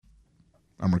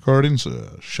I'm recording,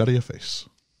 so shut your face.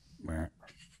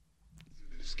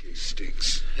 This case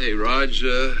stinks. Hey, Raj,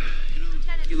 you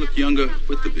look younger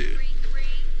with the beard.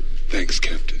 Thanks,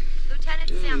 Captain.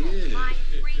 Yeah.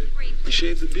 You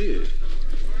shaved the beard.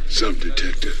 Some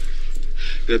detective.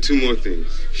 There are two more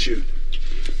things. Shoot.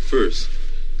 First,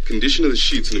 condition of the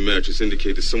sheets and the mattress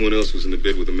indicate that someone else was in the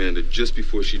bed with Amanda just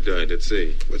before she died. That's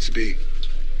A. What's B?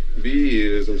 B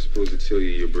is I'm supposed to tell you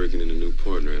you're breaking in a new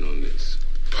partner in on this.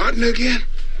 Partner again?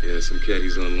 Yeah, some cat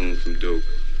he's on loan from dope.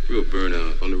 Real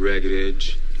burnout, on the ragged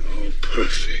edge. Oh,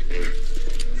 perfect.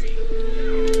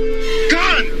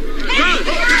 Gun!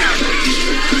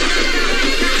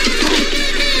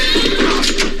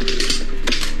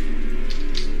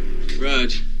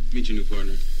 Raj, meet your new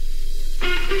partner.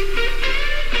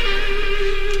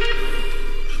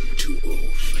 I'm too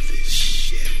old for this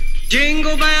shit.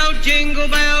 Jingle bell, jingle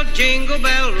bell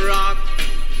rock.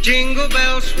 Jingle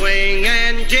bells swing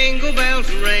and jingle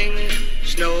bells ring.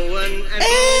 Snowing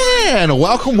And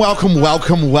welcome to the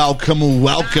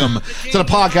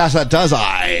podcast that does,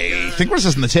 I think, what's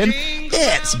this in the tin?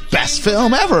 It's Best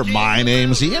Film Ever. My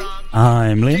name's Ian.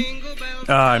 I'm Liam.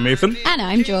 I'm Ethan. And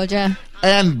I'm Georgia.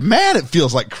 And man, it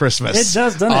feels like Christmas. It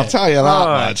does, doesn't I'll it? tell you that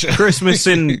much. Christmas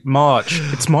in March.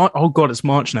 It's March. Oh God, it's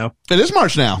March now. It is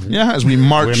March now. Yeah, as we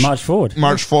march. We march forward.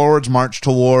 March forwards, march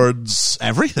towards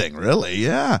everything, really.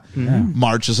 Yeah.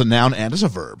 March is a noun and is a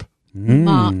verb.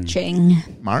 Marching.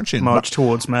 Marching. March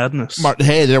towards madness.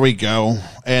 Hey, there we go.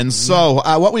 And so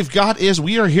what we've got is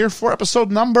we are here for episode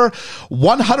number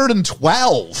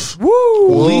 112.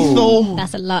 Woo! Lethal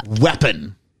That's a lot.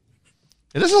 Weapon.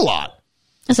 It is a lot.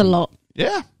 That's a lot.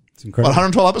 Yeah. It's incredible.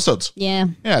 112 episodes. Yeah.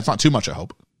 Yeah, it's not too much, I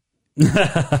hope. All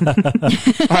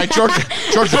right, George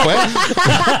quit.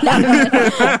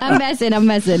 I'm messing.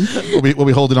 We'll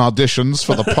be holding auditions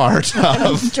for the part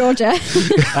of Georgia.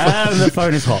 And the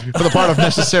phone is hot. for the part of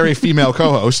necessary female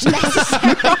co-host.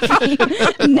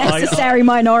 Necessary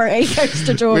minority goes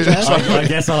to Georgia. I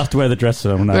guess I'll have to wear the dress for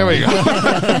them now. There we go.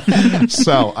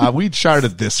 So we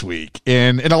charted this week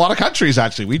in a lot of countries.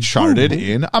 Actually, we charted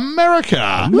in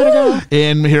America,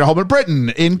 in here home in Britain,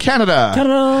 in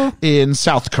Canada, in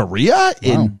South Korea,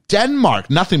 in Denmark.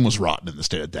 Nothing was rotten in the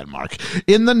state of Denmark.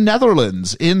 In the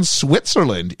Netherlands, in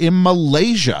Switzerland, in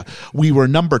Malaysia. We were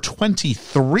number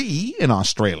 23 in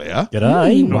Australia.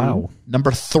 G'day. Wow.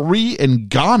 Number 3 in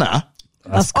Ghana.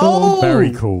 That's cool.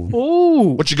 Very cool.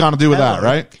 Ooh. What you gonna do with that,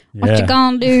 right? What you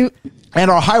gonna do? And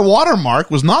our high water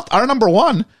mark was not our number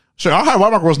 1. So our high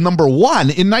water mark was number 1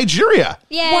 in Nigeria.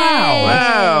 Yeah.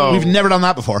 Wow. We've never done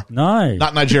that before. No.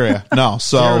 Not Nigeria. No.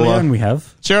 So Sierra Leone we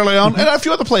have. Sierra Leone and a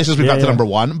few other places we've got to number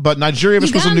 1, but Nigeria was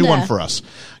a new Uganda. one for us.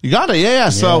 Uganda, yeah.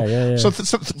 So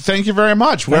thank you very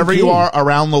much, wherever you are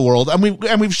around the world. And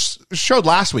we've showed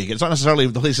last week. It's not necessarily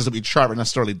the places that we chart or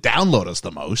necessarily download us the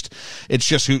most. It's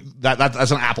just that's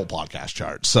an Apple podcast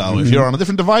chart. So if you're on a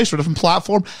different device or a different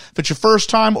platform, if it's your first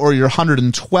time or your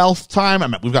 112th time, I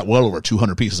mean, we've got well over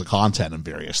 200 pieces of content and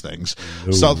various things.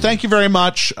 Ooh. So thank you very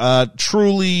much.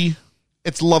 Truly,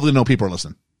 it's lovely to know people are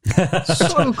listening.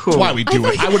 So cool. That's why we do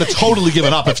it. I would have totally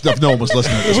given up if no one was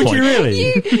listening at this Would point. you really?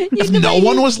 If no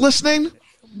one was listening?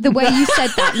 The way you said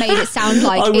that made it sound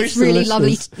like I wish it's the really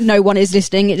lovely. No one is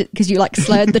listening because you like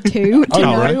slurred the two to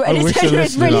know. right? And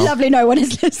it's really lovely no one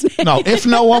is listening. No, if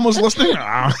no one was listening?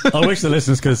 I wish the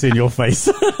listeners could have seen your face.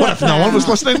 What if no one was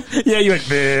listening? Yeah, you went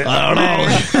there. I don't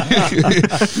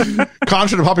know.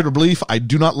 Contrary to popular belief, I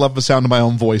do not love the sound of my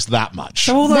own voice that much.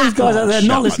 So all those guys out there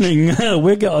not That much. listening,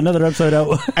 we'll get another episode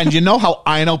out. And you know how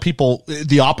I know people,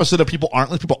 the opposite of people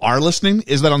are listening,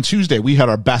 is that on Tuesday we had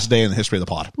our best day in the history of the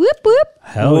pod. Whoop, whoop.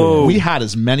 Hell We had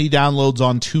as many downloads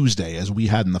on Tuesday as we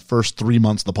had in the first 3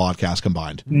 months of the podcast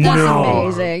combined. That's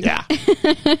amazing. Yeah.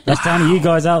 That's down to you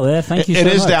guys out there. Thank you so It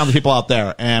much. is down to people out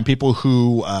there and people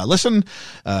who listen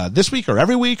this week or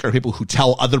every week, or people who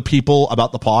tell other people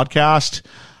about the podcast.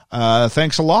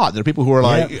 Thanks a lot. There are people who are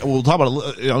like, we'll talk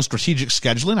about strategic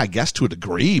scheduling, I guess, to a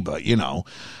degree, but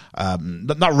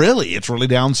not really. It's really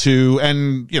down to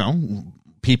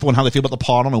people and how they feel about the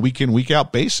pod on a week in, week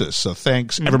out basis. So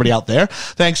thanks everybody out there.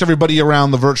 Thanks everybody around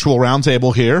the virtual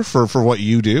roundtable here for what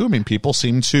you do. I mean, people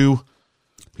seem to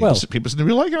be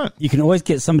liking it. You can always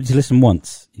get somebody to listen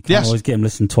once. You can't always get them to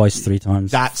listen twice, 3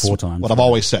 times, That's 4 times. what I've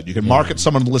always said. You can market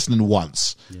someone listening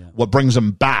once. Yeah. What brings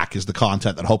them back is the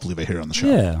content that hopefully they hear on the show.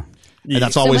 Yeah. And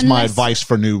that's always my advice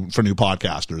for new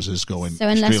podcasters is going. So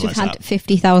unless we've had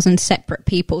 50,000 separate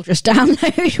people just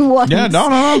download once. Yeah,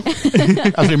 no.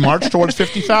 As we march towards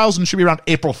 50,000, should be around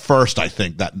April 1st, I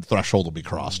think that threshold will be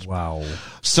crossed. Wow.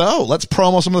 So let's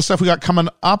promo some of the stuff we got coming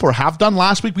up or have done.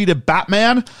 Last week we did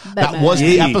Batman. That was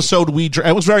the episode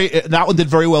that one did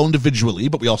very well individually,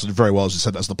 but we also did very well, as you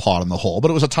said, as the pod on the whole. But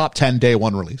it was a top 10 day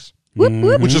one release.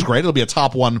 Which is great. It'll be a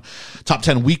top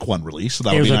 10 week one release, so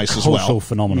that'll be nice as well. It was a cultural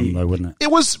phenomenon, though, wouldn't it? It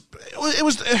was,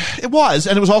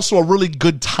 and it was also a really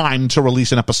good time to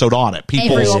release an episode on it.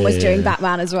 Everyone was doing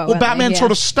Batman as well. Well, Batman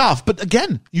sort of stuff, but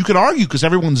again, you could argue because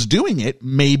everyone's doing it,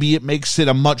 maybe it makes it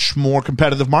a much more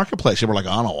competitive marketplace. People are like,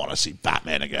 I don't want to see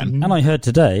Batman again. And I heard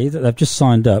today that they've just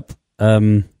signed up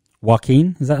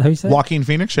Joaquin. Is that how you say it? Joaquin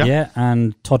Phoenix, yeah. Yeah,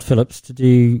 and Todd Phillips to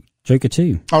do Joker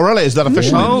 2. Oh, really? Is that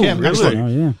officially? Oh, really? Oh,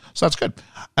 yeah. So that's good.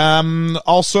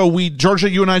 Also, Georgia,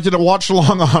 you and I did a watch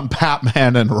along on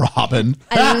Batman and Robin.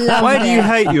 I love Why do you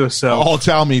hate yourself? Oh,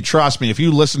 tell me, trust me, if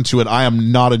you listen to it, I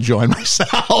am not enjoying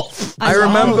myself. I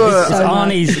remember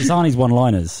it's Arnie's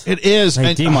one-liners. It is.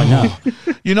 They do my know.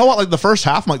 You know what? Like the first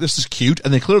half, I'm like, this is cute,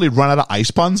 and they clearly run out of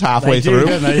ice puns halfway They do, through.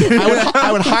 don't they?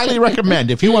 I would highly recommend,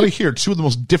 if you want to hear two of the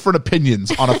most different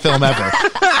opinions on a film ever,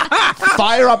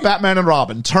 fire up Batman and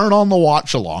Robin, turn on the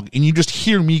watch along, and you just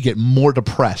hear me get more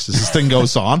depressed as this thing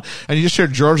goes on, and you just hear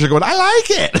Georgia going, I like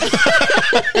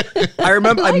it. I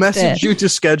remember I messaged you to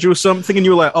schedule something, and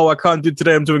you were like, oh, I can't do it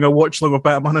today. I'm doing a watch along with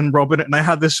Batman and Robin. And I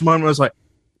had this moment where I was like,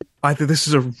 either this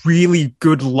is a really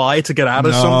good lie to get out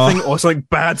of something, or something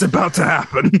bad's about to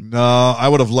happen. No, I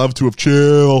would have loved to have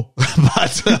chill,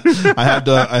 but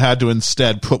I had to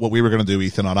instead put what we were going to do,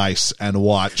 Ethan, on ice and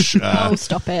watch. Oh,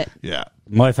 stop it! Yeah,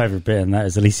 my favourite bit in that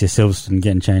is Alicia Silverstone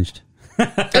getting changed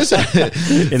is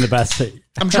it? In the bath seat.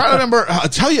 I'm trying to remember. I'll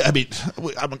tell you. I mean,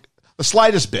 the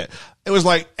slightest bit. It was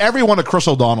like every one of Chris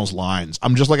O'Donnell's lines.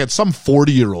 I'm just like at some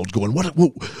 40-year-old going, what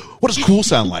does cool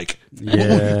sound like?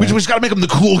 Yeah. We just got to make him the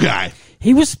cool guy.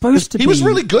 He was supposed to be. He was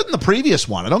really good in the previous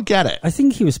one. I don't get it. I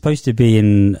think he was supposed to be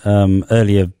in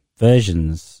earlier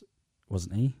versions,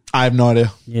 wasn't he? I have no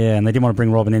idea. Yeah, and they didn't want to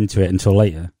bring Robin into it until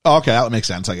later. Oh, okay, that would make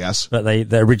sense, I guess. But they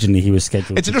originally he was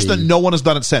scheduled. It's interesting that no one has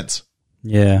done it since.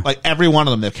 Yeah. Like every one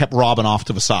of them, they've kept Robin off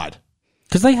to the side.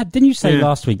 Because they had, didn't you say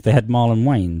last week they had Marlon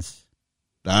Wayans?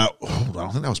 I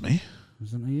don't think that was me.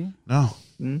 Wasn't that you? No.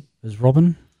 Was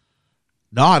Robin?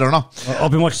 No, I don't know. I've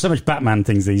been watching so much Batman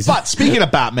things these days. But speaking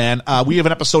of Batman, we have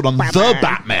an episode on The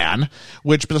Batman,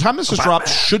 which by the time this is dropped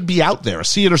should be out there.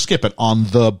 See it or skip it on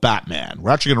The Batman.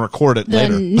 We're actually going to record it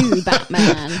later. The new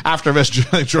Batman. After this,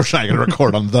 George and I are going to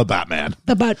record on The Batman.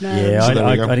 The Batman. Yeah, So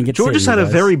I didn't get to George has see it, had a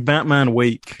guys. very Batman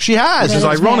week. She has. Which is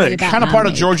ironic. Kind of part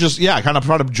of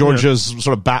George's,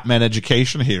 sort of Batman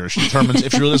education here. She determines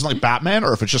if she really doesn't like Batman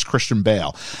or if it's just Christian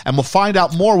Bale. And we'll find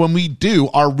out more when we do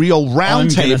our real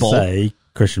roundtable. Say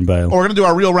Christian Bale. Or we're going to do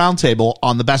our real roundtable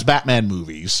on the best Batman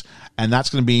movies, and that's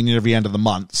going to be near the end of the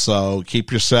month. So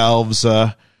keep yourselves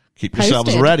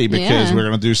ready because we're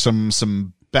going to do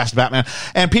some best Batman.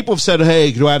 And people have said,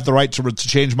 "Hey, do I have the right to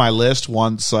change my list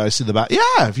once I see the Bat?"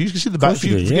 Yeah, if you see the Bat, if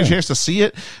you get a chance to see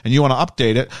it and you want to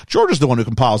update it, George is the one who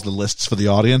compiles the lists for the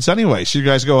audience anyway. So you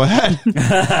guys go ahead.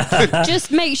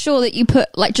 Just make sure that you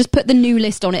put the new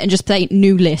list on it and just say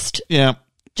new list. Yeah.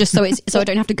 Just so I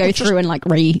don't have to go through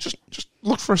and just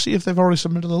look see if they've already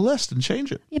submitted the list and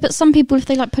change it. Yeah, but some people, if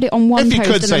they put it on one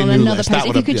post and then on another post,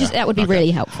 if you could that would be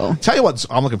really helpful. Tell you what,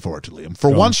 I'm looking forward to, Liam. For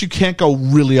once, you can't go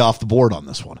really off the board on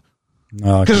this one.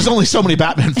 Because there's only so many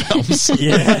Batman films.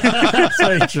 Yeah, that's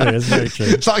very true. It's very true.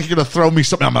 It's not like you're going to throw me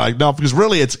something. I'm like, no, because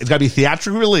really it's got to be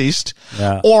theatrically released,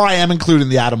 or I am including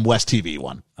the Adam West TV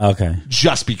one. Okay.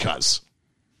 Just because.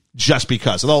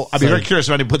 Although I'd be very curious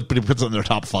if anybody puts it in their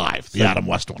top 5, the Adam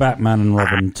West one. Batman and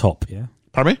Robin top, yeah?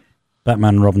 Pardon me?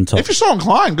 Batman and Robin top. If you're so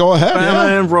inclined, go ahead.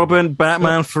 Batman, Robin,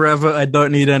 Batman Forever. I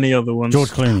don't need any other ones. George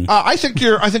Clooney. I think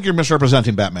you're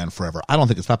misrepresenting Batman Forever. I don't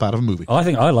think it's that bad of a movie. I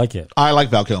think I like it. I like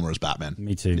Val Kilmer as Batman.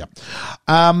 Me too.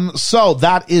 Yeah. So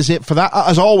that is it for that.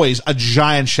 As always, a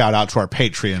giant shout out to our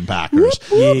Patreon backers.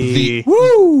 The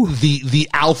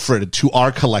Alfred to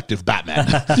our collective Batman.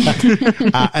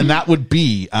 And that would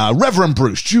be Reverend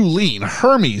Bruce, Julene,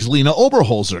 Hermes, Lena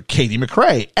Oberholzer, Katie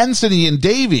McRae, Ensign Ian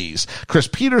Davies, Chris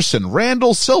Peterson,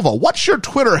 Randall Silva. What's your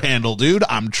Twitter handle, dude?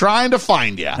 I'm trying to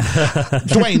find you.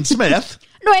 Dwayne Smith.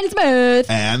 Noel Smith.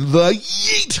 And the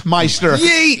Yeet Meister.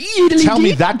 Yeet. Tell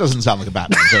me that doesn't sound like a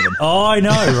Batman villain. Oh, I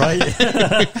know,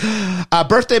 right?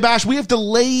 Birthday Bash, we have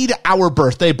delayed our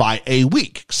birthday by a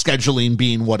week, scheduling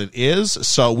being what it is.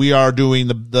 So we are doing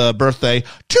the birthday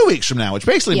 2 weeks from now, which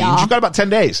basically means you've got about 10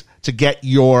 days to get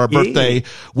your birthday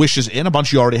wishes in. A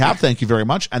bunch you already have. Thank you very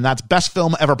much. And that's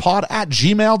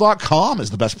bestfilmeverpod@gmail.com is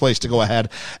the best place to go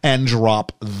ahead and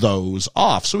drop those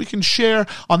off. So we can share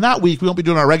on that week. We won't be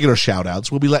doing our regular shout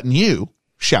outs. We'll be letting you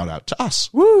shout out to us.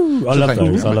 Woo! I love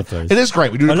those. It is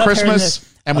great. We do it at Christmas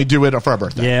and we do it for our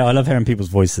birthday. Yeah, I love hearing people's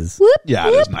voices. Yeah,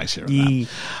 it is nice hearing that.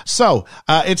 So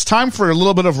it's time for a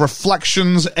little bit of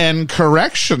reflections and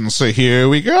corrections. So here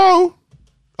we go.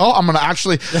 Oh, I'm going to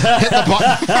actually hit the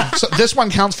button. So this one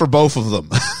counts for both of them.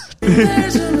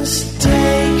 There's a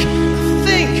mistake I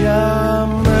think I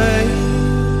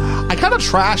made. I kind of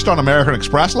trashed on American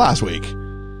Express last week.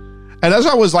 And as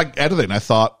I was editing, I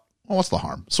thought, well, what's the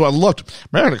harm? So I looked.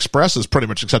 American Express is pretty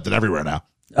much accepted everywhere now.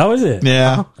 Oh, is it?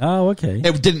 Yeah. Oh, okay.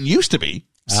 It didn't used to be.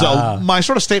 So my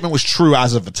sort of statement was true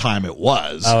as of the time it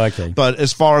was. Oh, okay. But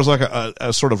as far as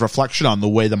a sort of reflection on the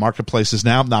way the marketplace is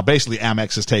now basically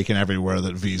Amex is taken everywhere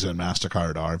that Visa and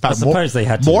MasterCard are. In fact, I suppose they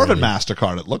had to. More than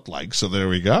MasterCard, it looked like. So there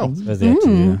we go.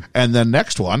 Yeah. And then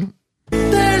next one.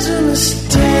 There's a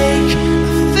mistake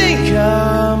I think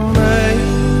I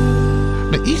made.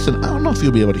 Now, Ethan, I don't know if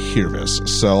you'll be able to hear this,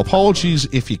 so apologies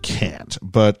if you can't,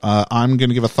 but I'm going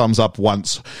to give a thumbs up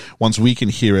once we can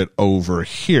hear it over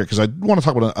here, because I want to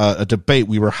talk about a debate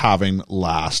we were having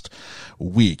last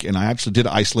week, and I actually did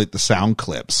isolate the sound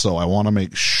clip, so I want to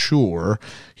make sure,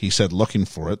 he said looking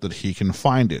for it, that he can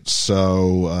find it.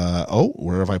 So,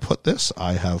 where have I put this?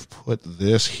 I have put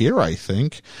this here, I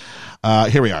think.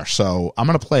 Here we are. So I'm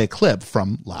going to play a clip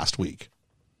from last week.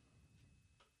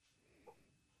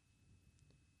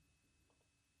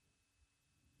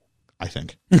 I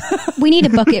think. We need a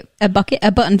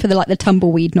button for the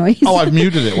tumbleweed noise. Oh, I've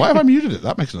muted it. Why have I muted it?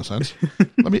 That makes no sense.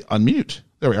 Let me unmute.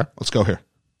 There we are. Let's go here.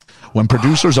 When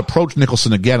producers approached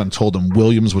Nicholson again and told him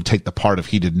Williams would take the part if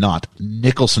he did not,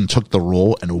 Nicholson took the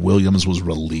role and Williams was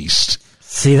released.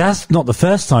 See, that's not the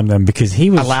first time then, because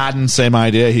he was... Aladdin, same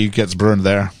idea. He gets burned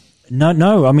there.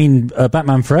 No. I mean,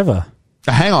 Batman Forever.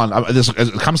 Hang on.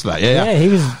 It comes to that. Yeah. He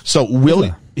was... So,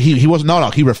 he was... No.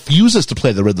 He refuses to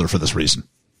play the Riddler for this reason.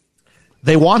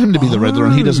 They want him to be the Riddler,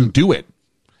 and he doesn't do it.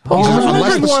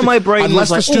 Unless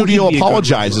the studio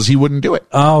apologizes, he wouldn't do it.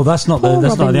 Oh, that's not the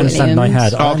understanding I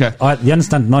had. Oh, okay. The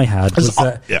understanding I had was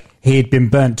that he had been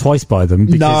burnt twice by them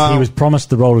because he was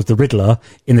promised the role of the Riddler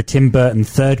in the Tim Burton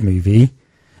third movie,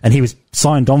 and he was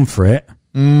signed on for it,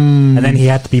 and then he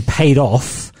had to be paid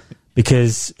off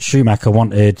because Schumacher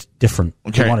wanted different.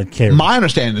 Okay. He wanted Kieran. My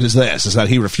understanding is that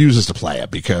he refuses to play it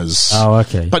because... Oh,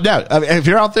 okay. But no, if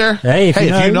you're out there, if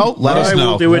you know, let us know. I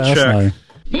will do it, check.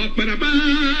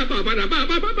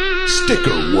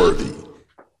 Sticker worthy.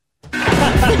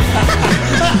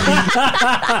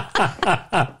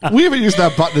 We haven't used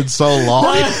that button in so long.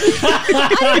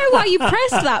 I don't know why you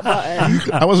pressed that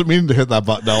button. I wasn't meaning to hit that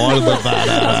button. I wanted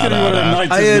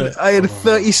that. I had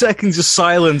 30 seconds of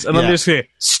silence, and I'm just here.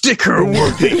 Sticker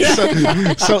worthy.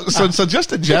 So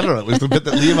just in general, it was the bit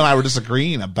that Liam and I were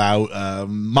disagreeing about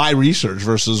my research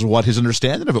versus what his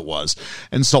understanding of it was.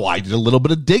 And so I did a little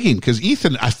bit of digging because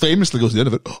Ethan famously goes to the end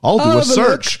of it, I'll do a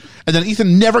search. And then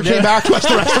Ethan never came back to us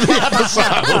the rest of the episode.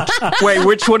 Wait,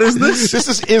 which one is this?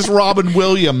 This is Robin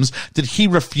Williams. Did he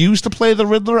refuse to play the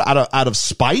Riddler out of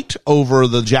spite over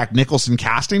the Jack Nicholson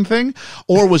casting thing?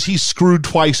 Or was he screwed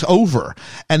twice over?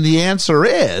 And the answer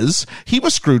is he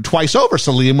was screwed twice over.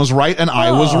 So Liam was right and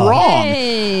I was wrong.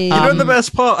 Hey. You know the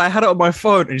best part? I had it on my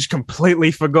phone and just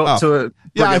completely forgot to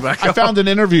bring it back I up. found an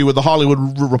interview with the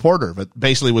Hollywood Reporter that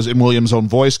basically was in Williams' own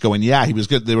voice going, yeah, he was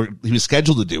good. He was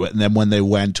scheduled to do it. And then when they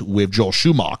went with Joel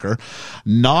Schumacher,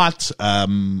 not,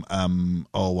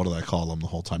 what did I call him the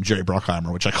whole time? Jerry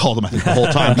Bruckheimer, which I called him, I think, the whole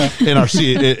time in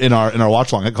our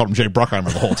watch long. I called him Jerry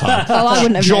Bruckheimer the whole time. Oh, I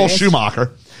wouldn't have Joel noticed.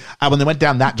 Schumacher. When they went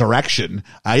down that direction,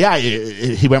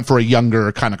 he went for a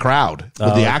younger kind of crowd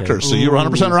with the actors. So you were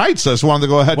 100% right. So I just wanted to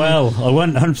go ahead. Well, I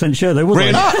wasn't 100% sure there was. Bring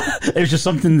it up. It was just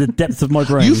something in the depths of my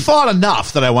brain. You thought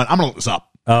enough that I went, I'm going to look this up.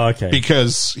 Oh, okay.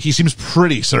 Because he seems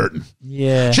pretty certain.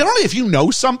 Yeah. Generally, if you know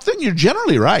something, you're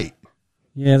generally right.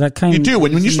 Yeah, that kind You of... do.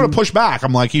 When you sort of push back,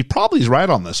 I'm like, he probably is right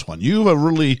on this one. You have a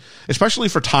really, especially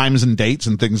for times and dates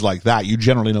and things like that, you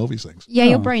generally know these things. Yeah,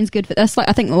 your brain's good for that's. Like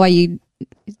I think the way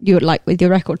you're like with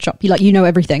your record shop, you know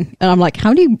everything, and I'm like,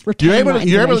 how do you retain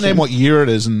You're able to name what? what year it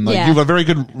is, and you have a very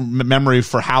good memory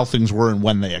for how things were and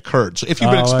when they occurred. So if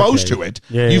you've been exposed to it,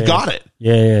 you've got it.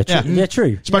 Yeah,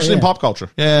 true. Especially in pop culture.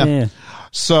 Yeah.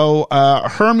 So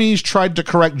Hermes tried to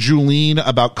correct Julene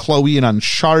about Chloe in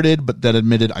Uncharted, but then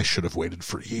admitted I should have waited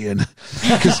for Ian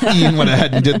because Ian went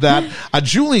ahead and did that.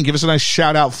 Julene gave us a nice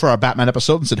shout out for our Batman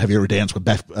episode and said, "Have you ever danced with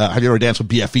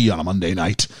BFE on a Monday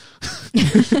night?"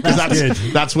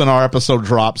 that's when our episode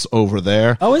drops over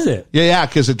there. Oh, is it? Yeah,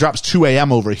 because it drops 2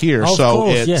 a.m. over here, oh, so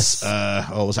course, it's yes.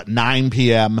 was at 9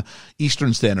 p.m.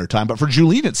 Eastern Standard Time, but for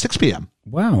Julene it's 6 p.m.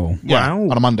 Wow. Yeah,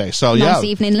 on a Monday. So nice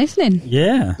evening listening.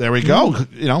 Yeah. There we go.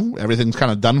 You know, everything's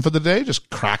kind of done for the day. Just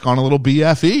crack on a little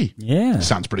BFE. Yeah.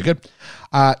 Sounds pretty good.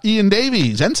 Ian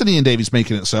Davies, Ensign Ian Davies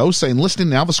making it so, saying, listening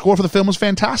now, the score for the film was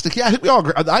fantastic. Yeah, I think we all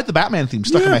agree. I had the Batman theme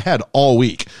stuck in my head all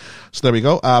week. So there we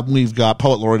go. We've got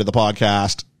Poet Laureate of the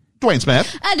podcast, Dwayne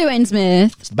Smith. Dwayne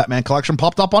Smith. The Batman Collection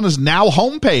popped up on his Now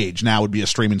homepage. Now would be a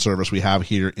streaming service we have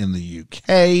here in the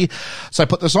UK. So I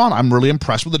put this on. I'm really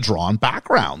impressed with the drawn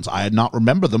backgrounds. I had not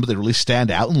remembered them, but they really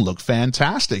stand out and look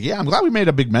fantastic. Yeah, I'm glad we made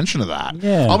a big mention of that.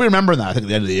 Yeah. I'll be remembering that, I think, at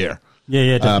the end of the year.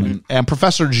 Yeah, definitely. And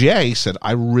Professor J said,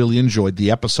 I really enjoyed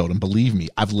the episode, and believe me,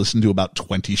 I've listened to about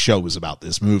 20 shows about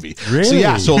this movie.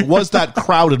 Really? So it was that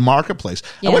crowded marketplace.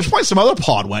 Yeah. At which point some other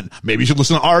pod went, maybe you should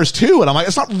listen to ours too. And I'm like,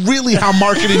 it's not really how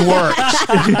marketing works.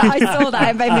 I saw that.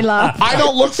 It made me laugh. I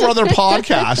don't look for other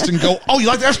podcasts and go, oh, you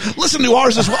like theirs? Listen to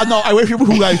ours as well. No, I wait for people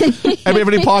who have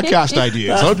any podcast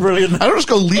ideas. That's brilliant. I don't just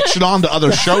go leeching on to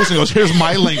other shows and goes, here's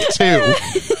my link too.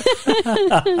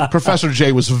 Professor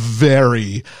J was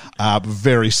very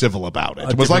civil about it.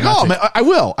 It was like, oh, man, I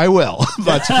will.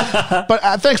 But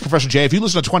thanks, Professor J. If you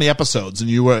listen to 20 episodes and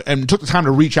you and took the time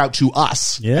to reach out to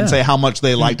us and say how much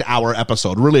they liked our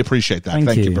episode, really appreciate that.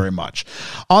 Thank you very much.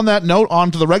 On that note,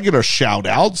 on to the regular shout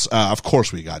outs. Of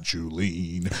course, we got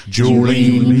Julene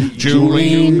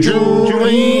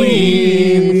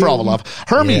for all the love.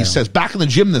 Hermes says, back in the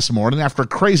gym this morning after a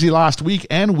crazy last week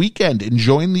and weekend,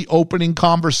 enjoying the opening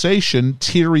conversation,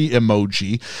 teary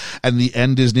emoji, and the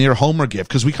end is near Homer gift,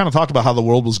 because we kind of talked about how the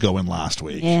world was going last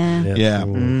week. Yeah.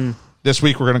 Cool. This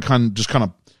week we're going to just kind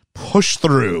of push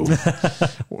through.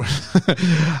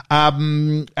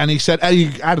 And he said, and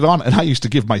he added on, and I used to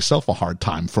give myself a hard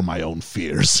time for my own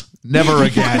fears. Never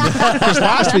again. Because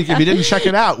last week, if you didn't check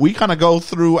it out, we kind of go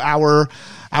through our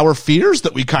fears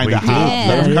that we kind of have,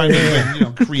 that have kind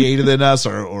of been, created in us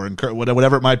or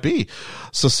whatever it might be.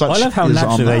 So such. I love how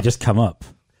naturally they just come up.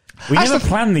 We never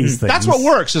plan these things. That's what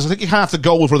works. Is I think you kind of have to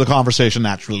go with where the conversation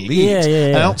naturally leads. Yeah.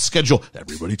 And I don't schedule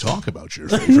everybody talk about your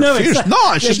favorite fears. Exactly. No,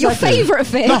 it's just your favorite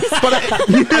fears. No, but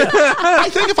I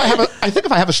think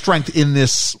if I have a strength in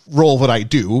this role that I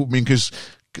do, I mean, because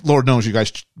Lord knows you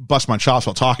guys bust my chops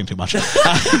while talking too much. It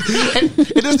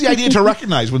is the idea to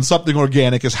recognize when something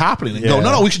organic is happening and go,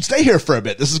 no, we should stay here for a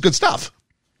bit. This is good stuff.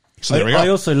 So there we go. I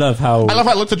also love how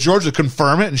I looked at George to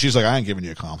confirm it, and she's like, I ain't giving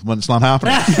you a compliment. It's not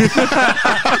happening.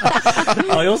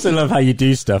 I also love how you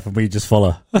do stuff and we just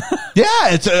follow. Yeah,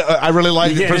 it's I really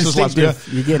like it.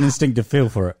 You get an instinctive feel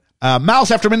for it.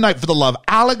 Mouse After Midnight for the love.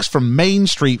 Alex from Main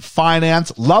Street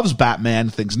Finance loves Batman,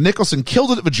 thinks Nicholson killed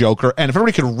it at the Joker, and if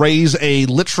everybody could raise a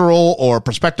literal or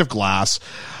perspective glass,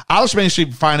 Alex from Main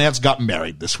Street Finance got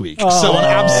married this week. So an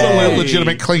absolute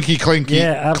legitimate clinky.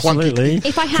 Yeah, absolutely.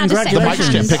 If I had a second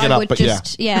hand,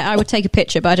 I would take a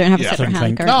picture, but I don't have a separate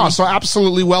hand currently. No, so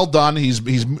absolutely well done. He's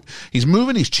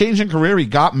moving, he's changing career, he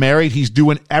got married, he's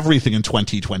doing everything in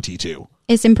 2022.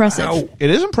 It's impressive. Wow.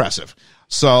 It is impressive.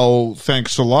 So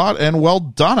thanks a lot and well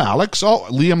done, Alex. Oh,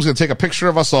 Liam's going to take a picture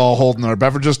of us all holding our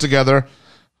beverages together.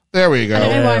 There we go. I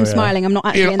don't know why I'm smiling. I'm not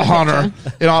actually in the picture.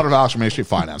 In honor of Alex from Main Street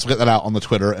Finance. We'll get that out on the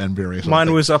Twitter and various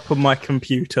Mine was up on my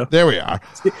computer. There we are.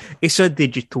 It's a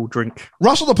digital drink.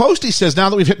 Russell the Postie says, now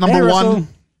that we've hit number one...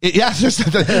 now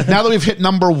that we've hit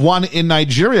number one in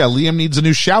Nigeria, Liam needs a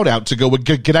new shout out to go with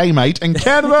G'day Mate and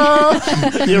Canada.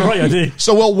 You're right, I do.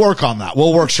 So we'll work on that.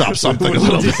 We'll workshop something a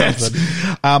little bit.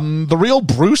 The real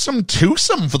Brewsome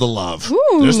Twosome for the love.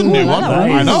 Ooh, there's the new one.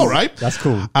 Nice. I know, right? That's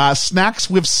cool. Snacks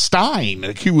with Stein.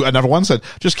 Another one said,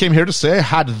 just came here to say I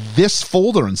had this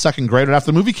folder in second grade after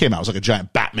the movie came out. It was like a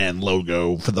giant Batman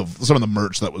logo for some of the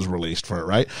merch that was released for it,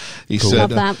 right? He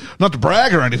said, not to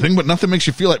brag or anything, but nothing makes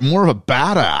you feel like more of a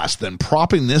badass than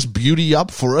propping this beauty up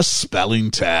for a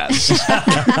spelling test.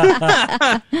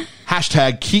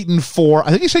 Hashtag Keaton for, I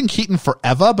think he's saying Keaton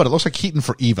forever, but it looks like Keaton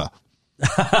for Eva.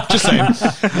 Just saying.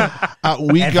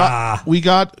 We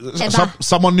got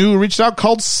someone new reached out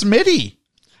called Smitty,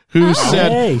 who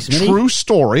said, true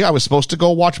story, I was supposed to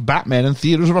go watch Batman in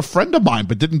theaters with a friend of mine,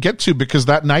 but didn't get to because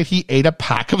that night he ate a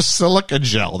pack of silica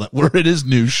gel that were in his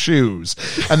new shoes,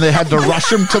 and they had to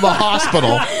rush him to the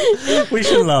hospital. We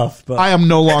should laugh, but I am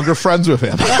no longer friends with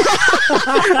him.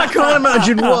 I can't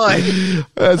imagine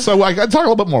why. So I talk a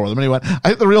little bit more with him. Anyway, I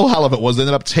think the real hell of it was they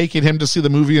ended up taking him to see the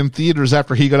movie in theaters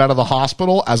after he got out of the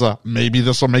hospital as a maybe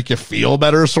this will make you feel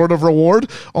better sort of reward.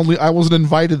 Only I wasn't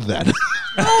invited then.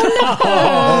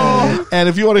 And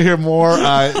if you want to hear more,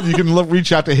 you can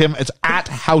reach out to him. It's at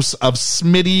House of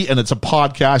Smitty, and it's a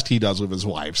podcast he does with his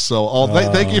wife. So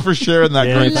thank you for sharing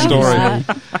that great story.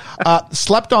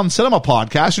 Slept on Cinema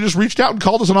podcast, who just reached out and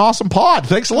called us an awesome pod.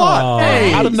 Thanks a lot.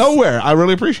 Out of nowhere. I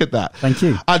really appreciate that. Thank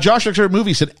you. Josh Exert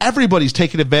Movie said everybody's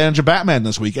taking advantage of Batman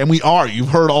this week, and we are. You've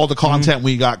heard all the content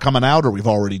we got coming out, or we've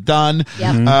already done.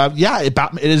 Yep.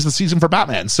 It is the season for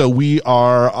Batman, so we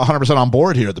are 100% on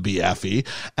board here at the BFE,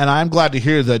 and I'm glad to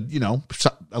hear that,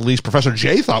 at least Professor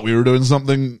J thought we were doing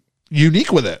something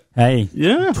unique with it. Hey,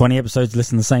 20 episodes,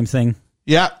 listen to the same thing.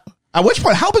 Yeah. At which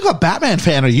point, how big a Batman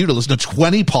fan are you to listen to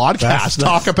 20 podcasts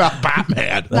talk about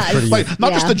Batman?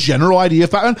 Not just the general idea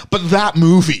of Batman, but that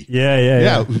movie.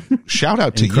 Yeah. Shout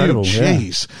out to Incredible, you.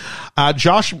 Jeez.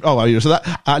 Josh,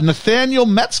 Nathaniel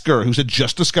Metzger, who said,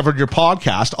 just discovered your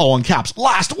podcast, all in caps,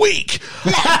 last week.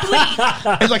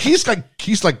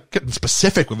 He's like getting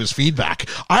specific with his feedback.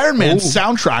 Iron Man's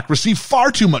soundtrack received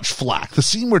far too much flack. The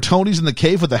scene where Tony's in the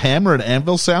cave with the hammer and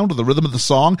anvil sound with the rhythm of the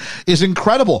song is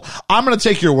incredible. I'm going to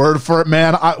take your word for it,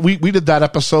 man. We did that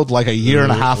episode like a year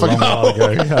and a half ago.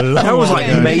 That was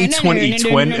like May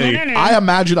 2020. I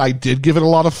imagine I did give it a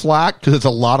lot of flack because it's a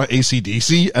lot of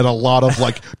AC/DC and a lot of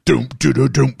like doom,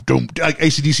 like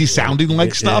AC/DC sounding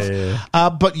like stuff.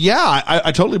 But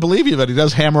I totally believe you that he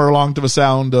does hammer along to the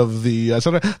sound of the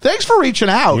thanks for reaching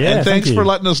out, and thanks for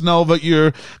letting us know that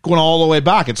you're going all the way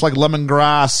back. It's like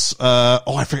Lemongrass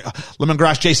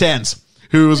Lemongrass Jay Sands,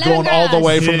 who was going all the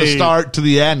way from the start to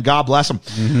the end. God bless him.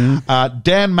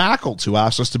 Dan Mackles, who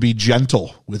asked us to be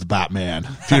gentle with Batman.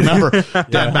 If you remember,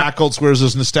 Dan Mackles wears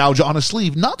his nostalgia on his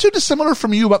sleeve. Not too dissimilar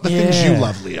from you about the things you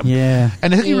love, Liam. Yeah.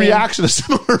 And he reacts in a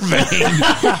similar vein.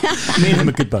 Me and him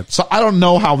are good buds. So I don't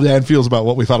know how Dan feels about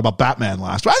what we thought about Batman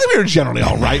last. But I think we were generally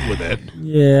all right with it.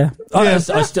 Yeah. I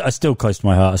still close to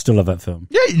my heart. I still love that film.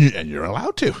 Yeah, and you're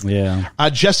allowed to. Yeah.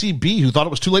 Jesse B., who thought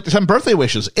it was too late to send birthday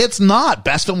wishes. It's not.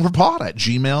 Best film for pod at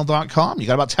gmail.com. You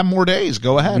got about 10 more days.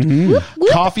 Go ahead.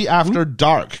 Coffee After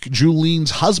Dark.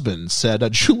 Juline's husband said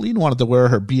Juline wanted to wear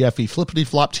her BFE Flippity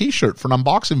Flop t-shirt for an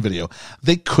unboxing video.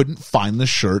 They couldn't find the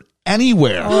shirt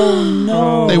anywhere. Oh,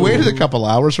 no. They waited a couple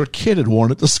hours. Her kid had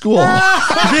worn it to school. So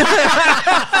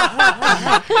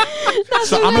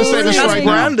I'm going to say this right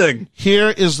now. Here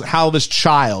is how this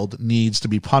child needs to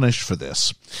be punished for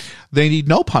this. They need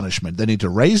no punishment. They need to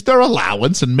raise their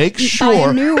allowance and make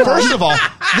sure, first of all,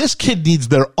 this kid needs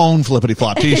their own Flippity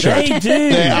Flop t-shirt. They do.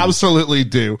 They absolutely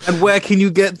do. And where can you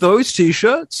get those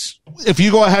t-shirts? If you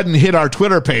go ahead and hit our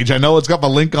Twitter page, I know it's got the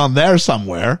link on there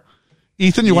somewhere.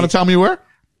 Ethan, you want to tell me where?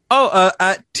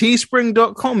 At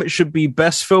teespring.com, it should be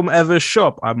Best Film Ever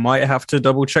Shop. I might have to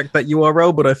double check that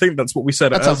URL, but I think that's what we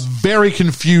said. That's a very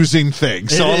confusing thing.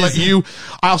 So I'll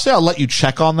let you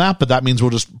check on that, but that means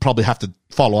we'll just probably have to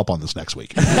follow up on this next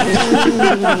week. But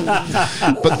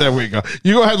there we go.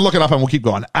 You go ahead and look it up and we'll keep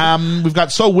going. We've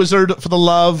got So Wizard for the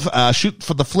love, Shoot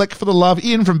for the Flick for the love,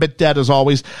 Ian from Bit Dead as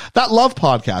always, That Love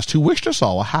Podcast, who wished us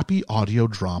all a happy audio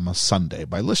drama Sunday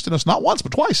by listing us not once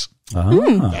but twice.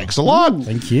 Thanks a lot.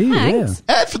 Thank you. Thanks.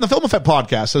 Yeah. Ed from the Film Effect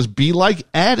Podcast says, be like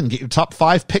Ed and get your top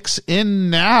 5 picks in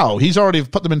now. He's already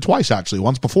put them in twice, actually.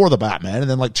 Once before the Batman, and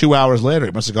then like 2 hours later,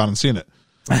 he must have gone and seen it.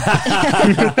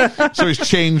 So he's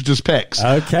changed his picks.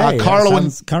 Okay. Carlo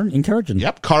encouraging.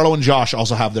 Yep. Carlo and Josh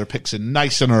also have their picks in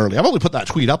nice and early. I've only put that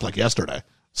tweet up like yesterday.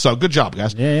 So good job,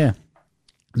 guys. Yeah.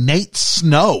 Nate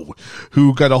Snow,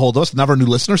 who got a hold of us, another new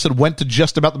listener, said, went to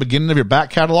just about the beginning of your back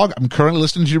catalog. I'm currently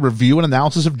listening to your review and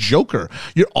analysis of Joker.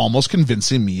 You're almost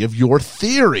convincing me of your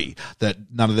theory that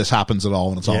none of this happens at all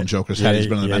when it's all in Joker's head. He's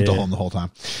been in the mental home the whole time.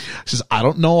 He says, I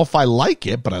don't know if I like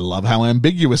it, but I love how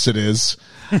ambiguous it is.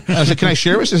 I said, can I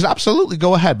share this? He says, absolutely,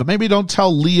 go ahead. But maybe don't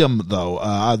tell Liam, though,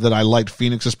 that I liked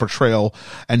Phoenix's portrayal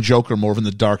and Joker more than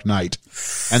The Dark Knight.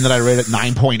 And that I rate it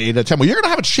 9.8 out of 10. Well, you're going to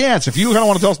have a chance if you kind of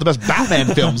want to tell us the best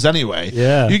Batman films anyway.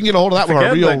 Yeah. You can get a hold of that with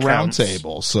our real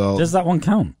roundtable. So does that one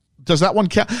count? Does that one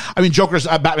count? I mean, Joker's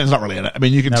Batman's not really in it. I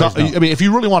mean, you can tell. I mean, if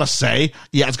you really want to say,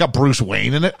 yeah, it's got Bruce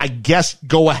Wayne in it, I guess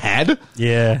go ahead.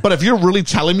 Yeah. But if you're really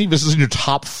telling me this is in your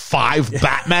top 5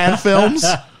 Batman films,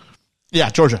 yeah,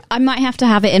 Georgia. I might have to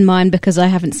have it in mind because I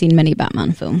haven't seen many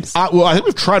Batman films. Well, I think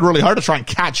we've tried really hard to try and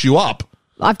catch you up.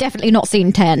 I've definitely not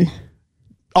seen 10.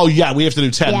 Oh, yeah, we have to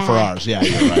do 10 for ours. Yeah,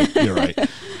 you're right.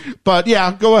 But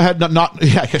yeah, go ahead.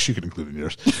 I guess you can include it in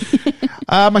yours.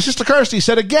 My sister Kirsty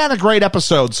said, again, a great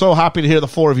episode. So happy to hear the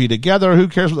four of you together. Who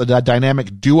cares about the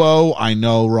dynamic duo? I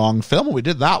know, wrong film. We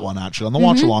did that one, actually, on the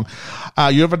watch along.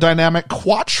 You have a dynamic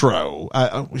quattro.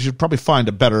 We should probably find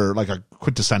a better, like a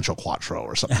quintessential quattro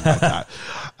or something like that.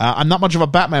 I'm not much of a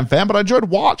Batman fan, but I enjoyed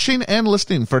watching and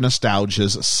listening for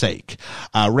nostalgia's sake.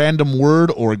 Random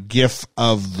word or GIF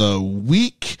of the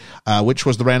week, which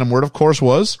was the random word, of course,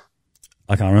 was...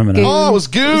 I can't remember now. Oh, it was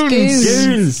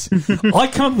goons. I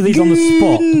come up with these on the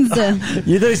spot.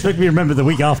 You don't expect me to remember the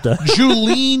week after.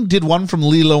 Julene did one from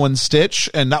Lilo and Stitch,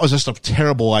 and that was just a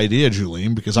terrible idea,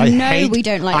 Julene, because I hate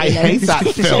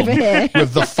that film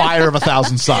with the fire of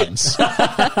 1,000 suns.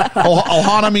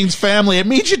 Ohana means family. It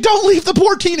means you don't leave the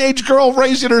poor teenage girl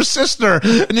raising her sister.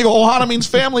 And you go, Ohana means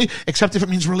family, except if it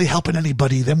means really helping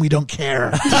anybody, then we don't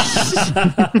care.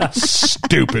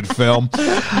 Stupid film.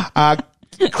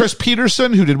 Chris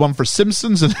Peterson, who did one for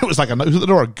Simpsons, and it was like a note at the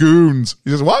door, goons.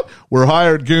 He says, what? We're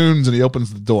hired goons, and he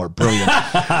opens the door. Brilliant.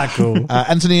 Cool.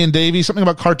 Anthony and Davey, something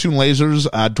about cartoon lasers.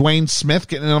 Dwayne Smith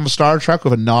getting in on the Star Trek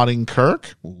with a nodding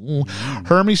Kirk. Ooh.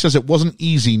 Hermie says it wasn't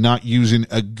easy not using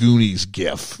a Goonies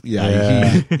gif.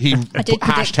 Yeah. He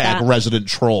hashtag resident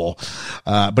troll.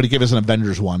 But he gave us an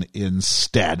Avengers one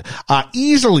instead.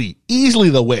 Easily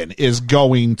the win is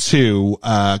going to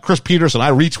Chris Peterson.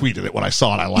 I retweeted it when I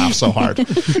saw it. I laughed so hard.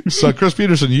 So, Chris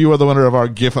Peterson, you are the winner of our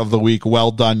GIF of the week.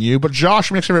 Well done, you. But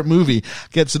Josh, my favorite movie,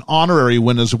 gets an honorary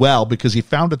win as well because he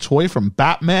found a toy from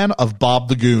Batman of Bob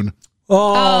the Goon.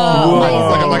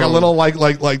 Oh, like a little like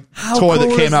toy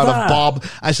that came out of Bob.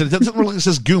 I said, it doesn't really, it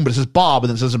says Goon, but it says Bob, and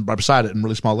then it says beside it in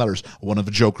really small letters, one of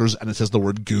the Jokers, and it says the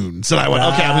word Goon. So I went,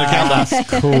 okay, I'm going to count that.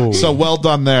 Cool. So well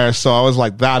done there. So I was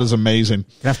like, that is amazing.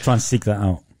 You have to try and seek that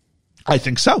out. I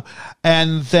think so.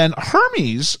 And then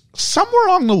Hermes, somewhere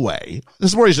along the way,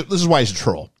 this is why he's a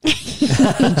troll.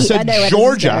 Said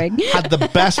Georgia had the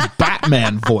best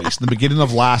Batman voice in the beginning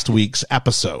of last week's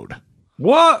episode.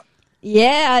 What?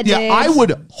 Yeah, I did. Yeah, I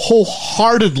would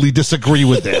wholeheartedly disagree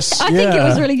with this. I think it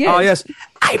was really good. Oh, yes.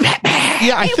 I'm Batman.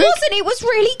 Yeah, It was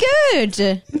really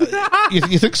good.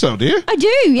 You think so, do you? I do,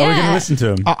 yeah. Are we going to listen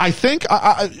to him? I think,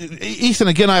 Ethan,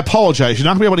 again, I apologize. You're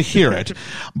not going to be able to hear it.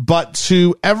 But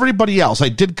to everybody else, I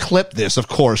did clip this, of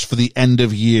course, for the end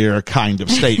of year kind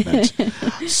of statement.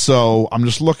 So I'm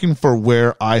just looking for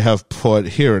where I have put,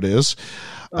 here it is.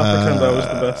 Pretend that was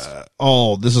the best.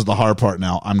 Oh, this is the hard part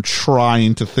now. I'm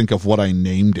trying to think of what I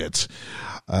named it.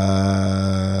 Oh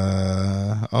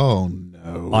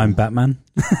no. I'm Batman.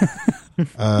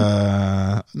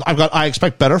 I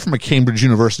expect better from a Cambridge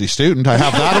University student. I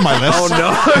have that on my list.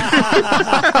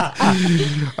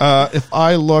 Oh no.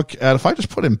 If I just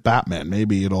put in Batman,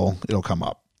 maybe it'll come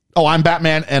up. Oh, I'm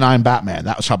Batman and I'm Batman.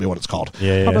 That was probably what it's called.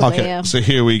 Yeah. Probably, okay, yeah. So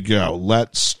here we go.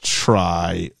 Let's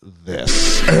try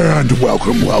this. And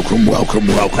welcome to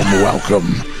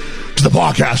the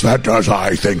podcast that does,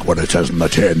 I think, what it says in the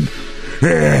tin.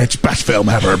 It's best film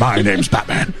ever. My name's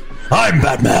Batman. I'm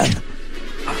Batman.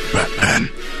 I'm Batman.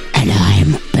 And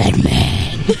I'm Batman.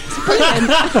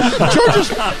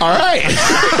 George's all right.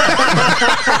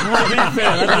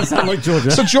 That doesn't sound like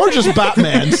Georgia. So George's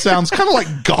Batman sounds kind of like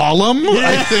Gollum,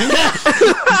 I think.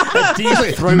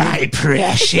 My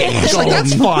precious. Like,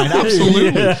 that's fine,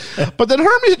 absolutely. Yeah. But then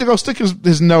Hermes had to go stick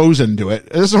his nose into it.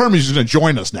 This is Hermes who's going to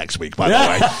join us next week, by the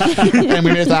way. And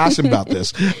we have to ask him about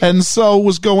this. And so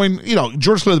was going,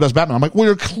 George's clearly the best Batman. I'm like, well,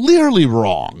 you're clearly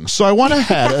wrong. So I went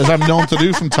ahead, as I'm known to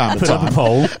do from time to time. Put up a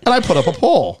poll. And I put up a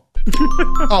poll.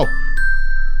 Oh.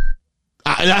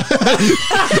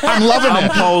 I'm loving it. I'm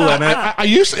polling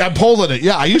it. I'm polling it.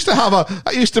 Yeah, I used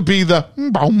to be the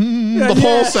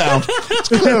poll sound. It's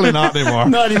clearly not anymore.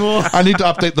 Not anymore. I need to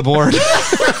update the board.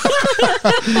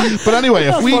 But anyway,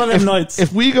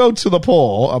 if we go to the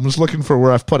poll, I'm just looking for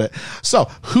where I've put it. So,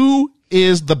 who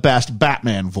is the best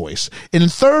Batman voice? In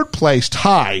third place,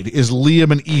 tied, is Liam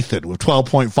and Ethan with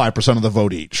 12.5% of the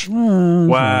vote each.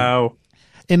 Wow.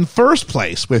 In first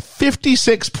place, with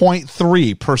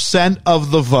 56.3%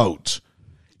 of the vote,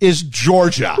 is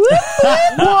Georgia.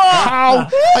 Wow.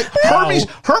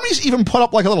 Hermes even put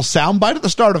up like a little soundbite at the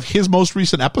start of his most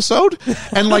recent episode,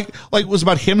 and like it was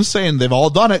about him saying they've all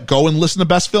done it. Go and listen to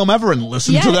Best Film Ever and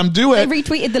listen to them do it. I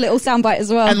retweeted the little soundbite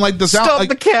as well. And like the sound, Stop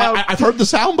the count. I've heard the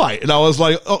soundbite, and I was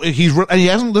like, oh, he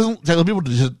hasn't listened. Tell people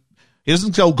to just He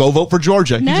doesn't go vote for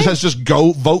Georgia. No. He just says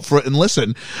go vote for it and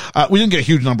listen. We didn't get a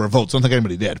huge number of votes. I don't think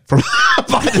anybody did from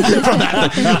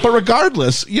that thing. But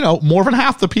regardless, more than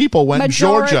half the people went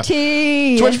Majority. Georgia.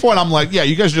 To which point I'm like, yeah,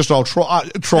 you guys are just all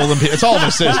trolling. It's all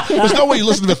this is. There's no way you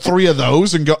listen to 3 of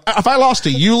those and go, if I lost to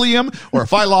you, Liam, or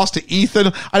if I lost to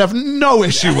Ethan, I'd have no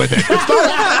issue with it.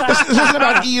 This isn't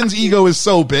about Ian's ego is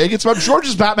so big. It's about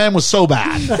George's Batman was so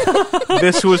bad.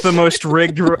 This was the most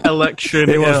rigged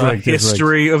election in the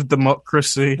history of democracy.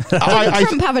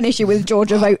 Trump have an issue with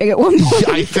Georgia voting at one point.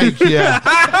 I think, yeah.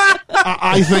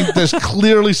 I think there's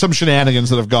clearly some shenanigans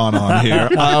that have gone on here.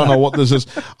 I don't know what this is.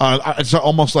 It's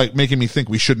almost like making me think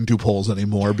we shouldn't do polls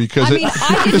anymore because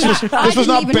this was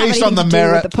not based on the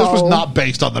merit. This was not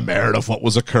based on the merit of what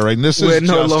was occurring. We're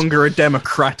no longer a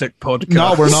democratic podcast.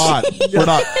 No, we're not. We're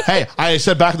not. Hey, I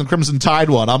said back in the Crimson Tide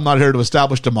one, I'm not here to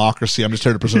establish democracy. I'm just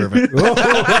here to preserve it.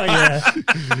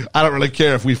 I don't really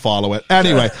care if we follow it.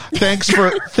 Anyway, thanks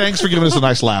for giving us a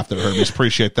nice laugh there, Hermes.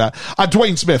 Appreciate that.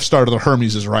 Dwayne Smith started the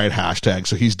Hermes is right hashtag,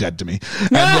 so he's dead to me.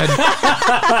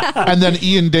 And then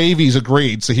Ian Davies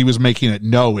agreed, so he was making it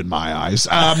no in my eyes.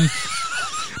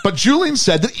 But Julian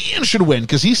said that Ian should win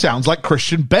because he sounds like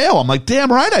Christian Bale. I'm like,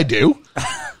 damn right I do.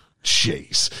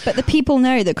 Jeez. But the people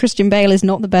know that Christian Bale is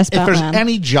not the best Batman. If there's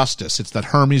any justice, it's that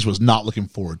Hermes was not looking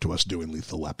forward to us doing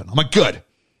Lethal Weapon. I'm like, good.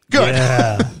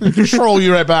 Yeah. Troll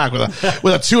you right back with a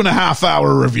 2.5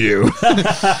 hour review.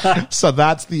 So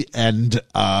that's the end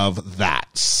of that.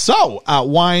 So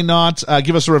why not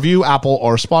give us a review, Apple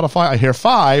or Spotify? I hear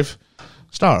 5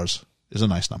 stars is a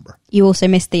nice number. You also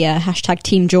missed the hashtag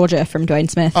Team Georgia from Dwayne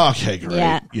Smith. Okay,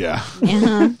 great. Yeah.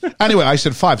 Anyway, I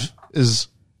said 5 is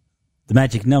the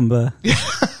magic number.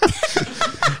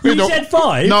 You said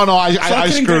 5? No, I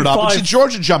screwed up. See,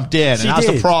 Georgia jumped in, and that's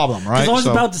the problem, right? I was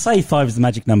about to say 5 is the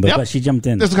magic number, but she jumped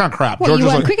in. This is the kind of crap. You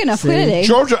weren't quick enough, clearly.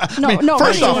 Georgia,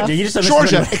 first off,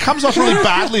 Georgia, it comes off really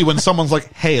badly when someone's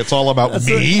like, hey, it's all about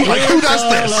me. Like, who does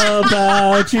this? All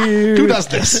about you. Who does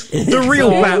this? The real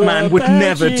Batman would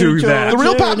never do that. The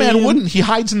real Batman wouldn't. He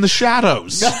hides in the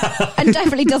shadows. And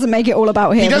definitely doesn't make it all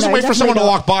about him. He doesn't wait for someone to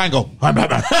walk by and go, I'm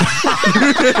Batman.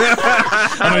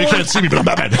 I know you can't see me, but I'm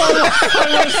Batman.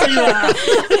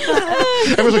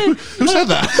 Everyone's like, who said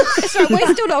that? So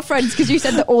we're still not friends because you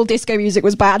said that all disco music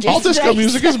was bad yesterday. All disco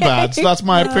music is bad, so that's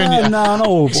my opinion.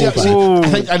 No. I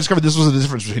think I discovered this was the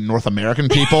difference between North American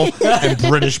people and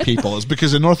British people. Is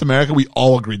because in North America, we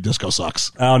all agreed disco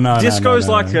sucks. Oh, no. Disco's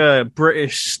like a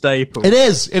British staple. It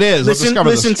is. Listen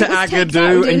to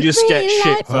Agadoo and just get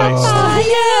shit-faced.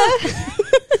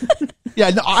 Yeah,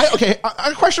 no, I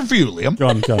have a question for you, Liam. Go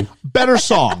on. Better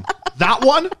song, that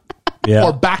one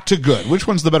or Back to Good? Which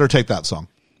one's the better take that song?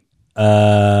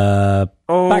 Back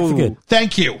for Good.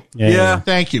 Thank you. Yeah.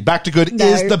 Thank you. Back to Good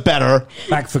is the better.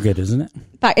 Back for Good, isn't it?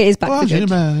 It is Back for Good.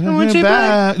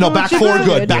 No, Back for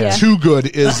Good. Back to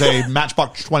Good is a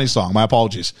Matchbox 20 song. My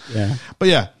apologies. Yeah. But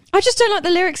yeah. I just don't like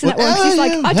the lyrics in that one because he's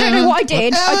like, I don't know what I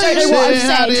did. I don't know what I've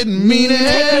said. I didn't mean it.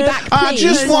 Take me back, I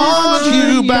just want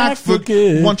you back for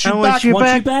good. Want you back. Want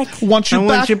you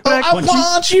back. I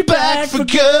want you back for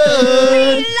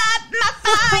good. Relight my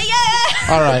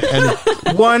fire. All right.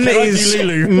 And one is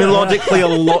melodically a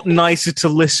lot nicer to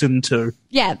listen to.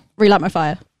 Yeah, Relight My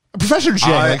Fire. Professor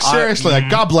J, seriously,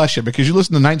 God bless you, because you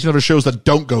listen to 19 other shows that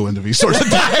don't go into these sorts of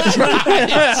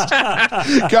diatribes.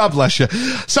 God bless you.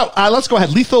 So let's go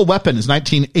ahead. Lethal Weapon is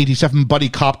 1987 buddy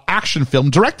cop action film,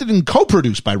 directed and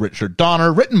co-produced by Richard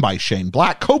Donner, written by Shane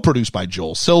Black, co-produced by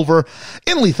Joel Silver.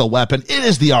 In Lethal Weapon, it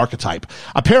is the archetype.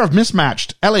 A pair of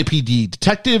mismatched LAPD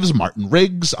detectives, Martin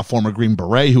Riggs, a former Green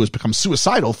Beret who has become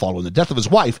suicidal following the death of his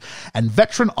wife, and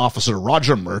veteran officer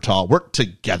Roger Murtaugh work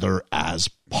together as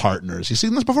partners. You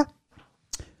seen this before?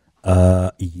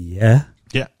 Yeah.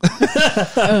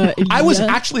 I was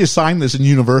actually assigned this in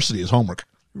university as homework.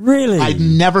 Really? I'd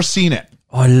never seen it.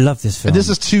 Oh, I love this film. And this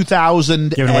is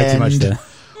 2008? Giving away too much there.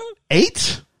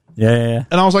 Yeah.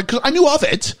 And I was like, because I knew of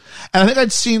it, and I think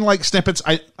I'd seen like snippets.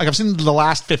 I've seen the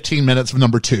last 15 minutes of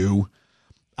number 2.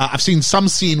 I've seen some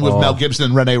scene with Mel Gibson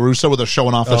and Rene Russo where they're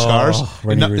showing off their scars.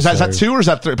 Is that 2 or is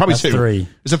that 3? Probably That's 2. 3.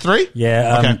 Is it 3?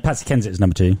 Yeah. Okay. Patsy Kensit is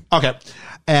number 2. Okay.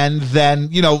 And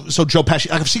then, so Joe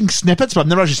Pesci, I've seen snippets, but I've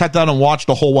never actually sat down and watched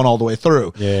the whole one all the way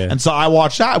through. Yeah. And so I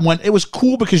watched that and went, it was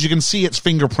cool because you can see its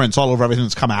fingerprints all over everything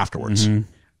that's come afterwards. Mm-hmm.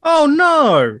 Oh,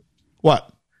 no. What?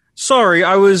 Sorry,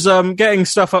 I was getting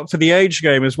stuff up for the Age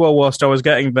game as well whilst I was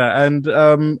getting that.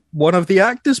 And one of the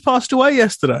actors passed away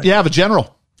yesterday. Yeah, the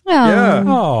general. Oh. Yeah.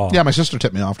 Oh. Yeah, my sister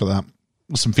tipped me off to that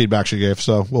with some feedback she gave.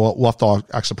 So we'll have to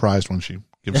act surprised when she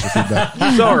Give us your feedback.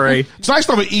 Sorry. It's nice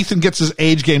though that Ethan gets his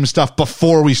age game stuff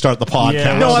before we start the podcast.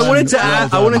 Yeah. No, I wanted to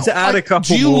add a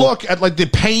couple. Do you more. look at like the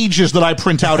pages that I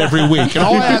print out every week? And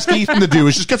all I ask Ethan to do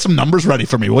is just get some numbers ready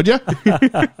for me, would you?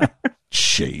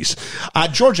 Jeez.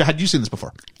 Georgia, had you seen this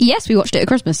before? Yes, we watched it at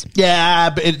Christmas.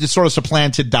 Yeah, but it sort of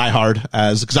supplanted Die Hard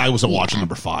because I wasn't watching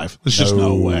number 5. There's just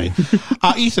no way.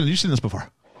 Ethan, had you seen this before?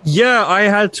 Yeah, I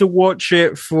had to watch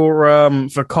it for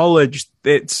college.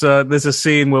 It's there's a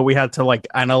scene where we had to like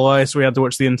analyze. We had to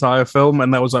watch the entire film,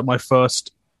 and that was like my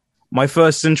first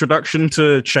introduction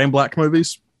to Shane Black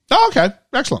movies. Oh, okay.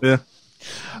 Excellent. Yeah.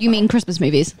 You mean Christmas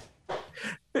movies?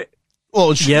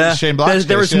 Well, Yeah, Shane Black.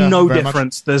 there is no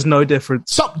difference. There's no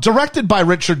difference. So, directed by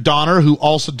Richard Donner, who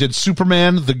also did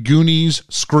Superman, The Goonies,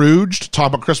 Scrooged, talk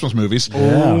about Christmas movies,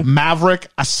 Maverick,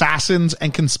 Assassins,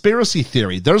 and Conspiracy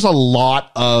Theory. There's a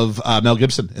lot of Mel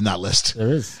Gibson in that list. There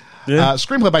is. Yeah.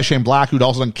 Screenplay by Shane Black, who'd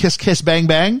also done Kiss Kiss Bang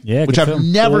Bang, Yeah, which good I've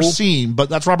film. never seen, but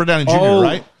that's Robert Downey Jr.,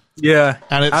 right? Yeah,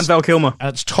 And and Val Kilmer. And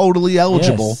it's totally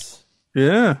eligible. Yes.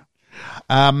 Yeah.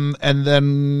 And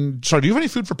then, sorry, do you have any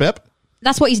food for Pip?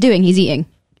 That's what he's doing. He's eating.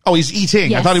 Oh, he's eating.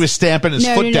 I Yes. thought he was stamping his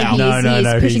foot down.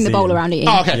 He's pushing the bowl eating. around eating.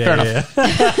 Oh, okay, fair enough.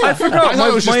 I forgot. I thought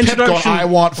it was my just Pip going, introduction. I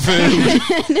want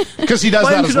food. Because he does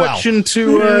My that as well. introduction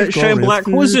to Shane Black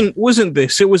wasn't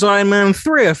this. It was Iron Man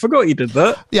 3. I forgot you did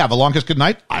that. Yeah, The Long Kiss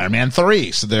Goodnight, Iron Man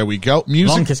 3. So there we go.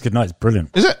 Music. Long Kiss Goodnight is brilliant.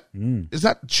 Is it? Is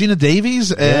that Gina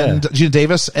Davis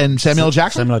and Samuel L.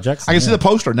 Jackson? Samuel L. Jackson, I can see yeah. the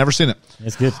poster. Never seen it.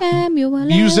 It's good.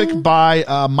 Music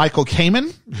by Michael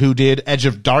Kamen, who did Edge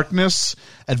of Darkness,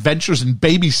 Adventures in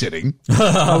Babysitting.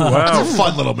 Oh, wow. It's a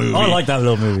fun little movie. I like that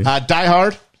little movie. Die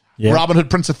Hard, Yeah. Robin Hood,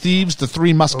 Prince of Thieves, The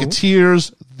Three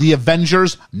Musketeers, The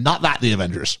Avengers. Not that The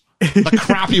Avengers. The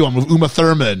crappy one with Uma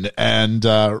Thurman and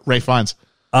Ray Fiennes.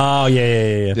 Oh,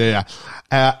 yeah.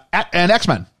 Yeah. And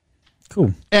X-Men.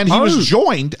 Cool. And he was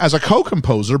joined as a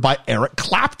co-composer by Eric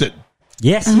Clapton.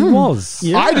 Yes, he was.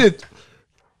 Yeah. I did.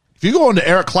 If you go onto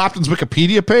Eric Clapton's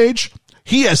Wikipedia page,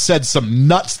 he has said some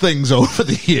nuts things over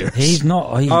the years. He's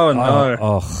not.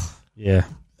 No. Yeah.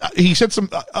 He said some,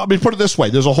 I mean, put it this way.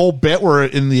 There's a whole bit where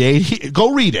in the 80s,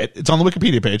 go read it. It's on the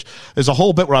Wikipedia page. There's a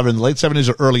whole bit where either in the late 70s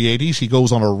or early 80s, he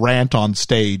goes on a rant on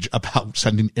stage about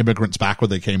sending immigrants back where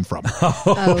they came from.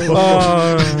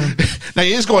 Now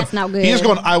he is going, That's not good. he is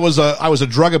going, I was a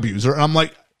drug abuser. And I'm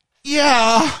like,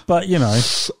 yeah, But, you know,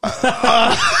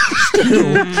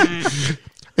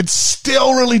 it's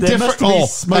still really There must different. be Oh,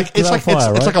 smoke like, it's without like, fire,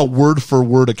 it's right? like a word for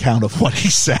word account of what he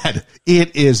said.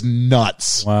 It is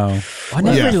nuts. wow. I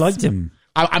never Yeah. really liked him.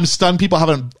 I'm stunned people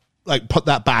haven't like put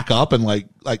that back up and like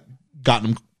gotten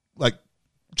him like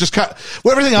just cut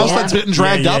with everything else that's been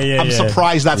dragged up. I'm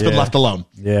surprised that's been left alone.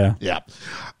 Yeah. Yeah.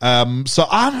 So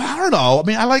I don't know. I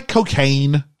mean, I like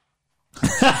Cocaine.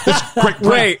 It's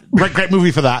great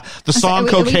movie for that. The song are we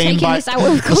Cocaine taking by this out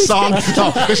of the song.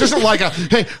 No, this isn't like a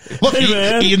hey. Look,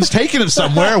 man. Ian's taking it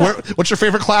somewhere. What's your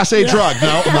favorite Class A drug?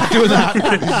 No, I'm not doing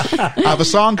that. The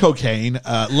song Cocaine,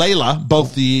 Layla,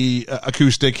 both the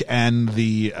acoustic and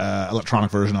the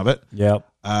electronic version of it. Yep.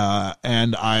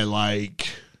 And I like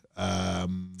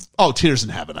Tears in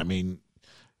Heaven. I mean,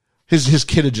 his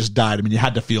kid had just died. I mean, you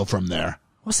had to feel from there.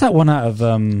 What's that one out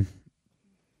of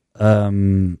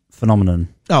Phenomenon?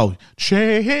 Oh,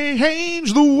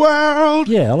 change the world.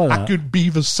 Yeah, I like I that. could be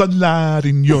the sunlight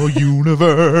in your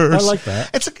universe. I like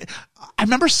that. I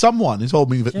remember someone who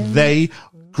told me that they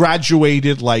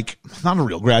graduated, like, not a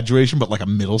real graduation, but like a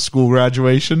middle school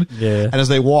graduation. Yeah. And as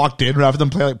they walked in, rather than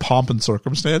play like Pomp and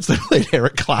Circumstance, they played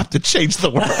Eric Clapton, Change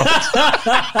the World.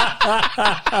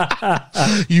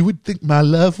 You would think my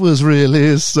love was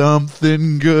really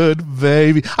something good,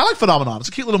 baby. I like Phenomenon. It's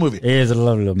a cute little movie. It is a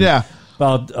lovely little movie. Yeah.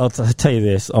 But I'll tell you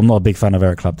this. I'm not a big fan of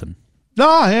Eric Clapton.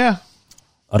 Oh, yeah.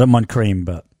 I don't mind Cream,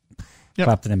 but Yep.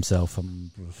 Clapton himself,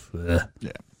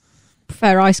 Yeah.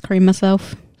 Prefer ice cream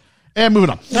myself. And moving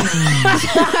on.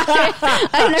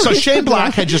 So Shane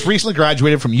Black had just recently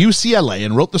graduated from UCLA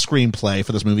and wrote the screenplay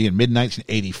for this movie in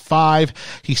mid-1985.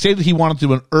 He stated he wanted to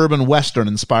do an urban western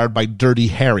inspired by Dirty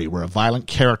Harry, where a violent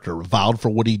character reviled for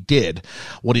what he did,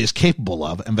 what he is capable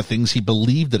of, and the things he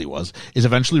believed that he was, is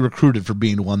eventually recruited for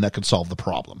being one that could solve the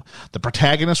problem. The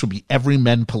protagonist would be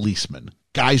everyman policemen.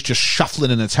 Guys just shuffling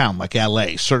in a town like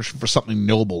LA, searching for something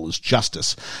noble as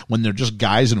justice, when they're just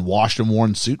guys in washed and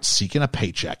worn suits seeking a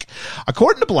paycheck.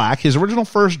 According to Black, his original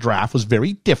first draft was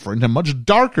very different and much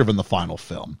darker than the final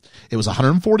film. It was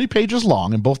 140 pages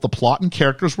long, and both the plot and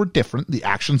characters were different. The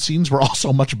action scenes were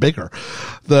also much bigger.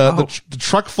 The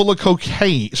truck full of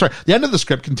cocaine, the end of the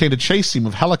script contained a chase scene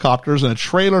with helicopters and a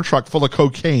trailer truck full of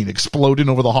cocaine exploding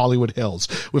over the Hollywood Hills,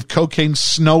 with cocaine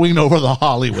snowing over the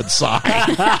Hollywood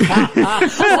side.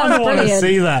 I want to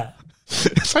see that.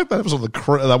 It's like that episode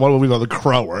of that one movie called The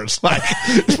Crow, where it's like,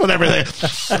 just put everything.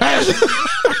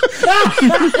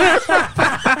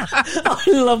 I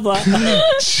love that.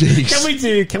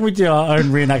 Jeez. Can we do our own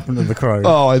reenactment of The Crow?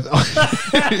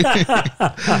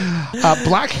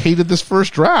 Black hated this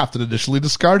first draft and initially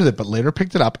discarded it, but later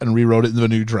picked it up and rewrote it into the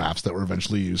new drafts that were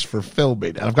eventually used for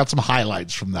filming. And I've got some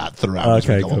highlights from that throughout as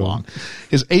we go along.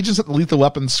 His agents at the Lethal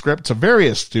Weapon script to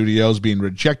various studios being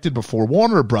rejected before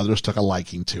Warner Brothers took a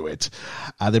liking to it.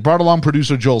 They brought along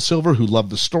producer Joel Silver, who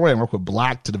loved the story, and worked with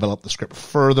Black to develop the script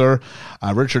further.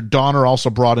 Richard Donner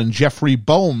also brought in Jeffrey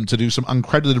Boehm to do some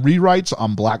uncredited rewrites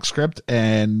on Black's script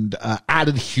and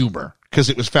added humor because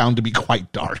it was found to be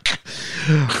quite dark.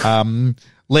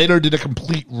 Later did a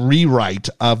complete rewrite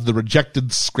of the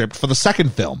rejected script for the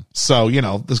second film. So,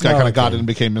 this guy kind of got in and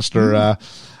became Mr.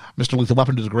 Lethal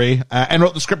Weapon to a degree, and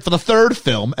wrote the script for the third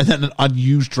film, and then an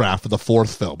unused draft for the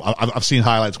fourth film. I've seen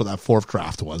highlights what that fourth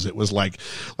draft was. It was like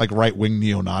right-wing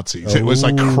neo-Nazis. It was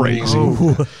like crazy.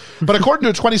 But according to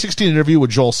a 2016 interview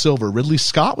with Joel Silver, Ridley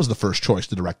Scott was the first choice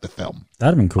to direct the film.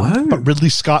 That'd have been cool. But Ridley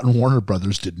Scott and Warner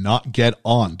Brothers did not get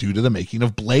on due to the making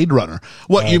of Blade Runner.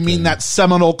 What, you mean that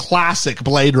seminal classic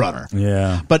Blade Runner?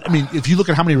 Yeah. But, I mean, if you look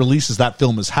at how many releases that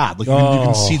film has had, you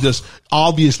can see there's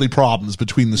obviously problems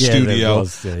between the studio.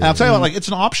 And I'll tell you what, it's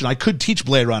an option. I could teach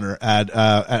Blade Runner at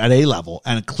A level,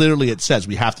 and clearly it says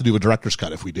we have to do a director's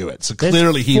cut if we do it. So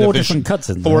clearly there's four different cuts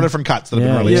in there. 4 different cuts that have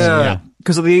been released. Yeah.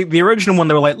 Because of the original one,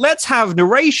 they were like, let's have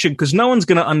narration because no one's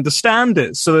going to understand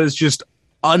it. So there's just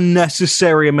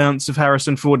unnecessary amounts of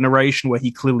Harrison Ford narration where he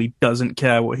clearly doesn't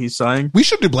care what he's saying. We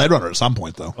should do Blade Runner at some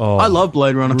point, though. I love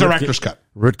Blade Runner. Director's cut.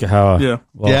 Rutger Hauer.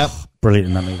 Yeah. Brilliant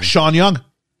in that movie. Sean Young.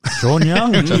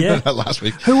 Yeah. Last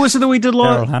week. Last week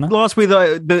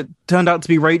that turned out to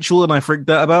be Rachel and I freaked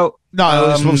out about?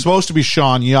 No, it was supposed to be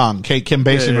Sean Young, Kim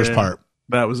Basinger's part.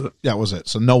 That was it. Yeah, that was it.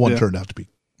 So no one turned out to be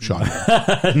Sean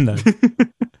Young. No.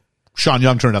 Sean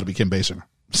Young turned out to be Kim Basinger.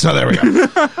 So there we go.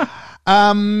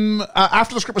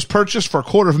 After the script was purchased for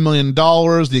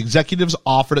 $250,000, the executives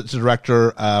offered it to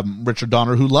director Richard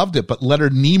Donner, who loved it, but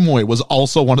Leonard Nimoy was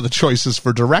also one of the choices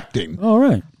for directing. All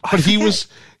right. But he was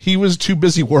too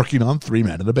busy working on 3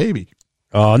 Men and a Baby.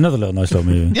 Oh, another nice little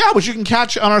movie. Yeah, which you can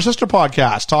catch on our sister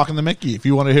podcast, Talking to Mickey, if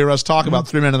you want to hear us talk about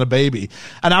 3 Men and a Baby.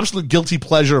 An absolute guilty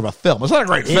pleasure of a film. It's not a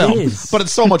great film, but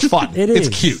it's so much fun. It's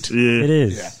cute. It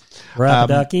is. Yeah.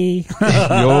 Rapadaki.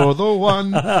 You're the one.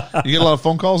 You get a lot of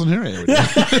phone calls in here.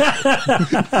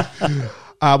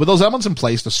 With those elements in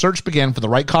place, the search began for the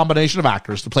right combination of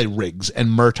actors to play Riggs and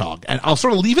Murtaugh. And I'll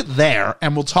sort of leave it there,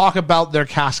 and we'll talk about their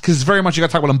cast, because very much you got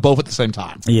to talk about them both at the same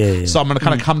time. Yeah. So I'm going to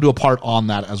kind of come to a part on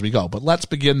that as we go. But let's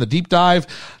begin the deep dive.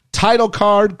 Title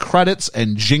card, credits,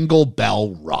 and Jingle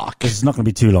Bell Rock. This is not going to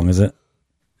be too long, is it?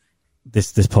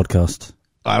 This podcast.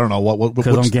 I don't know what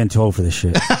because I'm getting too old for this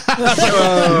shit. What's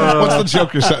the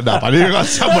joke you're setting up? I knew you got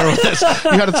somewhere with this.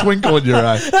 You had a twinkle in your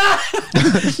eye.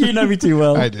 You know me too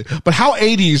well. I do. But how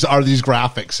 80s are these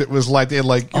graphics? It was like they had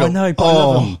I know. But I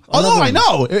love them. I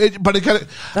know. But it kind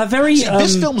of that very.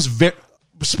 This film's very.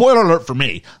 Spoiler alert for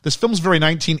me. This film's very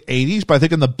 1980s, but I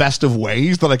think in the best of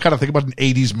ways that I kind of think about in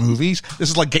 80s movies.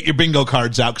 This is like get your bingo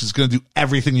cards out because it's going to do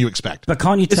everything you expect. But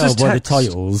can't you tell by the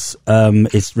titles?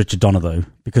 It's Richard Donner though,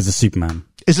 because of Superman.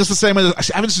 Is this the same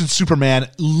as I haven't seen Superman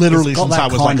literally since I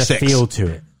was like 6? Feel to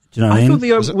it. Do you know what I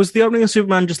mean? Was the opening of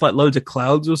Superman just like loads of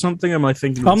clouds or something? Am I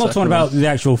thinking? I'm not talking about the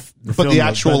actual, the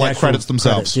actual credits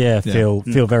themselves. Feel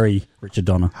very Richard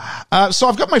Donner. So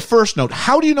I've got my first note.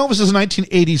 How do you know this is a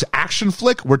 1980s action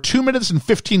flick? We're 2 minutes and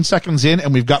 15 seconds in,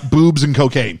 and we've got boobs and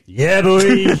cocaine. Yeah,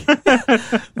 boy.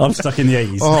 I'm stuck in the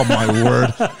 80s. Oh my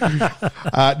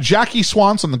word. Jackie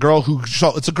Swanson,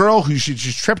 it's a girl who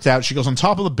she's tripped out. She goes on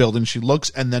top of the building. She looks,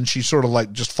 and then she sort of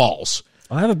like just falls.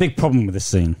 I have a big problem with this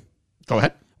scene. Go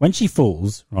ahead. When she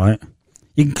falls, right,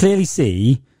 you can clearly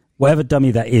see whatever dummy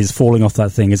that is falling off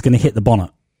that thing is going to hit the bonnet,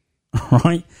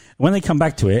 right? When they come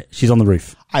back to it, she's on the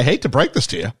roof. I hate to break this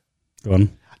to you. Go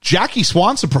on. Jackie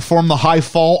Swanson performed the high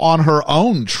fall on her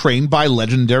own, trained by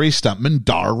legendary stuntman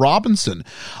Dar Robinson.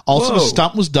 Also, the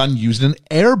stunt was done using an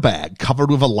airbag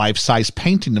covered with a life-size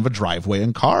painting of a driveway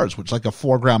and cars, which, like a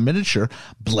foreground miniature,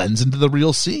 blends into the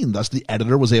real scene. Thus, the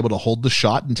editor was able to hold the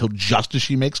shot until just as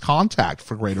she makes contact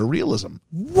for greater realism.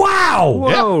 Wow!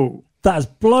 Whoa! That has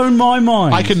blown my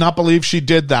mind. I cannot believe she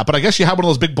did that. But I guess she had one of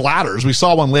those big bladders. We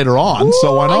saw one later on,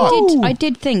 so why not? I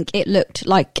did think it looked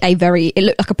like a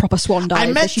proper swan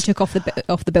dive that she took off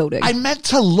the building. I meant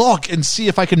to look and see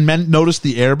if I can notice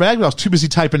the airbag, but I was too busy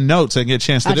typing notes. I didn't get a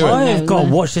chance to do it. I've got to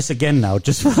watch this again now,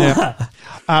 just for that.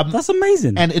 That's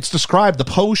amazing. And it's described, the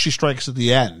pose she strikes at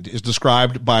the end is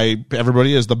described by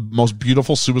everybody as the most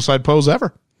beautiful suicide pose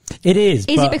ever. It is.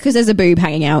 Is it because there's a boob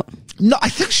hanging out? No, I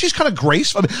think she's kind of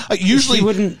graceful. I mean, like,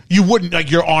 usually you wouldn't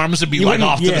like your arms would be like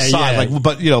off to the side, like.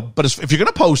 But if you're going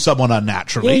to pose someone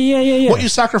unnaturally, what you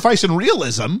sacrifice in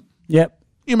realism,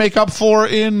 you make up for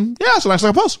in it's a nice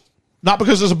little pose. Not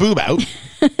because there's a boob out.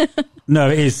 No,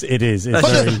 it is.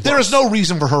 But there is no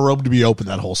reason for her robe to be open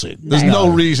that whole scene. There's no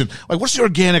reason. Like, what's the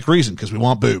organic reason? Because we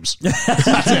want boobs.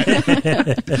 That's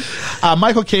it.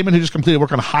 Michael Kamen, who just completed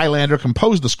work on Highlander,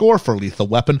 composed the score for Lethal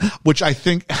Weapon, which I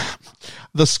think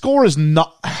the score is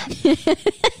not...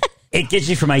 It gets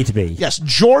you from A to B. Yes,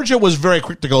 Georgia was very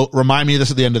quick to go, remind me of this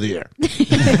at the end of the year.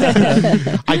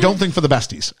 I don't think for the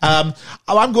besties.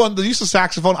 I'm going, the use of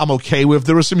saxophone, I'm okay with.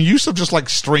 There was some use of just like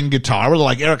string guitar where they're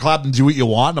like, Eric Clapton, do what you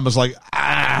want. And I was like,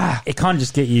 It can't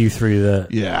just get you through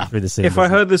the scene. If I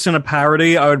heard this in a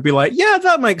parody, I would be like, yeah,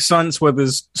 that makes sense where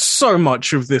there's so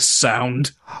much of this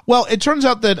sound. Well, it turns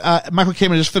out that Michael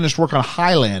Kamen just finished work on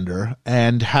Highlander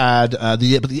and had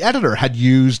the editor had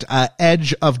used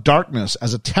Edge of Darkness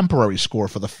as a temporary score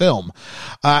for the film,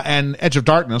 and Edge of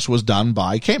Darkness was done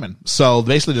by Kamen. So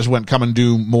basically, just went come and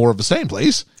do more of the same,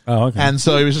 please. Oh, okay. And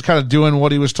so he was just kind of doing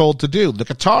what he was told to do. The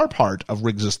guitar part of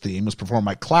Riggs' theme was performed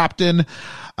by Clapton.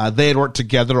 They had worked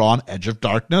together on Edge of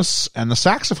Darkness, and the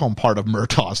saxophone part of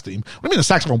Murtaugh's theme. What do you mean the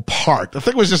saxophone part? The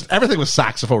thing was just everything was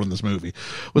saxophone in this movie.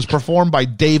 Was performed by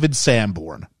David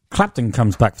Sanborn. Clapton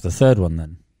comes back for the third one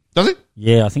then. Does he?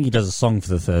 Yeah, I think he does a song for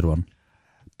the third one.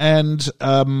 And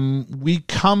we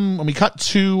cut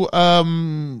to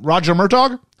Roger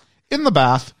Murtaugh in the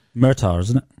bath. Murtaugh,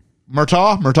 isn't it?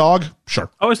 Murtaugh, sure.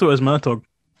 I always thought it was Murtaugh.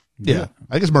 Yeah,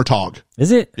 I think it's Murtaugh.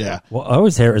 Is it? Yeah. Well, I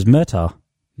always hear it as Murtaugh.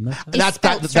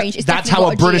 That's how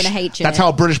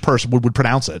a British person would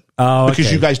pronounce it. Oh, okay.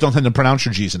 Because you guys don't tend to pronounce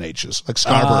your G's and H's like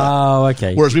Scarborough. Oh,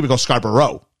 okay. Whereas we would go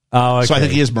Scarborough. Oh, okay. So I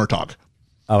think he is Murtaugh.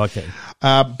 Oh, okay.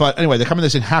 But anyway, they come in, they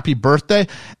sing Happy Birthday,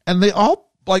 and they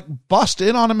all like bust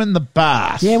in on him in the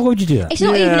bath. Yeah, why would you do that? It's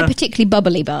not even a particularly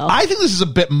bubbly bath. I think this is a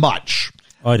bit much.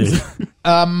 I do.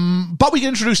 But we get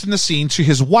introduced in the scene to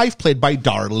his wife, played by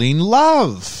Darlene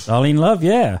Love. Darlene Love,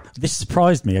 yeah. This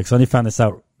surprised me because I only found this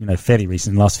out, fairly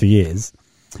recent in the last few years.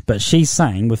 But she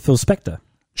sang with Phil Spector.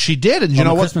 She did, and you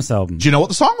know what? Christmas album. Do you know what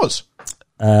the song was?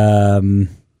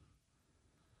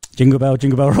 Jingle Bell,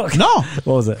 Jingle Bell Rock. No. What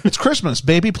was it? It's Christmas.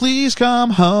 Baby, please come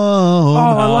home.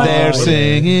 Oh, I They're like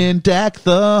singing Deck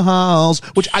the Halls,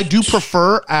 which I do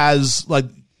prefer as like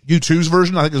U2's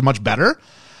version. I think is much better.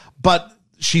 But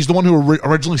she's the one who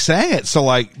originally sang it. So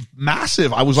like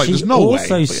massive. I was like, there's no way.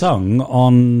 She also sung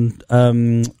on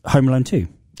Home Alone 2.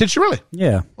 Did she really?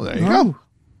 Yeah. Well, there you go.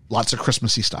 Lots of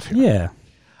Christmassy stuff here.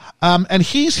 Yeah. And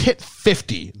he's hit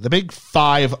 50, the big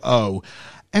 5-0.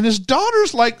 And his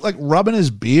daughter's like rubbing his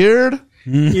beard.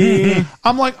 Yeah.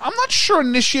 I'm not sure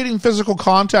initiating physical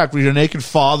contact with your naked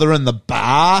father in the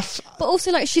bath. But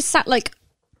also, like, she's sat like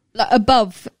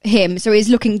above him, so he's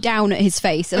looking down at his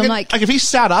face. And I'm like if he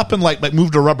sat up and like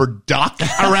moved a rubber duck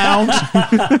around,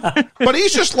 but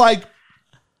he's just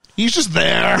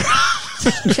there.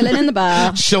 chilling in the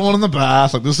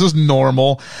bath. Like, this is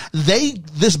normal.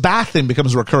 This bath thing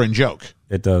becomes a recurring joke.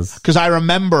 It does. Because I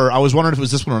remember, I was wondering if it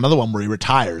was this one or another one where he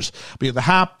retires. But you have the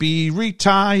happy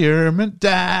retirement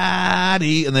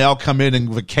daddy, and they all come in and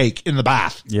with a cake in the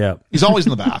bath. Yeah. He's always in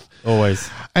the bath. Always.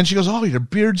 And she goes, oh, your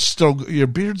beard's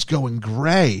going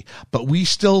gray, but we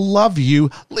still love you.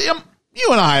 Liam, you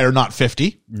and I are not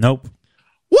 50. Nope.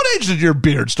 What age did your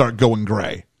beard start going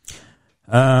gray?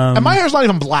 And my hair's not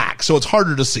even black, so it's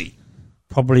harder to see.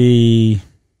 Probably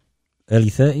early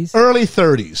 30s. Early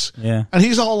 30s. Yeah. And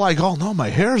he's all like, oh no, my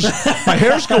hair's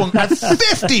going at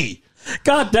 50.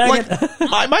 God dang it.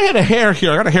 I had a hair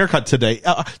here. I got a haircut today.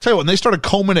 Tell you what, when they started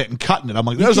combing it and cutting it, I'm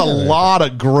like, there's a lot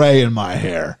of gray in my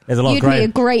hair. There's a lot You'd of gray. be a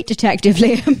great detective,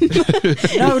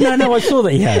 Liam. No, I saw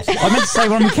that he had. I meant to say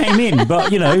when we came in,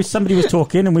 but, somebody was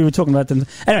talking and we were talking about them.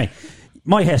 Anyway,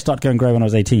 my hair started going grey when I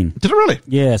was 18. Did it really?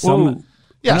 Yeah, so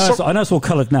I know it's all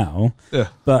coloured now,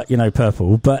 but,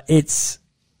 purple, but it's...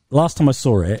 Last time I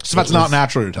saw it... So that's not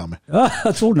natural, you're telling me? Oh,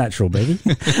 that's all natural, baby.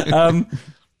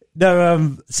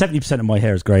 70% of my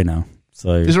hair is grey now.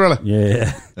 So is it really?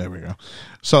 Yeah. There we go.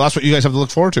 So that's what you guys have to look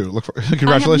forward to.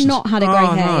 Congratulations. I have not had a grey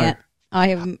hair yet. I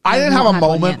didn't have a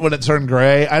moment when it turned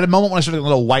gray. I had a moment when I started getting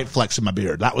little white flecks in my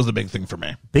beard. That was the big thing for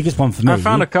me. Biggest one for me. I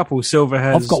found a couple silver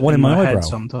hairs. I've got one in my head eyebrow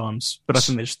sometimes, but I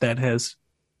think they're just dead hairs.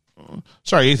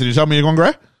 Sorry, Ethan, you tell me you're going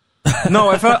gray? No,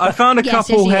 I found a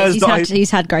couple hairs he's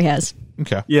had grey hairs.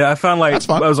 Okay. Yeah, I found That's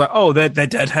fine. I was like, oh, they're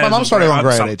dead hairs. My mom started on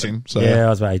grey at 18. So yeah, I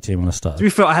was about 18 when I started. To be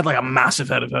fair, I had like a massive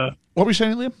head of hair. What were you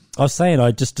saying, Liam? I was saying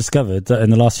I just discovered that in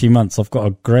the last few months I've got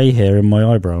a grey hair in my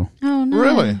eyebrow. Oh no!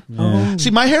 Really? Yeah.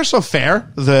 See, my hair's so fair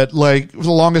that like for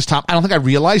the longest time, I don't think I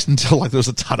realized until like there was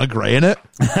a ton of grey in it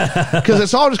because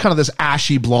it's all just kind of this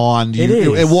ashy blonde.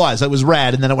 It was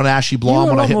red, and then it went ashy blonde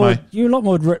when I hit You're a lot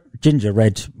more ginger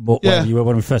red. Well, you were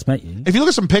when we first met you. If you look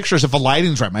at some pictures, if the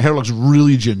lighting's right, my hair looks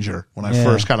really ginger when I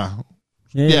first kind of.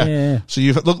 Yeah. So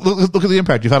you look at the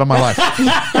impact you've had on my life.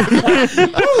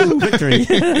 Victory.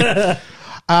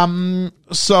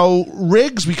 So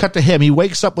Riggs, we cut to him. He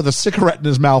wakes up with a cigarette in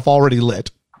his mouth already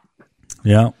lit.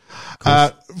 Yeah.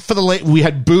 We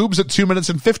had boobs at 2 minutes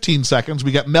and 15 seconds.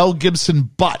 We got Mel Gibson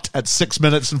butt at 6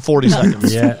 minutes and 40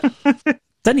 seconds. Yeah.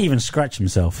 Didn't even scratch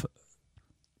himself.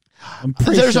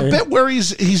 There's a bit where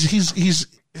he's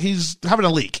having a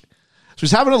leak. So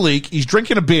he's having a leak. He's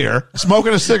drinking a beer,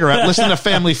 smoking a cigarette, listening to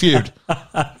Family Feud.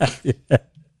 Yeah.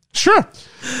 Sure.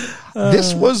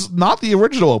 This was not the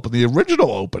original opening. The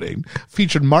original opening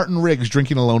featured Martin Riggs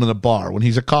drinking alone in a bar when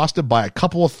he's accosted by a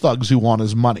couple of thugs who want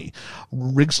his money.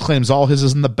 Riggs claims all his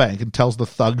is in the bank and tells the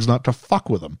thugs not to fuck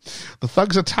with him. The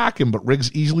thugs attack him, but Riggs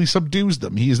easily subdues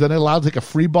them. He is then allowed to take a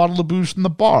free bottle of booze from the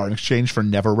bar in exchange for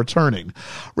never returning.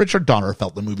 Richard Donner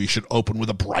felt the movie should open with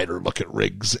a brighter look at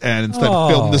Riggs and instead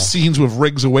filmed the scenes with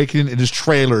Riggs awakening in his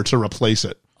trailer to replace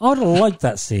it. I'd have liked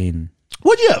that scene.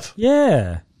 Would you have?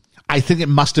 Yeah. I think it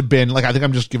must have been I think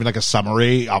I'm just giving like a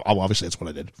summary. Obviously, that's what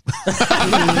I did.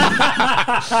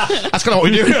 That's kind of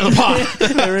what we do here on the pod.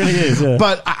 It really is. Yeah.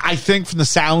 But I think from the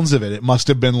sounds of it, it must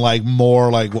have been like more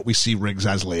like what we see Riggs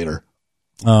as later.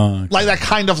 Okay. Like that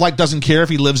kind of like doesn't care if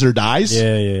he lives or dies.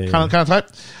 Yeah. Kind of type.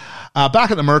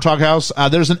 Back at the Murtaugh house,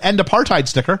 there's an end apartheid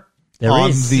sticker.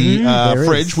 On the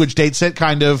fridge, which dates it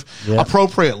kind of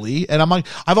appropriately. And I'm like,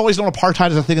 I've always known apartheid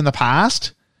as a thing in the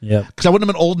past. Yeah, because I wouldn't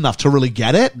have been old enough to really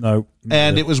get it. No,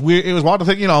 and it was weird. It was wild to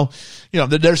think,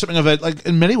 there's something of it. Like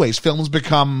in many ways, films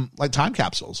become like time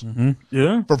capsules. Mm-hmm.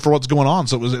 Yeah, for what's going on.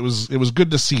 So it was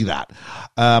good to see that.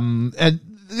 And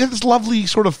this lovely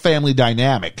sort of family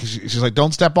dynamic. She's like,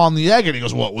 "Don't step on the egg," and he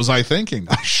goes, "What was I thinking?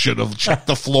 I should have checked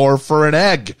the floor for an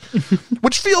egg,"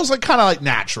 which feels like kind of like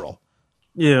natural.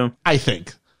 Yeah, I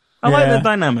think I like that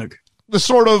dynamic. The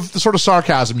sort of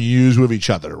sarcasm you use with each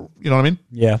other. You know what I mean?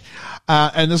 Yeah.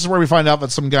 And this is where we find out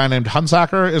that some guy named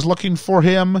Hunsaker is looking for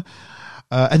him.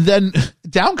 And then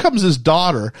down comes his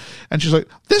daughter, and she's like,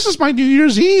 "This is my New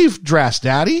Year's Eve dress,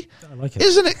 Daddy. I like it.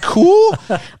 Isn't it cool?"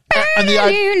 And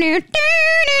I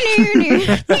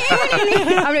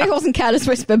mean, it wasn't Careless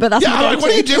Whisper, but that's what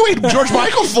are you doing, George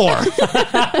Michael for?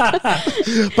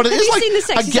 But it is like seen the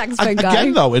sexy saxophone guy?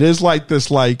 Again, though, it is like this,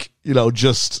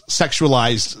 just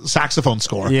sexualized saxophone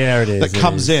score. Yeah, it is. That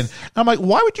comes in. And I'm like,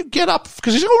 why would you get up?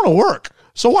 Because he's going to work.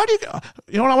 So why do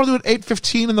you know what I want to do at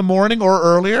 8:15 in the morning or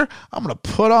earlier? I'm going to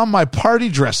put on my party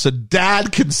dress so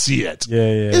Dad can see it.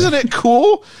 Yeah. Isn't it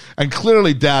cool? And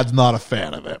clearly Dad's not a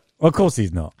fan of it. Well, of course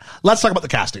he's not. Let's talk about the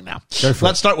casting now.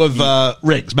 Let's start with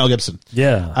Riggs, Mel Gibson.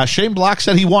 Yeah. Shane Black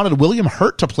said he wanted William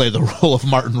Hurt to play the role of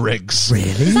Martin Riggs. Really?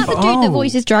 Is that the dude that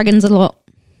voices dragons a lot?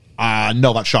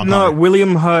 No, that's Sean No, Connery.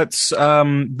 William Hurt's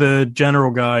the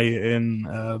general guy in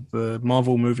the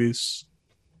Marvel movies.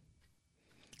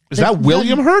 Is that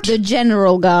William Hurt? The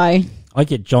general guy. I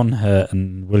get John Hurt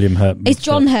and William Hurt. It's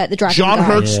John Hurt, the dragon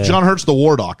guy. John Hurt's the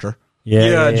War Doctor.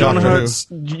 Yeah, John Hurt's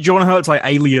like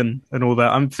Alien and all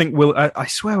that. I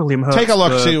swear William Hurt. Take a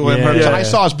look, see William Hurt. I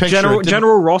saw his picture.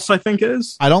 General Ross, I think it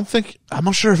is. I'm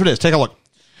not sure if it is. Take a look.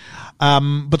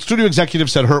 But studio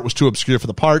executives said Hurt was too obscure for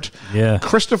the part. Yeah.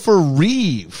 Christopher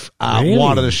Reeve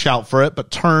wanted a shout for it,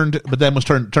 but then was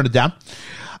turned it down.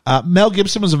 Mel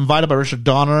Gibson was invited by Richard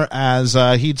Donner as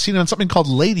he'd seen him in something called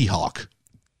Lady Hawk.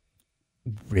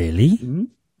 Really? Mm-hmm.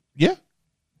 Yeah.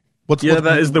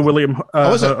 That is the William.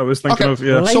 is it? I was thinking of.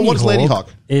 Yeah. So what's Lady Hawk?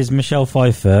 Is Michelle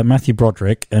Pfeiffer, Matthew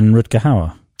Broderick, and Rutger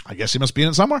Hauer. I guess he must be in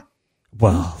it somewhere.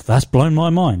 Well, that's blown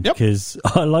my mind because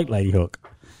I like Lady Hawk.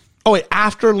 Oh wait,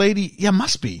 after Lady,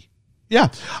 must be. Yeah.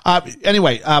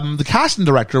 Anyway, the casting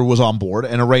director was on board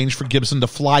and arranged for Gibson to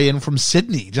fly in from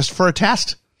Sydney just for a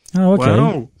test. Oh, okay.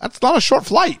 Wow. That's not a short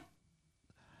flight.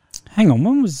 Hang on,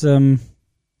 when was there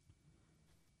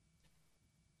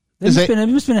must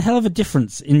have been a hell of a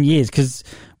difference in years because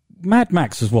Mad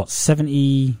Max was what,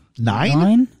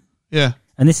 79? Yeah.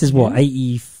 And this is what,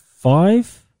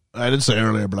 85? I didn't say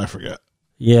earlier, but I forget.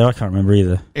 Yeah, I can't remember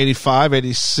either. 85,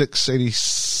 86,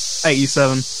 87.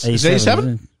 87. Is it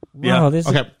 87? Yeah. Wow,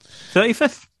 Okay.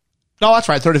 35th? No, that's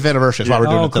right. 35th anniversary. That's why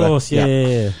we're doing it today. Of course,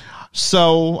 yeah.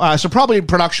 So probably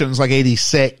productions like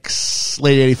 86,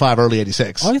 late 85, early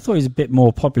 86. I thought he was a bit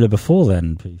more popular before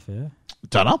then, to be fair.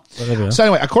 Don't know. Well, so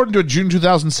anyway, according to a June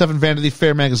 2007 Vanity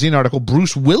Fair magazine article,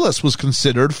 Bruce Willis was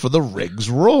considered for the Riggs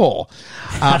role.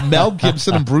 Mel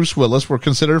Gibson and Bruce Willis were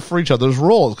considered for each other's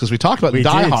roles because we talked about in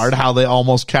Die Hard how they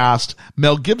almost cast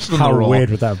Mel Gibson in the role. How weird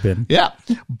would that have been? Yeah.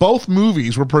 Both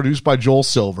movies were produced by Joel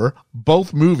Silver.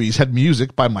 Both movies had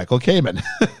music by Michael Kamen.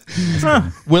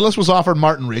 Willis was offered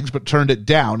Martin Riggs but turned it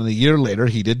down, and a year later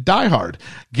he did Die Hard.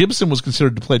 Gibson was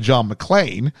considered to play John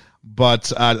McClane, but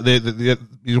he's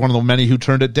one of the many who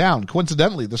turned it down.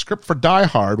 Coincidentally, the script for Die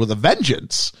Hard with a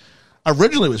Vengeance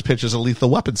originally was pitched as a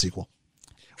Lethal Weapon sequel,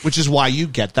 which is why you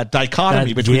get that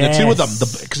dichotomy between the two of them,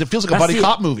 because it feels like a buddy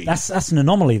cop movie. That's an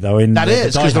anomaly, though. That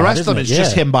is, because the rest of them is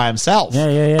just him by himself.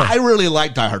 Yeah. I really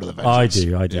like Die Hard with a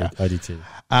Vengeance. I do too.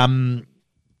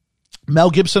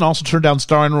 Mel Gibson also turned down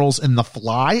starring roles in The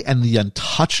Fly and The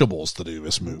Untouchables to do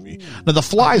this movie. Now, The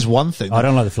Fly is one thing. I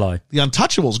don't like The Fly. The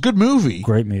Untouchables, good movie.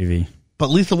 Great movie. But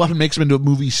Lethal Weapon makes him into a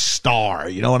movie star.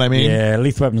 You know what I mean? Yeah,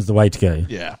 Lethal Weapon's the way to go.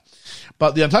 Yeah.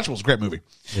 But The Untouchables is a great movie.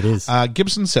 It is.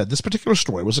 Gibson said, this particular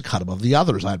story was a cut above the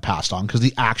others I had passed on because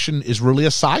the action is really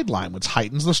a sideline which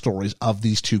heightens the stories of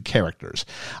these two characters.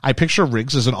 I picture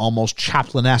Riggs as an almost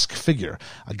Chaplin-esque figure,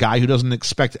 a guy who doesn't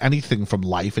expect anything from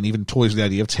life and even toys the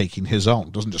idea of taking his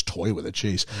own. Doesn't just toy with it,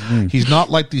 jeez. He's not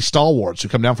like these stalwarts who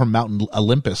come down from Mount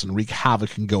Olympus and wreak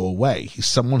havoc and go away. He's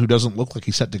someone who doesn't look like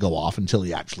he's set to go off until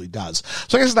he actually does.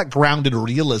 So I guess it's that grounded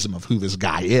realism of who this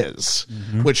guy is,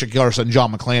 which, of course, and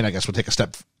John McClane, I guess, would take a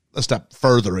step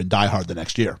further in Die Hard the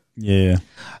next year. Yeah.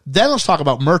 Then let's talk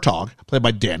about Murtaugh, played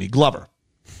by Danny Glover.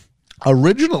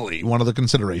 Originally, one of the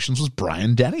considerations was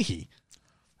Brian Dennehy.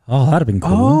 Oh, that'd have been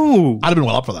cool. Oh. I'd have been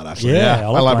well up for that, actually. Yeah,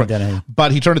 I like Brian Dennehy.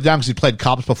 But he turned it down because he played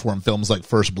cops before in films like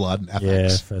First Blood and FX.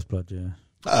 Yeah, First Blood, yeah.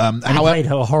 And he played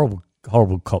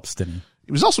horrible cops, didn't he?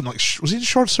 He was also like, was he in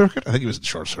Short Circuit? I think he was in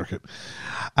Short Circuit.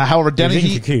 However, Dennehy... He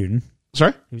was in Cocoon.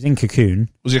 Sorry? He was in Cocoon.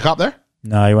 Was he a cop there?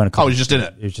 No, he wasn't a cop. Oh, he was just in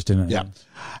it. He was just in it. Yeah.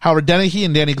 However, Dennehy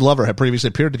and Danny Glover had previously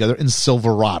appeared together in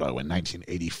Silverado in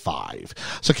 1985.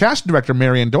 So casting director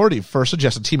Marianne Doherty first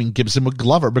suggested teaming Gibson with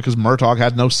Glover because Murtaugh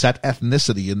had no set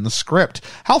ethnicity in the script.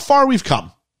 How far we've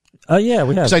come. Yeah,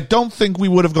 we have. Because I don't think we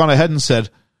would have gone ahead and said,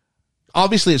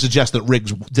 obviously it suggests that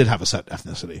Riggs did have a set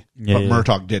ethnicity, but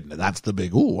Murtaugh didn't. And that's the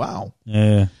big, ooh, wow.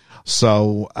 Yeah.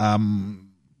 So,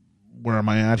 where am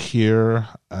I at here?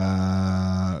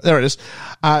 There it is.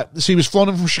 So he was flown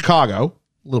in from Chicago,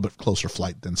 a little bit closer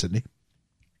flight than Sydney.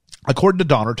 According to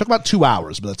Donner, it took about 2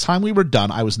 hours. By the time we were done,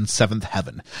 I was in seventh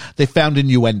heaven. They found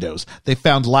innuendos. They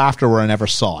found laughter where I never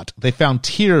saw it. They found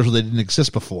tears where they didn't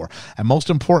exist before. And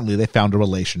most importantly, they found a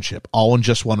relationship, all in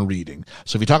just one reading.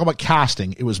 So if you talk about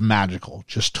casting, it was magical.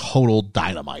 Just total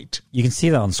dynamite. You can see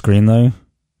that on screen, though.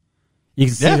 You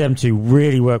can see them two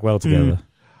really work well together.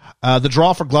 The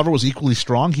draw for Glover was equally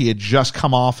strong. He had just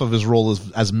come off of his role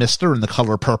as Mr. in The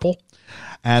Color Purple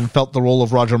and felt the role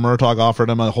of Roger Murtaugh offered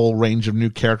him a whole range of new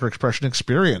character expression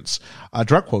experience.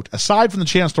 Direct quote, aside from the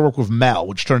chance to work with Mel,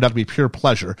 which turned out to be pure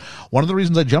pleasure, one of the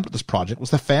reasons I jumped at this project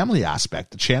was the family aspect.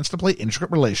 The chance to play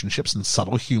intricate relationships and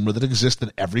subtle humor that exist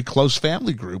in every close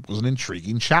family group was an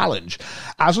intriguing challenge,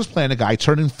 as was playing a guy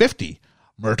turning 50.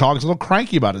 Murtaugh's a little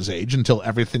cranky about his age until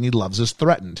everything he loves is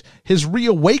threatened. His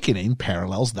reawakening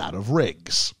parallels that of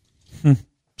Riggs.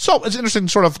 So it's interesting,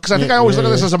 sort of, because I think I always look at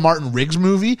this as a Martin Riggs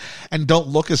movie and don't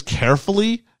look as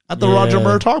carefully at the Roger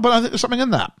Murtaugh, but I think there's something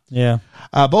in that. Yeah.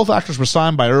 Both actors were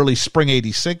signed by early spring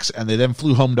 86, and they then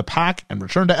flew home to pack and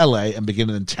returned to LA and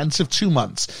began an intensive 2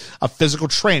 months of physical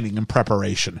training and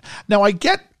preparation. Now, I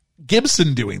get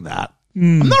Gibson doing that.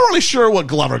 I'm not really sure what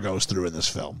Glover goes through in this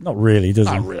film. Not really, does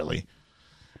he? Not really.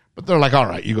 But they're like, all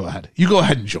right, you go ahead. You go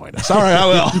ahead and join us. All right, I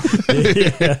will.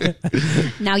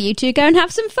 Now you two go and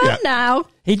have some fun now.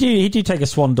 He do take a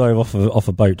swan dive off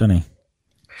a boat, doesn't he?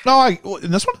 No,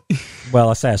 in this one? Well,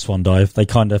 I say a swan dive. They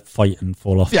kind of fight and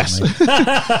fall off. Yes.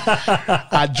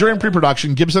 During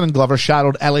pre-production, Gibson and Glover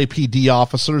shadowed LAPD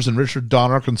officers, and Richard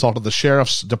Donner consulted the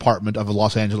Sheriff's Department of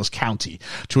Los Angeles County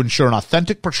to ensure an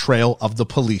authentic portrayal of the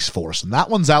police force. And that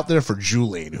one's out there for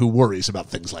Julene, who worries about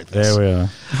things like this. There we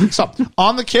are. So,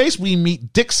 on the case, we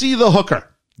meet Dixie the hooker.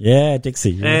 Yeah,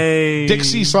 Dixie. Yeah. Hey.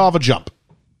 Dixie saw the jump.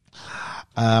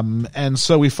 And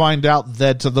so we find out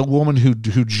that the woman who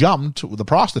jumped, the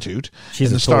prostitute, She's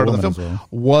in the start of the film,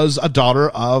 was a daughter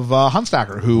of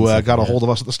Hunstacker, who got a hold of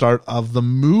us at the start of the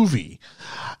movie.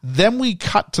 Then we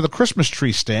cut to the Christmas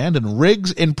tree stand, and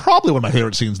Riggs, in probably one of my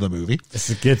favorite scenes in the movie, It's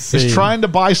a good scene. is trying to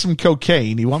buy some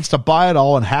cocaine. He wants to buy it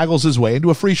all and haggles his way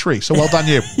into a free tree. So well done,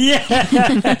 you.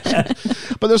 Yeah.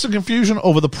 But there's some confusion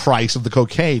over the price of the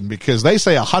cocaine because they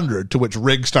say $100, to which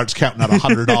Riggs starts counting at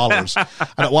 $100,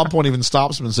 and at one point even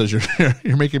stops him and says,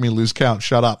 "You're making me lose count.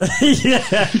 Shut up."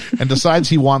 Yeah. And decides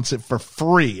he wants it for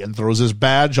free and throws his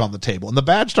badge on the table. And the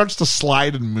badge starts to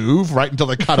slide and move right until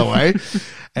they cut away.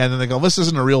 And then they go, "This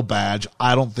isn't a real badge.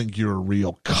 I don't think you're a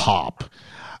real cop."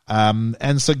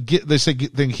 And so they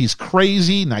think he's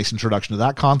crazy. Nice introduction to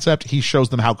that concept. He shows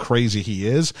them how crazy he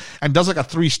is and does like a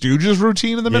Three Stooges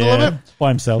routine in the middle of it. By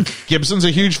himself. Gibson's a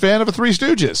huge fan of a Three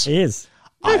Stooges. He is.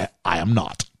 I am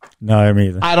not. No, me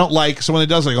either. I don't like, so when he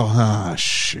does, I go,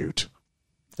 shoot.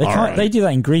 They do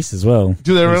that in Greece as well.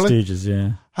 Do they really? Stooges,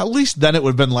 yeah. At least then it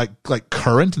would have been like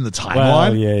current in the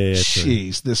timeline. Well, yeah.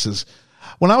 Jeez, this is,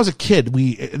 when I was a kid,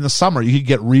 in the summer, you could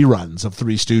get reruns of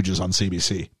Three Stooges on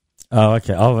CBC. Oh,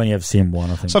 okay. I've only ever seen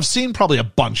one, I think. So I've seen probably a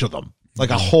bunch of them, like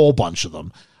a whole bunch of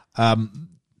them.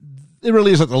 It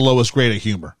really is like the lowest grade of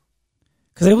humor.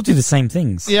 Because they all do the same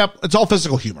things. Yep, it's all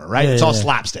physical humor, right? It's all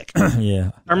slapstick.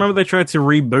 Yeah. I remember they tried to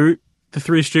reboot the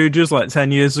Three Stooges like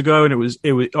 10 years ago, and it was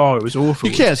awful.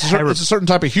 You can't. It's a certain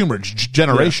type of humor. It's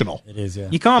generational. It is, yeah.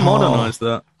 You can't modernize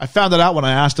that. I found it out when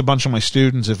I asked a bunch of my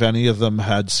students if any of them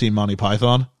had seen Monty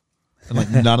Python. And like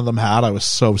none of them had. I was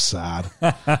so sad.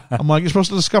 I'm like, you're supposed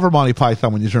to discover Monty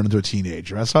Python when you turn into a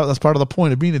teenager. That's part of the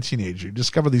point of being a teenager. You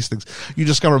discover these things. You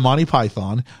discover Monty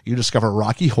Python. You discover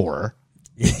Rocky Horror.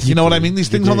 You know what I mean? These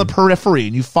things on the periphery,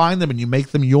 and you find them and you make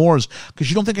them yours because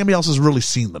you don't think anybody else has really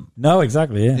seen them. No,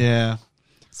 exactly. Yeah. Yeah.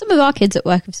 Some of our kids at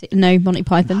work have know Monty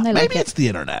Python. They like Maybe it's the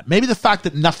internet. Maybe the fact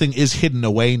that nothing is hidden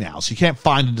away now, so you can't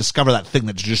find and discover that thing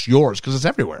that's just yours because it's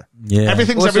everywhere. Yeah.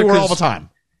 Everything's Also, everywhere all the time.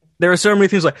 There are so many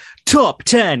things like top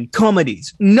 10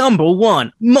 comedies,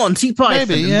 #1, Monty Python,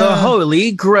 Maybe, yeah. the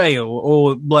Holy Grail,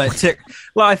 or like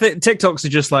I think TikToks are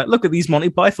just like, look at these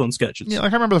Monty Python sketches. Yeah,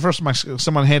 like I remember the first time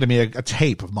someone handed me a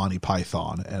tape of Monty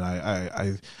Python, and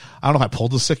I don't know if I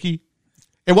pulled the sickie.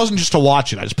 It wasn't just to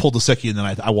watch it. I just pulled the sickie, and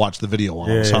then I watched the video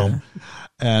while I was home.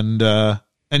 And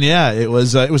yeah, it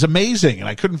was amazing, and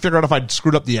I couldn't figure out if I'd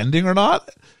screwed up the ending or not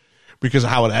because of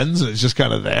how it ends, and it's just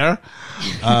kind of there.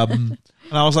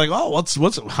 And I was like, oh, what's,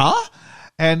 huh?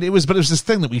 And it was this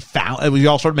thing that we found, and we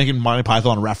all started making Monty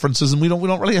Python references, and we don't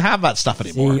really have that stuff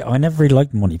anymore. See, I never really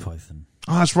liked Monty Python.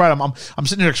 Oh, that's right. I'm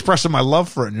sitting here expressing my love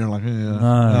for it, and you're like, yeah,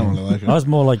 I don't really like it. I was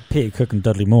more like Peter Cook and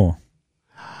Dudley Moore.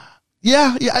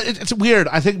 Yeah, it's weird.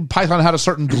 I think Python had a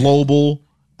certain global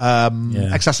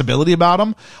accessibility about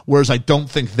them, whereas I don't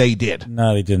think they did.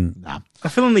 No, they didn't. Nah. I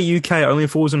feel in the UK, Only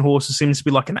Fools and Horses seems to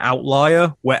be like an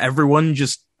outlier where everyone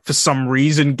just, for some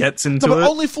reason, gets into but it.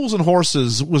 Only Fools and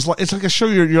Horses was like, it's like a show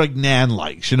you're like Nan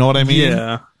likes, you know what I mean?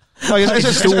 Yeah. Like,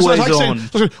 it's always like on.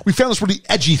 saying, we found this really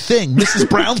edgy thing, Mrs.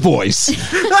 Brown's Boys.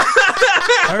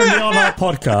 Only on our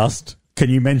podcast can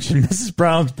you mention Mrs.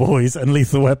 Brown's Boys and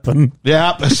Lethal Weapon.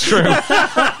 Yeah, that's true.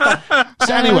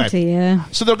 So anyway,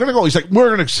 so they're going to go, he's like,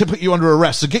 we're going to put you under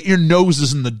arrest, so get your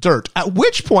noses in the dirt. At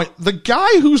which point, the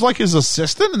guy who's like his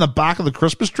assistant in the back of the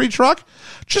Christmas tree truck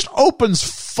just opens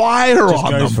fire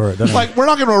on them. For it, like, we're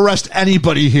not going to arrest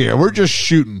anybody here. We're just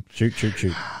shooting.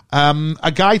 Shoot.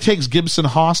 A guy takes Gibson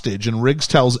hostage, and Riggs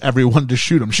tells everyone to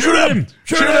shoot him. Shoot him!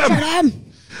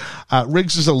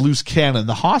 Riggs is a loose cannon.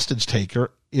 The hostage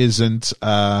taker isn't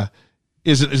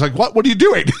he's like, what are you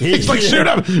doing? He's like, shoot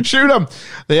him.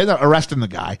 They end up arresting the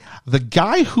guy. The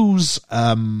guy who's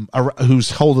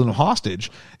holding him hostage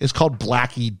is called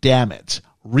Blackie Dammit.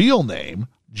 Real name,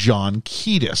 John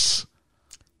Kiedis.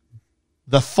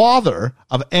 The father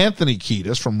of Anthony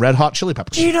Kiedis from Red Hot Chili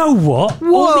Peppers. Do you know what?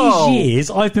 Whoa. All these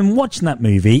years, I've been watching that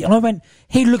movie, and I went,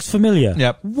 he looks familiar.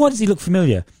 Yep. Why does he look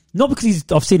familiar? Not because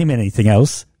I've seen him in anything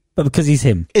else, but because he's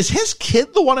him. Is his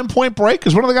kid the one in Point Break?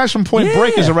 Because one of the guys from Point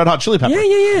Break is a Red Hot Chili Pepper.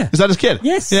 Yeah. Is that his kid?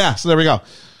 Yes. Yeah, so there we go.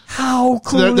 How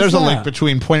cool So there's is a that? link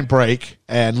between Point Break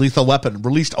and Lethal Weapon,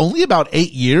 released only about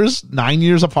 9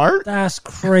 years apart. That's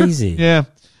crazy. Yeah.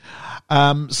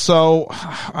 So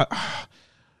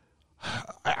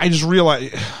I just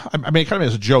realized, I mean, kind of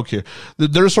as a joke here,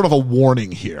 there's sort of a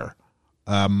warning here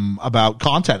about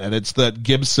content, and it's that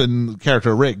Gibson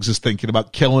character Riggs is thinking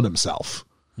about killing himself.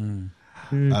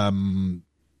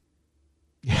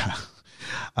 Yeah.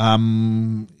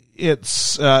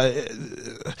 It's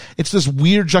this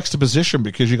weird juxtaposition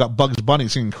because you got Bugs Bunny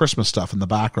singing Christmas stuff in the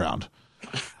background.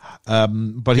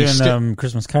 But he's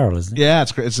Christmas Carol, isn't it? Yeah,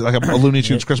 it's like a Looney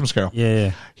Tunes Christmas Carol.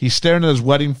 Yeah. He's staring at his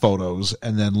wedding photos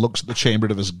and then looks at the chamber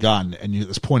of his gun, and you get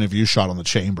this point of view shot on the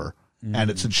chamber. and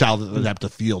it's in shallow depth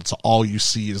of field, so all you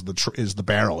see is the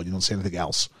barrel. You don't see anything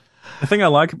else. The thing I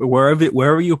like,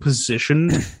 wherever you're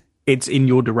positioned, it's in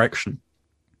your direction.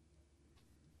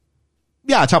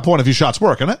 Yeah, it's how point of view shots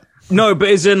work, isn't it? No, but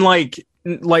as in like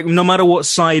no matter what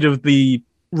side of the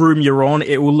room you're on,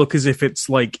 it will look as if it's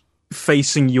like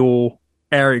facing your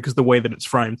area because the way that it's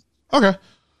framed. Okay.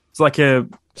 It's like a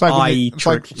eye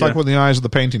trick. It's like when the eyes of the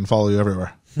painting follow you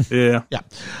everywhere. Yeah. Yeah.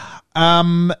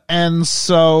 And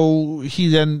so he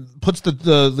then puts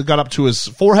the gun up to his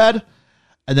forehead,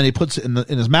 and then he puts it in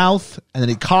his mouth, and then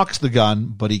he cocks the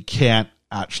gun, but he can't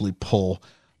actually pull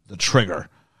the trigger.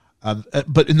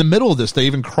 But in the middle of this, they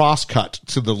even cross-cut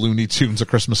to the Looney Tunes A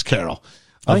Christmas Carol.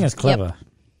 I think that's clever.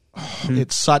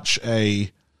 It's such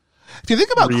a... If you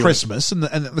think about Christmas and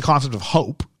the concept of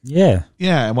hope... Yeah,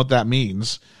 and what that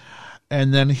means.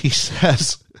 And then he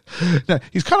says...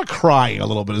 He's kind of crying a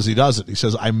little bit as he does it. He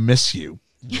says, "I miss you."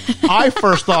 I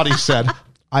first thought he said,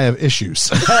 "I have issues."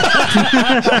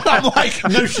 I'm like...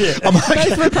 No shit. I'm like,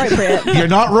 Both were appropriate. You're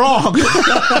not wrong.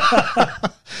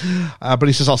 But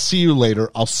he says, "I'll see you later.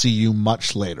 I'll see you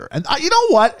much later." And you know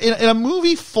what? In a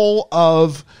movie full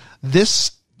of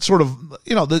this sort of,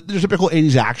 the typical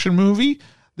 80s action movie,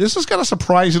 this has got a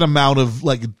surprising amount of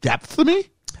like depth to me.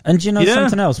 And do you know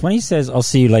something else? When he says, "I'll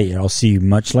see you later, I'll see you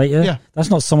much later," that's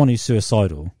not someone who's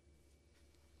suicidal.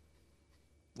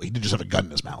 He did just have a gun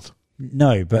in his mouth.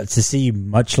 No, but to see you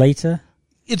much later?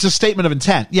 It's a statement of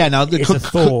intent. Yeah, now, It's a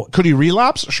thought. Could he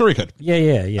relapse? Sure he could.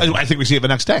 Yeah. I think we see it the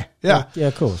next day. Yeah. Yeah,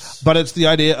 of course. But it's the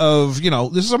idea of,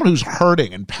 this is someone who's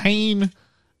hurting and pain.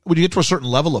 When you get to a certain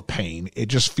level of pain, it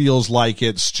just feels like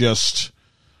it's just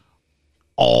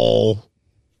all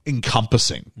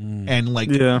encompassing. And like,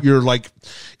 you're like,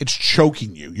 it's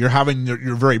choking you. You're having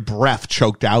your very breath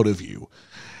choked out of you.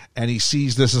 And he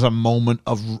sees this as a moment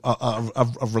of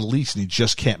release, and he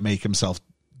just can't make himself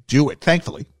do it,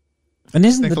 thankfully. And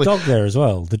isn't the dog there as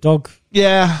well? The dog?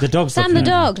 Yeah. The dog's Sam the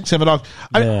dog. Sam the dog.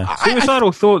 Yeah.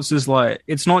 Suicidal thoughts is like,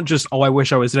 it's not just, I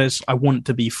wish I was this, I want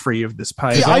to be free of this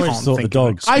pain. Yeah, I can't always thought think the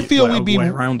of dog. an I feel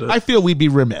excuse- we'd be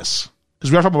remiss.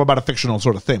 Because we are talking about a fictional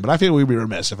sort of thing, but I feel we'd be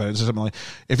remiss if it's something like,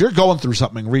 if you're going through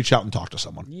something, reach out and talk to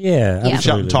someone. Yeah, absolutely. Reach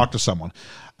out and talk to someone.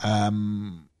 I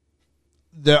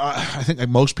think like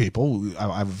most people,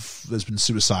 there's been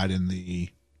suicide in the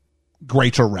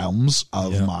greater realms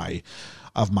of my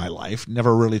life.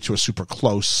 Never really to a super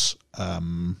close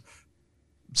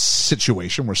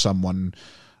situation where someone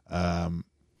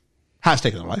has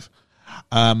taken their life,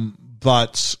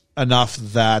 but enough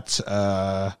that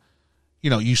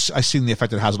I've seen the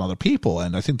effect it has on other people,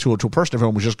 and I think to a person,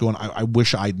 everyone was just going, I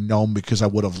wish I'd known because I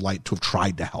would have liked to have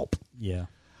tried to help. Yeah.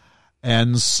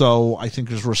 And so I think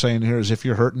as we're saying here is if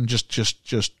you're hurting, just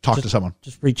talk to someone.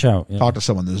 Just reach out. Yeah. Talk to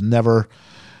someone. There's never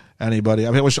anybody. I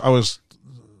mean, I was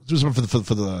doing something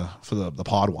for the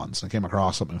pod once, and I came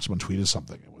across something. Someone tweeted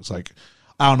something. It was like,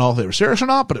 I don't know if they were serious or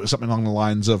not, but it was something along the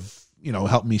lines of,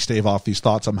 help me stave off these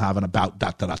thoughts I'm having about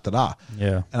da da da da da.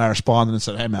 Yeah. And I responded and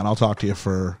said, "Hey man, I'll talk to you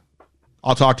for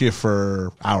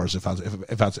hours if that's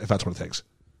what it takes.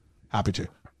 Happy to."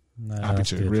 No, happy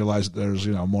to good. realize that there's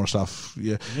more stuff,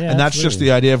 and that's absolutely. just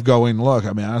the idea of going. Look,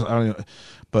 I mean, I don't,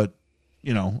 but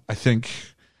I think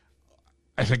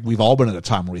we've all been at a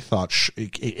time where we thought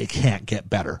it can't get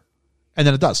better, and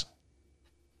then it does,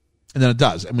 and then it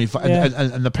does, and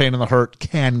and the pain and the hurt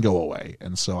can go away,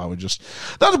 and so I would just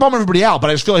not to bum everybody out,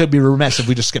 but I just feel like it'd be remiss if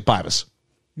we just skip by this.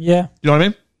 Yeah, you know what I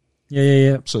mean?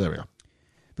 Yeah. So there we go.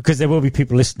 Because there will be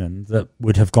people listening that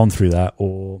would have gone through that,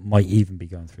 or might even be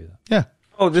going through that. Yeah.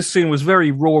 Oh, this scene was very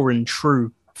raw and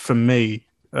true for me,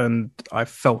 and I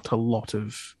felt a lot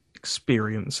of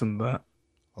experience in that.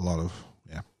 A lot of,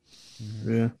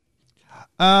 yeah.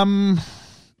 I'm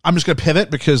just going to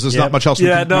pivot because there's not much else we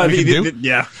can do.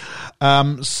 Yeah.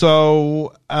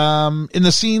 So in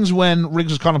the scenes when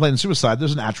Riggs was contemplating suicide,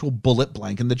 there's an actual bullet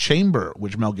blank in the chamber,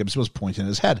 which Mel Gibson was pointing at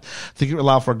his head. I think it would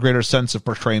allow for a greater sense of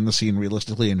portraying the scene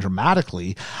realistically and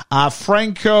dramatically.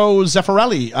 Franco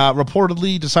Zeffirelli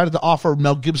reportedly decided to offer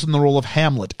Mel Gibson the role of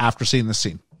Hamlet after seeing this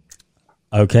scene.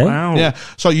 Okay. Wow. Yeah.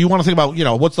 So you want to think about,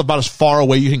 what's about as far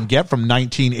away you can get from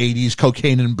 1980s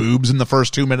cocaine and boobs in the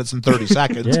first 2 minutes and 30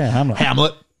 seconds. Yeah,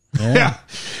 Hamlet. Yeah.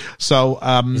 So,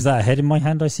 is that a head in my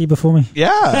hand I see before me?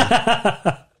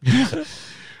 Yeah. Is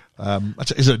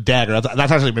it a dagger?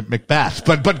 That's actually Macbeth,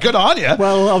 but good on you.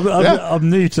 Well, I'm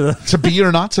new to to be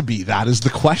or not to be. That is the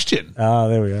question. Ah,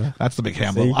 there we go. That's the big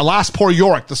Hamlet. Alas, poor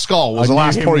Yorick. The skull was I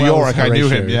Alas, knew poor him well, Yorick. I knew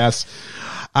him. Horatio. Yes.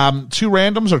 Two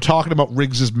randoms are talking about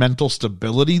Riggs's mental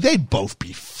stability. They'd both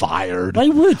be fired. They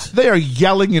would. They are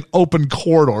yelling in open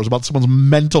corridors about someone's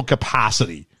mental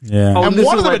capacity. Yeah. And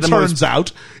one of them, it turns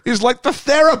out, is like the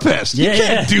therapist. You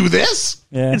can't do this.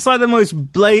 Yeah. It's like the most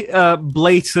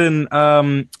blatant,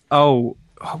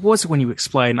 what was it when you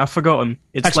explain? I've forgotten.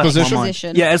 It's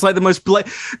exposition. Yeah, it's like the most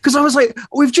because I was like,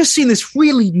 we've just seen this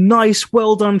really nice,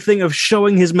 well done thing of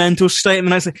showing his mental state, and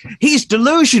then I was like, he's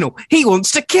delusional. He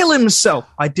wants to kill himself.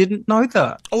 I didn't know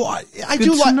that. Oh, I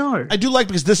do like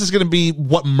because this is going to be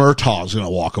what Murtaugh's going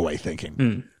to walk away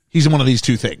thinking. He's in one of these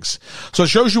two things. So it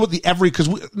shows you what because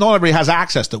not everybody has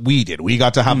access that we did. We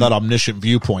got to have that omniscient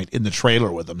viewpoint in the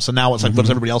trailer with him. So now it's like, what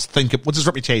does everybody else think? What's his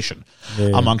reputation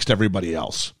amongst everybody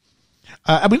else?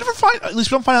 And we never at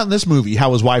least we don't find out in this movie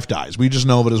how his wife dies. We just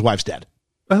know that his wife's dead.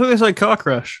 I think it's like car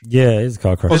crash. Yeah, it's a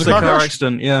car crash. It's a car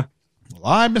accident, yeah.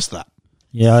 Well, I missed that.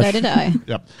 Yeah. So did I.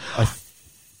 Yep. I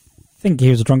think he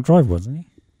was a drunk driver, wasn't he?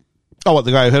 Oh, what,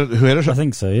 the guy who hit her? I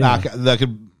think so, yeah. That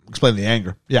could explain the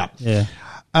anger. Yeah. Yeah.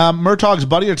 Murtaugh's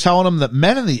buddy are telling him that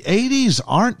men in the 80s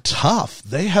aren't tough.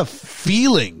 They have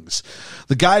feelings.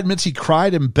 The guy admits he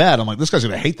cried in bed. I'm like, this guy's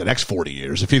going to hate the next 40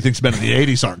 years if he thinks men in the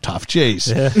 80s aren't tough. Jeez.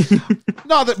 Yeah.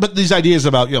 No, but these ideas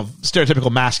about,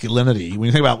 stereotypical masculinity, when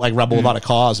you think about like Rebel Without a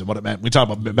Cause and what it meant, we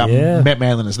talked about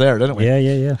manliness there, didn't we?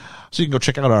 Yeah. So you can go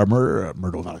check out our Murder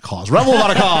Without a Cause, Rebel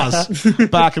Without a Cause,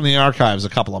 back in the archives a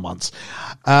couple of months.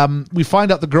 We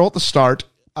find out the girl at the start,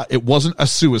 it wasn't a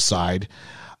suicide.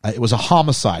 It was a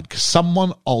homicide because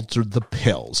someone altered the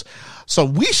pills. So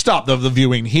we stopped the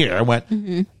viewing here and went,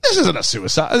 this isn't a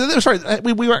suicide. Sorry,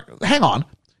 we were, hang on.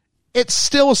 It's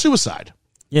still a suicide.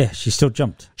 Yeah, she still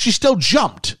jumped. She still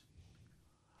jumped.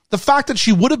 The fact that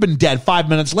she would have been dead 5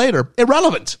 minutes later,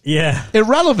 irrelevant. Yeah.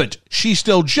 Irrelevant. She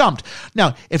still jumped.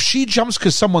 Now, if she jumps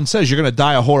because someone says you're going to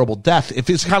die a horrible death,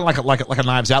 if it's kind of like a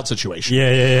Knives Out situation.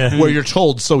 Yeah. Where you're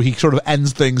told so he sort of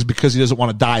ends things because he doesn't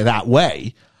want to die that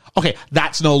way. Okay,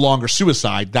 that's no longer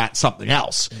suicide. That's something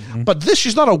else. But this,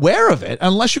 she's not aware of it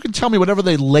unless you can tell me whatever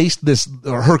they laced this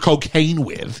or her cocaine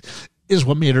with is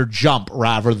what made her jump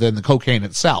rather than the cocaine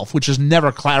itself, which is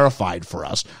never clarified for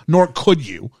us, nor could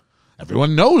you.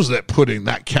 Everyone knows that putting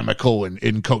that chemical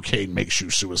in cocaine makes you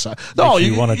suicide. No,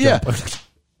 you want to jump.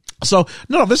 So,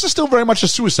 no, this is still very much a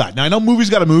suicide. Now, I know movies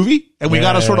got a movie, and we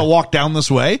got to sort of walk down this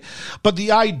way, but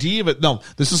the idea of it, no,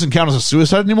 this doesn't count as a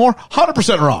suicide anymore,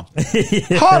 100% wrong.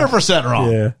 100%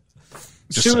 wrong. Yeah.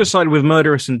 Suicide with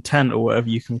murderous intent, or whatever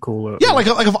you can call it. Yeah, like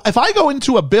if I go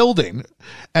into a building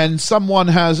and someone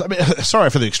has, sorry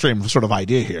for the extreme sort of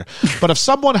idea here, but if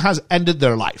someone has ended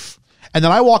their life, and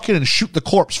then I walk in and shoot the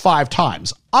corpse 5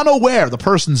 times, unaware the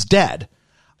person's dead,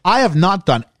 I have not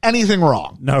done anything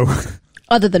wrong. No.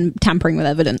 Other than tampering with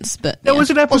evidence, but there was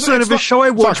an episode of a show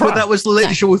I watched where that was the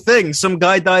literal thing. Some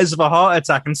guy dies of a heart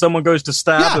attack, and someone goes to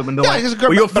stab him, and they're like,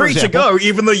 "Well, you're free to go,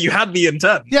 even though you had the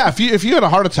intent." Yeah, if you had a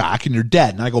heart attack and you're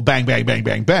dead, and I go bang, bang, bang,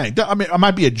 bang, bang. I mean, I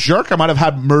might be a jerk. I might have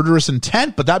had murderous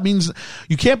intent, but that means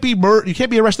you can't be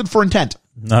arrested for intent.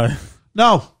 No.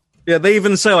 Yeah, they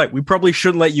even say, like, we probably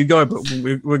shouldn't let you go, but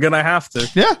we're going to have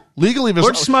to. Yeah, legally.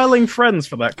 Watch Smiling Friends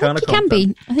for that kind of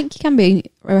content. I think you can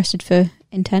be arrested for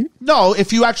intent. No,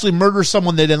 if you actually murder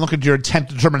someone, they then look at your intent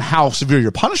to determine how severe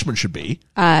your punishment should be.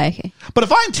 Okay. But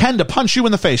if I intend to punch you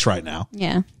in the face right now.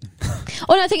 Yeah.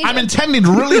 Oh, no, I think I'm intending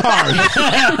really hard.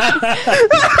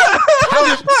 How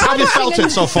have you felt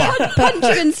it so far?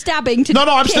 Punching and stabbing to No,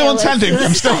 I'm still intending.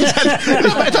 I'm still intending.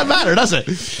 It doesn't matter, does it?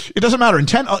 It doesn't matter.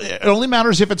 Intent, it only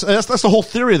matters if it's, that's the whole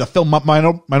theory of the film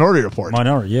Minority Report.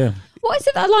 Minority, yeah. What is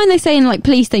it, that line they say in like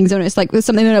police things, and it's like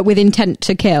something like with intent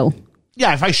to kill?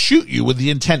 Yeah, if I shoot you with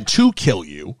the intent to kill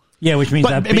you. Yeah, which means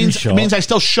it means I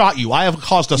still shot you. I have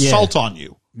caused assault on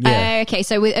you. Yeah. Okay,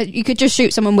 so you could just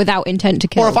shoot someone without intent to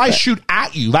kill. Or if I shoot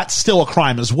at you, that's still a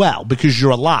crime as well because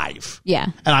you're alive. Yeah.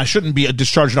 And I shouldn't be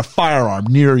discharging a firearm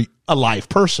near a live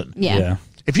person. Yeah.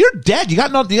 If you're dead, you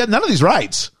got none of these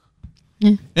rights.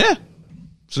 Yeah.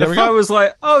 So if I was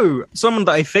like, someone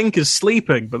that I think is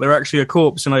sleeping, but they're actually a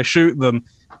corpse, and I shoot them,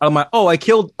 I'm like, I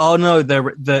killed. Oh no, they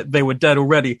were dead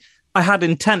already. I had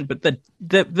intent, but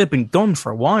they've been gone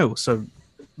for a while, so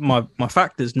my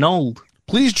fact is nulled.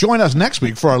 Please join us next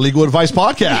week for our Legal Advice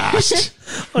podcast.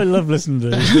 I love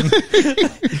listening to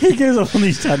him. He goes off on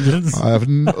these tangents. I have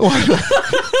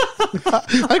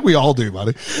I think we all do,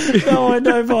 buddy. No, I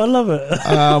know, but I love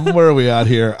it. Where are we at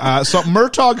here? So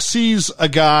Murtaugh sees a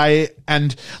guy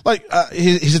and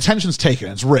his attention's taken.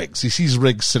 It's Riggs. He sees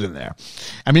Riggs sitting there.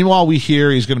 And meanwhile, we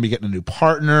hear he's going to be getting a new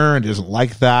partner and he doesn't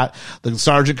like that. The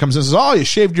sergeant comes in and says, oh, you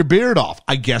shaved your beard off.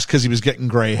 I guess because he was getting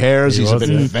gray hairs. He's a bit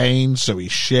vain, so he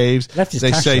shaves. Left his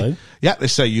tash, though. Yeah, they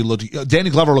say you look. Danny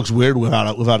Glover looks weird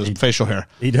without his facial hair.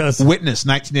 He does. Witness,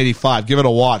 1985. Give it a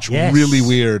watch. Yes. Really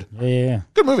weird. Yeah.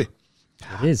 Good movie.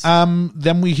 It is.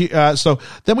 Then we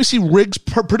see Riggs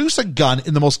produce a gun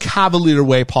in the most cavalier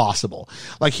way possible.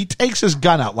 Like he takes his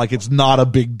gun out like it's not a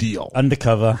big deal.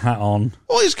 Undercover, hat on.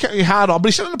 Well, he's hat on, but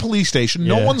he's sitting in a police station.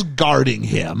 No one's guarding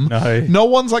him. No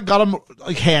one's got him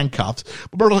handcuffed.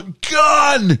 But we're like,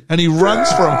 gun! And he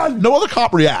runs for him. No other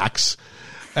cop reacts.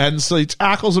 And so he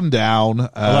tackles him down.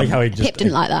 I like how he just... Hip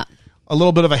didn't like that. A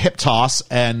little bit of a hip toss,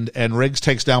 and Riggs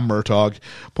takes down Murtaugh,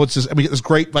 and we get this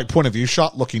great point of view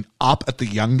shot looking up at the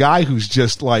young guy who's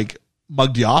just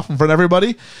mugged you off in front of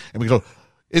everybody, and we go,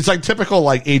 it's typical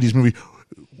 80s movie.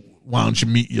 Why don't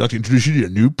you like to introduce you to your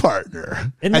new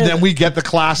partner? Then we get the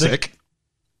classic.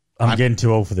 I'm getting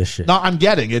too old for this shit. No, I'm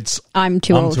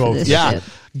too old for this shit.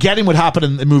 Getting would happen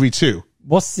in movie 2.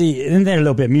 Isn't there a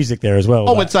little bit of music there as well?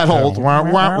 Oh, it's that whole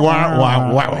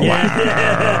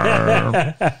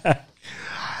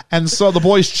And so the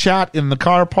boys chat in the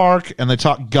car park and they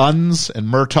talk guns, and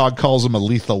Murtaugh calls him a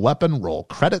lethal weapon. Roll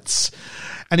credits.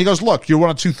 And he goes, look, you're one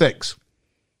of two things.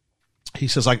 He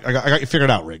says, I got you figured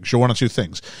out, Riggs. You're one of two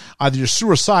things. Either you're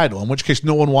suicidal, in which case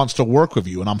no one wants to work with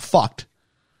you and I'm fucked.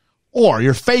 Or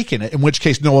you're faking it, in which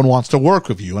case no one wants to work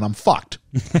with you and I'm fucked.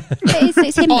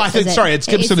 It's him it's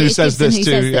Gibson who says this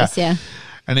too. Yeah.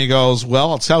 And he goes, well,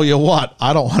 I'll tell you what,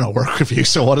 I don't want to work with you,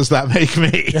 so what does that make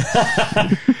me?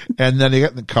 And then he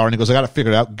get in the car and he goes, I got to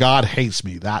figure it out. God hates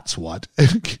me, that's what.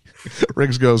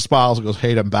 Riggs smiles and goes,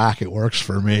 hate him back, it works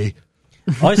for me.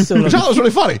 I still Which was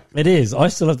really funny. It is. I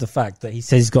still love the fact that he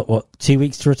says he's got, 2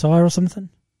 weeks to retire or something?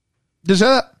 Does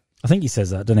that? I think he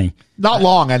says that, doesn't he? Not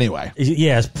long, anyway.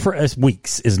 Yeah, it's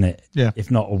weeks, isn't it? Yeah.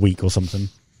 If not a week or something.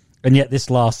 And yet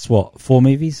this lasts, 4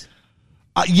 movies?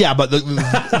 Yeah, but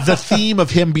the theme of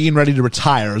him being ready to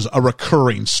retire is a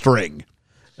recurring string.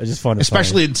 I just find it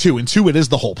especially funny. In 2. In 2, it is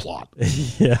the whole plot.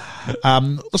 Yeah.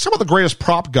 Let's talk about the greatest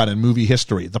prop gun in movie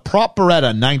history. The prop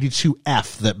Beretta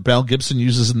 92F that Mel Gibson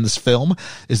uses in this film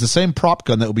is the same prop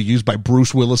gun that will be used by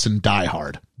Bruce Willis in Die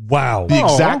Hard. Wow. The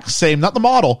exact same, not the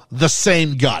model, the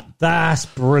same gun. That's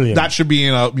brilliant. That should be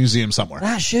in a museum somewhere.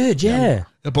 That should, yeah.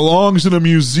 It belongs in a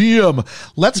museum.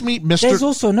 Let's meet Mr. There's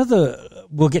also another...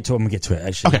 We'll get to it when we get to it,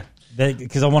 actually. Okay.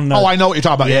 Because I want to know... Oh, I know what you're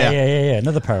talking about. Yeah.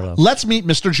 Another parallel. Let's meet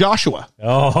Mr. Joshua.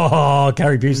 Oh,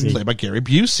 Gary Busey. Played by Gary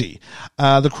Busey.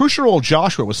 The crucial role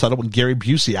Joshua was set up when Gary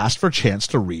Busey asked for a chance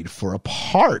to read for a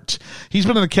part. He's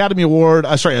been an Academy Award...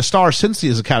 a star since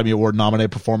his Academy Award nominated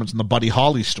performance in the Buddy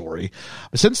Holly story.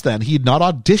 But since then, he had not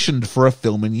auditioned for a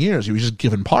film in years. He was just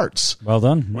given parts. Well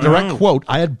done. Direct quote,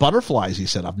 I had butterflies, he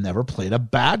said. I've never played a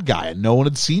bad guy, and no one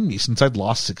had seen me since I'd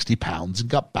lost 60 pounds and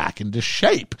got back into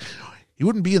shape. He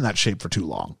wouldn't be in that shape for too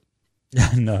long.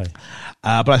 No.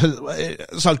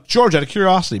 So, George, out of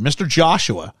curiosity, Mr.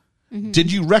 Joshua,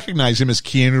 did you recognize him as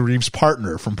Keanu Reeves'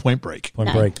 partner from Point Break?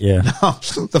 Point Break, yeah.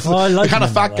 The kind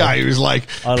of fat guy who's like,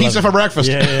 pizza for breakfast.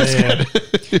 Yeah.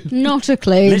 Not a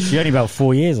clue. Literally only about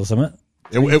 4 years or something.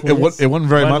 It wasn't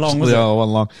very much. Long, it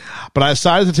wasn't long. But I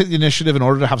decided to take the initiative in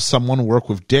order to have someone work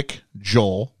with Dick,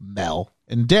 Joel, Mel,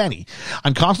 and Danny.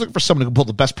 I'm constantly looking for someone who can pull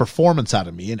the best performance out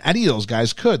of me, and any of those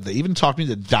guys could. They even talked me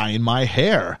to dyeing my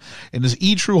hair. In his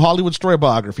true Hollywood story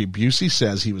biography, Busey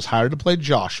says he was hired to play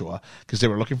Joshua because they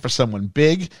were looking for someone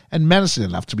big and menacing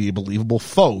enough to be a believable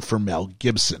foe for Mel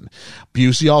Gibson.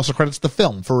 Busey also credits the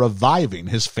film for reviving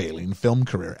his failing film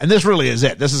career. And this really is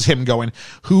it. This is him going,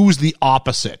 who's the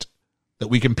opposite that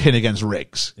we can pin against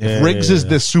Riggs? If Riggs is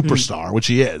this superstar, which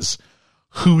he is,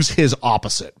 who's his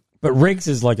opposite? But Riggs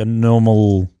is like a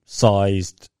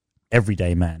normal-sized,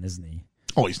 everyday man, isn't he?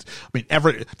 Oh,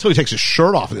 until he takes his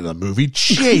shirt off in the movie.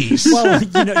 Jeez. Well,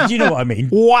 you know what I mean.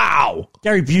 Wow.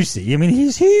 Gary Busey,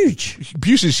 he's huge.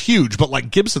 Busey's huge, but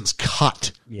like Gibson's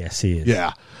cut. Yes, he is.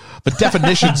 Yeah. The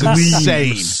definition's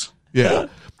insane. Yeah.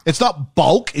 It's not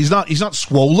bulk. He's not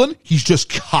swollen. He's just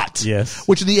cut. Yes.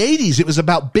 Which in the 80s, it was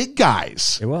about big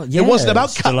guys. It was. Yeah. It wasn't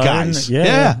about cut guys.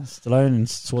 Yeah. Stallone and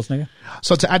Schwarzenegger.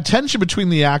 So to add tension between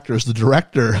the actors, the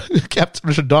director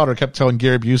Richard Donner kept telling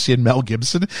Gary Busey and Mel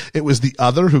Gibson it was the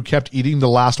other who kept eating the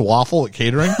last waffle at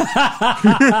catering.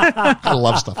 I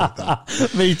love stuff like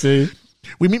that. Me too.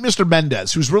 We meet Mr.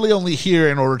 Mendez, who's really only here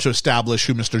in order to establish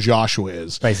who Mr. Joshua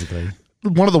is. Basically.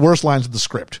 One of the worst lines of the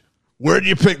script. Where'd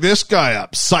you pick this guy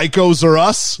up? Psychos or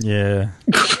Us? Yeah.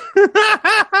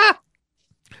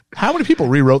 How many people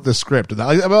rewrote this script?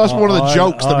 That was one of the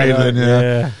jokes that made it in.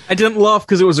 Yeah. I didn't laugh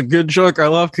because it was a good joke. I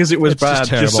laughed because it was bad,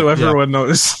 just so everyone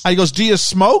knows. He goes, do you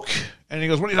smoke? And he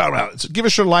goes, what are you talking about? Give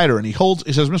us your lighter. And he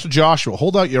says, Mr. Joshua,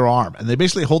 hold out your arm. And they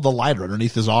basically hold the lighter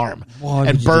underneath his arm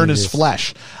and burn his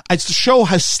flesh. It's the show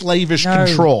has slavish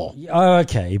control. Oh,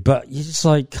 okay. But you're just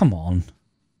like, come on.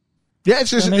 Yeah,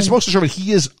 it's supposed to show that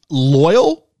he is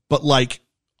loyal, but like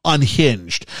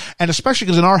unhinged. And especially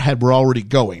because in our head, we're already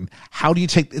going, how do you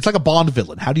take, it's like a Bond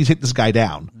villain. How do you take this guy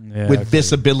down with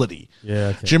this ability? Yeah,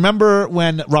 okay. Do you remember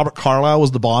when Robert Carlyle was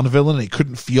the Bond villain and he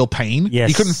couldn't feel pain? Yes.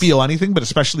 He couldn't feel anything, but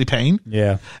especially pain.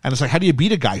 Yeah. And it's like, how do you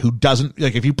beat a guy who doesn't,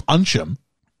 like, if you punch him,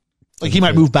 like, he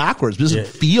might move backwards, but doesn't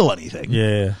feel anything.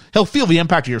 Yeah. He'll feel the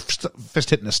impact of your fist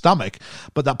hitting his stomach,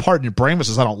 but that part in your brain that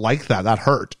says, I don't like that. That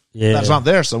hurt. Yeah. That's not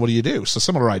there, so what do you do? It's a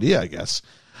similar idea, I guess.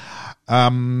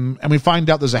 And we find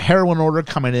out there's a heroin order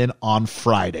coming in on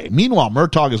Friday. Meanwhile,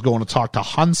 Murtaugh is going to talk to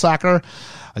Hunsaker.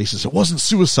 He says, it wasn't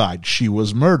suicide. She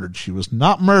was murdered. She was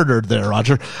not murdered there,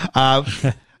 Roger.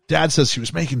 Dad says she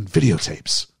was making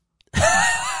videotapes.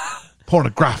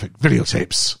 Pornographic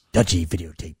videotapes. Dodgy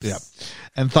videotapes. Yeah.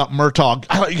 And thought Murtaugh,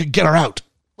 I thought you could get her out.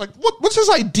 Like, what's his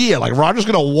idea? Like, Roger's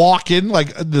going to walk in,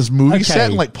 like, this movie set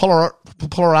and, like, pull her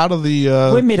out of the...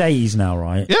 We're mid-80s now,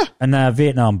 right? Yeah. And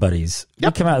Vietnam buddies.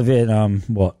 Yep. We came out of Vietnam,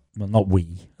 what? Well, not we.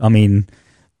 I mean,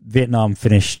 Vietnam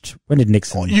finished... When did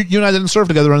Nixon... You and I didn't serve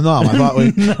together in Vietnam. I thought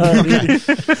we... No, okay.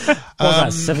 What was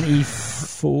that,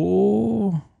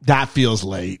 74? That feels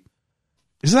late.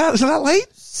 Is that late?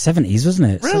 70s,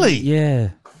 wasn't it? Really? Yeah.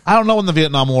 I don't know when the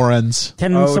Vietnam War ends.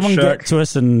 Can someone get to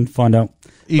us and find out?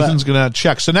 Ethan's going to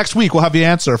check. So next week we'll have the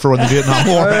answer for when the Vietnam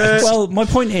War ends. Well, my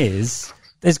point is,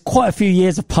 there's quite a few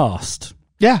years have passed.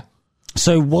 Yeah.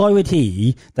 So why would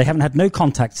they haven't had no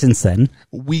contact since then.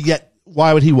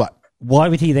 Why would he what? Why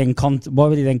would he then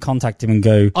contact him and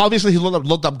go? Obviously, he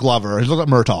looked up Glover. He's looked up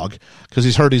Murtaugh because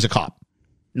he's heard he's a cop.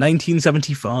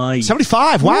 1975.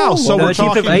 75. Wow. So we're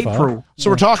talking of April. So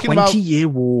we're talking about 20-year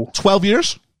war. 12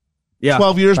 years. Yeah.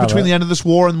 12 years between the end of this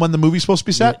war and when the movie's supposed to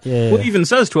be set. Yeah. Well, it even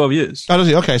says 12 years. Oh, does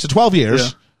he? Okay, so 12 years. Yeah.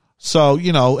 So,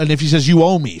 and if he says, you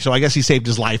owe me, so I guess he saved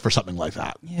his life or something like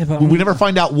that. Yeah, but we never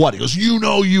find out what. He goes, you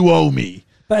owe me.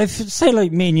 But if, say,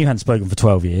 like, me and you hadn't spoken for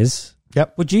 12 years,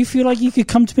 yep. Would you feel like you could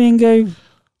come to me and go...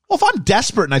 Well, if I'm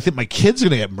desperate and I think my kid's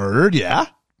going to get murdered, yeah.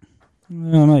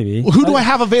 Well, maybe. Well, who do I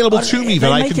have available to me that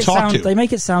I can talk to? They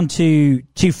make it sound too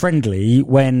friendly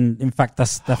when, in fact,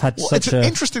 they've had such it's an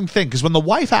interesting thing, because when the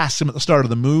wife asks him at the start of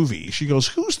the movie, she goes,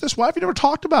 who's this wife? You never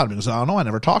talked about him. He goes, oh, no, I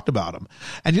never talked about him.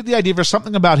 And you get the idea there's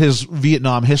something about his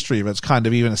Vietnam history that's kind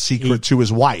of even a secret to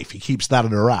his wife. He keeps that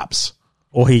under wraps.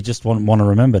 Or he just won't want to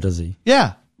remember, does he?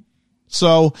 Yeah.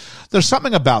 So there's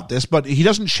something about this, but he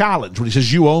doesn't challenge when he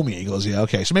says, you owe me. He goes, yeah,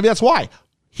 okay. So maybe that's why.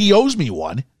 He owes me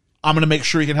one. I'm going to make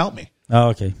sure he can help me. Oh,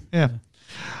 okay. Yeah.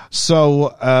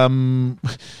 So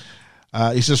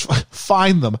he says,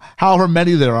 find them, however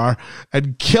many there are,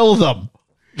 and kill them.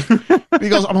 He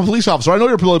goes, I'm a police officer. I know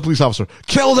you're a police officer.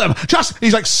 Kill them.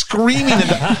 He's like screaming.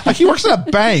 Like he works at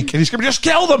a bank and he's screaming, just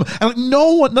kill them. And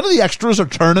like, none of the extras are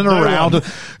turning around.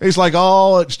 He's like,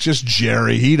 oh, it's just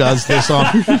Jerry. He does this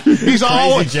he's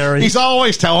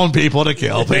always telling people to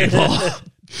kill people.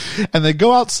 And they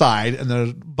go outside and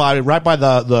they're right by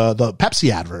the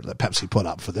Pepsi advert that Pepsi put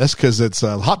up for this, because it's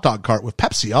a hot dog cart with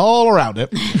Pepsi all around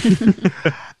it.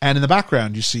 And in the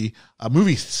background, you see a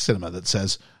movie cinema that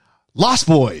says, Lost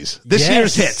Boys, this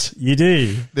year's hit. You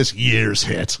do. This year's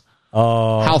hit.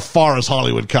 Oh. How far has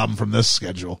Hollywood come from this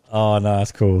schedule? Oh, no,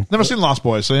 that's cool. Never seen Lost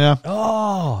Boys, so yeah.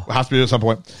 Oh. We'll have to be at some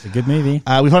point. It's a good movie.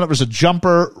 We find out there's a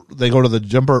jumper. They go to the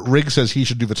jumper. Riggs says he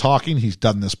should do the talking. He's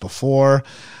done this before.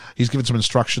 He's given some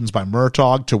instructions by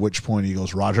Murtaugh, to which point he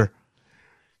goes, Roger.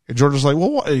 And George is like,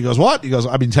 well, what? He goes, what? He goes,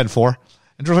 10-4.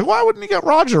 And George's like, why wouldn't he get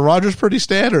Roger? Roger's pretty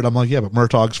standard. I'm like, yeah, but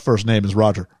Murtaugh's first name is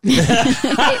Roger.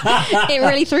 It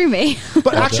really threw me.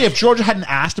 But actually, if George hadn't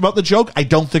asked about the joke, I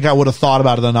don't think I would have thought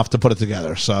about it enough to put it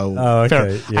together. So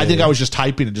fair. Yeah, I think I was just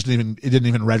typing and it didn't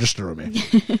even register with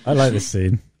me. I like this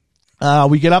scene.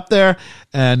 We get up there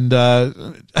and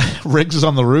Riggs is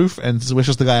on the roof and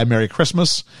wishes the guy a Merry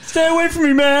Christmas. Stay away from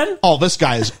me, man. Oh, this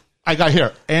guy is... I got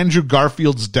here. Andrew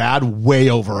Garfield's dad way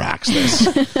overacts this.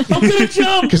 I'm gonna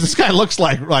jump because this guy looks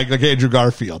like Andrew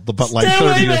Garfield, but like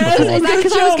 30 years before. Is that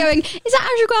because I was going? Is that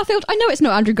Andrew Garfield? I know it's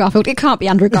not Andrew Garfield. It can't be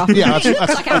Andrew Garfield. Yeah,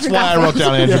 that's why I wrote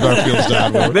down Andrew Garfield's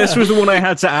dad. This was the one I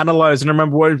had to analyze and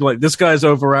remember. This guy's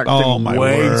overacting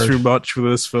way too much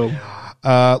for this film.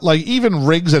 Like even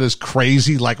Riggs and his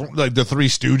crazy, like the Three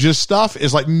Stooges stuff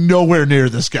is like nowhere near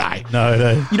this guy.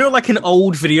 No. You know, like an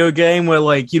old video game where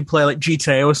like you'd play like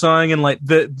GTA or something, and like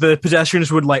the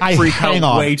pedestrians would like freak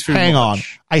out way too much. Hang on.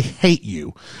 I hate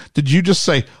you. Did you just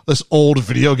say this old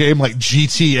video game like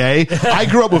GTA? I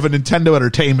grew up with a Nintendo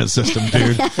Entertainment System,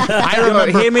 dude. I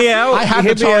remember. Hear me out. I had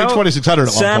the Atari 2600 at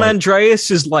one San point.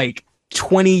 Andreas is like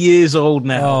 20 years old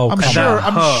now. Oh, I'm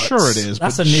sure it is.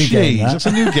 That's but a new game. It's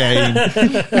a new game.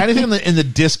 Anything in the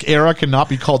disc era cannot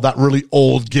be called that really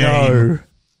old game. No.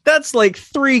 That's like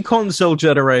 3 console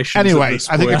generations. Anyway,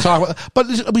 I think we talk about, but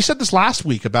we said this last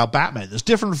week about Batman. There's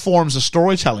different forms of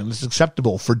storytelling that's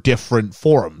acceptable for different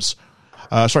forums.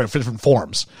 For different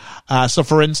forms. So,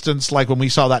 for instance, like when we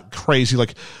saw that crazy,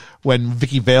 like when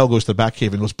Vicky Vale goes to the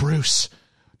Batcave and goes, Bruce,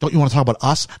 don't you want to talk about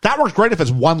us? That works great if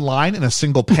it's one line in a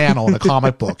single panel in a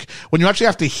comic book. When you actually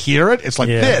have to hear it, it's like,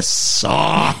 this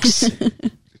sucks.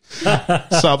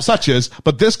 So such is,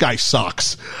 but this guy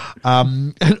sucks.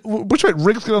 Which way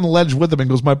Riggs get on the ledge with him and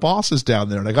goes, my boss is down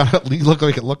there, and I got to look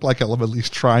like I'm at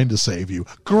least trying to save you.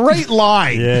 Great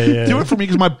line. Do it for me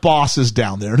because my boss is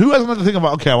down there. And who has another thing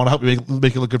about? Okay, I want to help you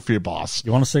make it look good for your boss.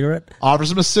 You want a cigarette?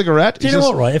 Offers him a cigarette. Do you know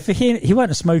what? Right, if he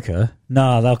weren't a smoker,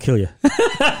 they'll kill you.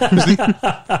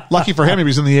 Lucky for him, he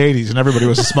was in the 80s and everybody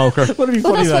was a smoker. Well,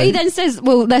 that's what he then says.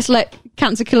 Well, let's let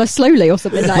cancer kill us slowly, or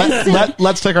something like that.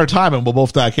 Let's take our time and we'll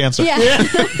both die of cancer. Yeah.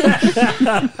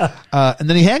 And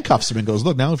then he handcuffs him and goes,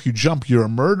 look, now if you jump, you're a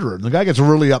murderer. And the guy gets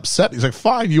really upset. He's like,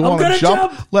 fine, you want to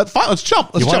jump? Let's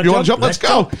jump. You want to jump? Let's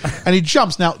go. And he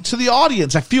jumps. Now, to the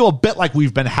audience, I feel a bit like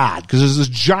we've been had because there's this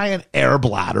giant air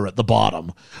bladder at the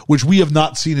bottom, which we have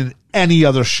not seen in any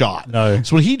other shot. No.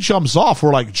 So when he jumps off,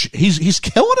 we're like, he's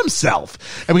killing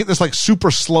himself. And we get this like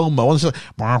super slow-mo. And it's like,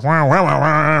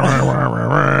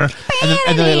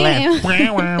 and then they land. Get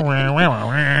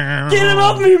him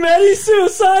off me, man. He's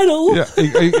suicidal. Yeah,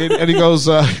 and he goes,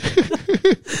 get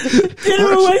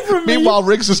him away from me. Meanwhile,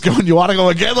 Riggs is going, you want to go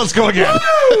again? Let's go again.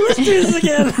 Woo! Let's do this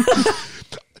again.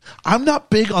 I'm not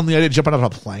big on the idea of jumping out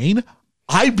of a plane.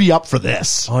 I'd be up for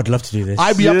this. Oh, I'd love to do this.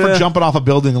 I'd be up for jumping off a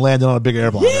building and landing on a big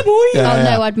air bladder. Yeah, boy.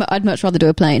 Oh, no, I'd much rather do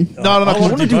a plane. No. I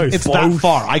want to do it's that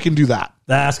far. I can do that.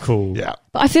 That's cool. Yeah.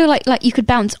 But I feel like you could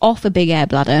bounce off a big air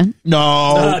bladder.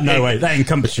 No. No way. That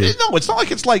encompasses you. No, it's not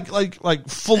like it's like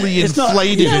fully It's not-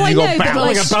 inflated No, and I you know, go but bounce.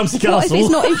 like a bouncy What if castle. it's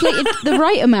not inflated the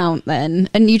right amount then,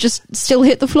 and you just still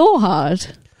hit the floor hard?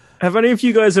 Have any of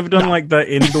you guys ever done like the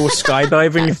indoor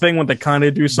skydiving thing where they kind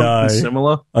of do something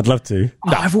similar? I'd love to.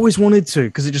 No, I've always wanted to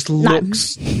because it just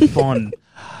looks fun.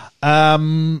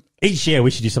 Each year we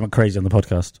should do something crazy on the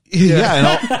podcast.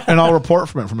 Yeah, and I'll report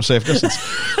from it from a safe distance.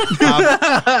 We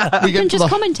You can just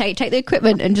commentate, take the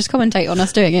equipment and just commentate on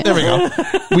us doing it. There we go.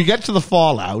 We get to the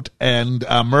fallout, and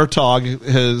Murtaugh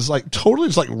has like totally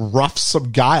just like roughed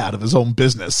some guy out of his own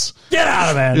business. Get out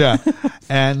of there. Yeah,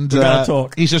 and gotta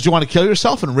talk. he says, "Do you want to kill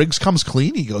yourself?" And Riggs comes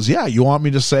clean. He goes, "Yeah, you want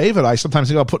me to save it? I sometimes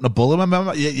think about putting a bullet in my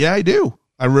mouth. Yeah, I do.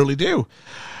 I really do."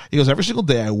 He goes, every single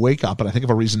day I wake up and I think of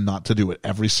a reason not to do it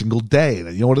every single day.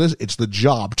 And you know what it is? It's the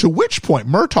job. To which point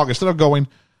Murtaugh, instead of going,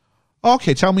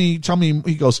 okay, tell me,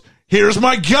 he goes, here's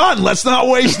my gun. Let's not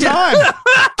waste time.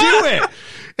 Do it.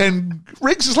 And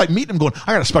Riggs is like meeting him going,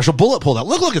 I got a special bullet pulled out.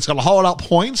 Look, it's got a hollowed out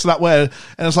point so that way.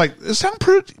 And it's like, it sounds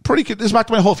pretty good. This is back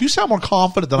to my whole, if you sound more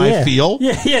confident than I feel.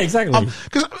 Yeah, exactly.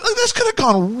 Because this could have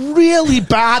gone really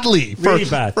badly. Really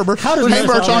bad. How does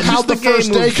Murtaugh, how'd the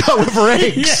first day go with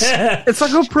Riggs? Yeah. It's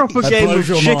like a proper game of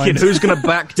chicken. Mind. Who's going to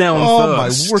back down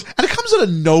first? My word. And it comes out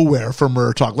of nowhere for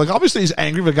Murtaugh. Like, obviously he's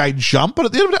angry with the guy jumped, but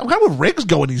at the end of the day, I'm kind of with Riggs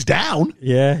going, he's down.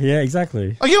 Yeah,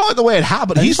 exactly. Like, you don't like the way it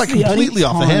happened. He's like completely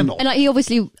off the handle. And like, he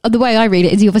obviously, the way I read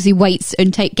it is he obviously waits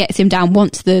and gets him down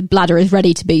once the bladder is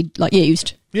ready to be like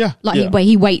used. Yeah. Like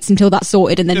he waits until that's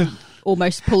sorted and then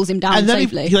almost pulls him down and then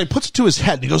safely. He like puts it to his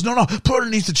head and he goes, no, put it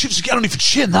underneath the chin. Just get underneath the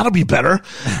chin. That'll be better.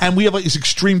 And we have like these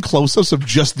extreme close-ups of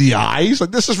just the eyes.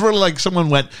 Like this is really like someone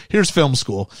went, here's film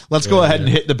school. Let's go ahead and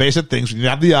hit the basic things. We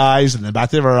have the eyes and then back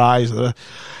to our eyes.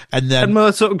 And then and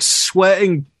Murtaugh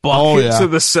sweating buckets at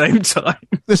the same time.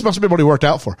 This must have been what he worked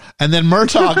out for. And then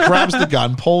Murtaugh grabs the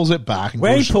gun, pulls it back. And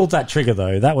Where goes, he pulled that trigger,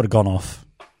 though, that would have gone off.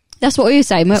 That's what we were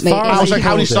saying, weren't we? I was like,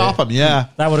 how do you stop him? Yeah.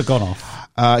 That would have gone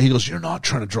off. He goes, you're not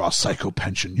trying to draw a psycho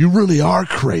pension. You really are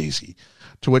crazy.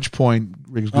 To which point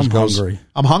Riggs goes, hungry.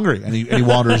 I'm hungry. And he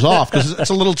wanders off because it's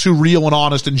a little too real and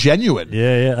honest and genuine.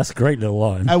 Yeah. That's a great little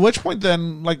line. At which point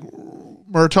then, like,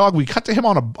 Murtaugh, we cut to him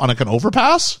on like an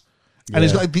overpass. And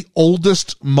he's got like the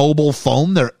oldest mobile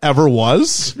phone there ever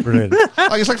was. Brilliant.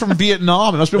 Like it's like from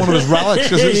Vietnam. It must be one of his relics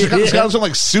because it's got some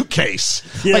like suitcase.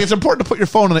 Yeah. Like it's important to put your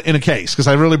phone in a case because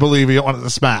I really believe you don't want it to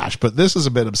smash. But this is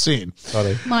a bit obscene.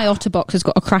 Funny. My Otterbox has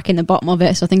got a crack in the bottom of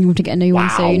it, so I think I'm going to get a new one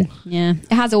Wow. soon. Yeah,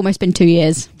 it has almost been 2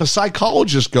 years. The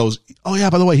psychologist goes, "Oh yeah,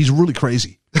 by the way, he's really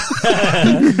crazy."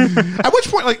 At which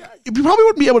point, like, you probably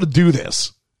wouldn't be able to do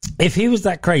this. If he was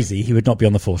that crazy, he would not be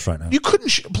on the force right now. You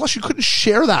couldn't. Plus, you couldn't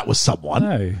share that with someone.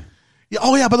 No. Yeah,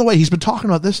 oh yeah, by the way, he's been talking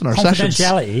about this in our sessions.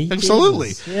 Confidentiality. Absolutely.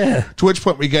 Jesus. Yeah. To which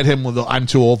point we get him with the "I'm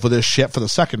too old for this shit" for the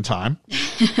second time.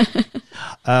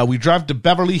 We drive to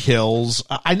Beverly Hills.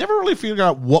 I never really figured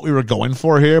out what we were going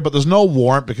for here, but there's no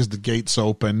warrant because the gate's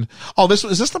open. Oh, is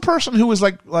this the person who was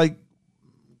like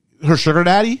her sugar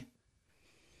daddy?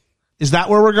 Is that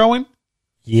where we're going?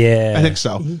 Yeah. I think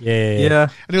so. Yeah.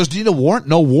 And he goes, "Do you need a warrant?"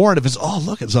 No warrant. If it's, "Oh,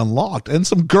 look, it's unlocked." And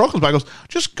some girl comes by and goes,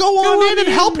 "Just go on in and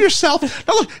help yourself."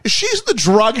 Now look, she's in the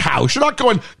drug house. You're not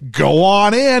going, "Go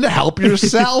on in, help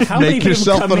yourself, How many make people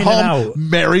yourself come at in and home. out?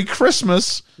 Merry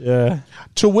Christmas." Yeah.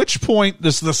 To which point,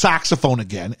 this is the saxophone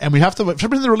again. And we have to, for some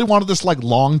reason they really wanted this like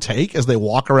long take as they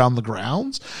walk around the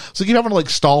grounds. So you keep having to like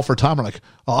stall for time. We're like,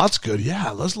 "Oh, that's good. Yeah,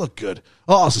 let's look good.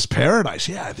 Oh, this is paradise.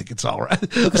 Yeah, I think it's all right."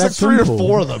 There's like 3 or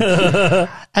 4 of them.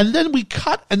 And then we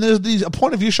cut, and there's a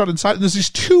point of view shot inside, and there's these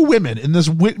 2 women in this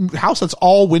house that's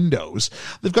all windows.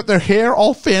 They've got their hair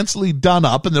all fancily done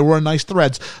up, and they're wearing nice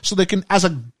threads, so they can, as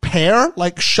a pair,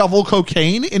 like shovel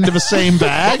cocaine into the same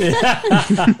bag.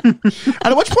 And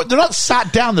at which point they're not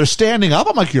sat down, they're standing up.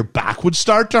 I'm like, your back would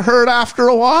start to hurt after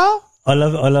a while. I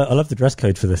love the dress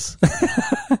code for this.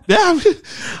 Yeah.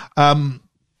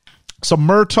 So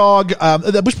Murtaugh,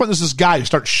 at which point there's this guy who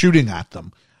starts shooting at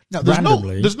them. Now,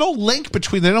 there's no link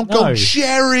between, they don't go,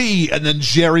 "Jerry," and then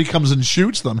Jerry comes and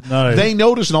shoots them. No. They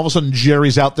notice, and all of a sudden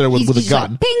Jerry's out there with a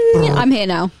gun. Like, bing! I'm here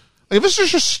now. Like, if this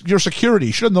is just your security,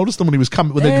 you should have noticed them when he was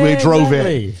coming, when they drove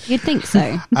in. You'd think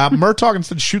so. Murtaugh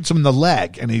instead shoots him in the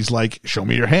leg, and he's like, "Show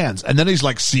me your hands." And then he's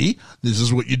like, "See, this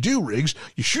is what you do, Riggs.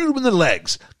 You shoot him in the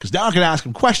legs, because now I can ask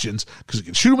him questions, because I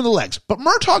can shoot him in the legs." But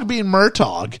Murtaugh being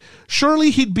Murtaugh,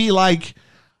 surely he'd be like,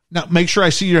 "Now, make sure I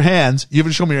see your hands. You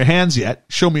haven't shown me your hands yet.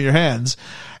 Show me your hands."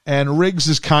 And Riggs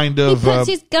is kind of... He puts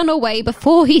his gun away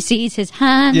before he sees his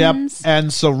hands. Yep.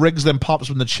 And so Riggs then pops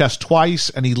him in the chest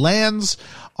twice, and he lands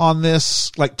on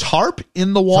this, like, tarp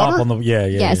in the water. Tarp on the, yeah.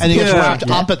 Yes. And he gets wrapped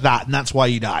up at that, and that's why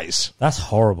he dies. That's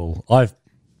horrible. I've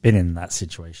been in that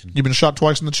situation. You've been shot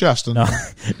twice in the chest. And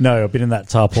No, I've been in that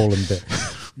tarpaulin bit.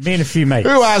 Me and a few mates.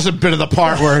 Who hasn't been in the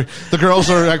part where the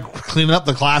girls are like cleaning up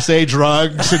the Class A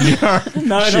drugs? And you're,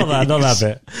 No, not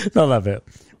that bit.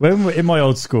 When in my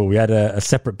old school, we had a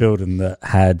separate building that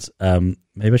had,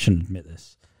 maybe I shouldn't admit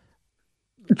this.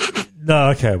 No,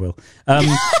 okay, I will. Well,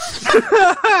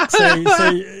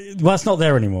 it's not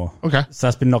there anymore. Okay. So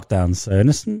that's been knocked down. So,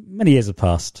 and many years have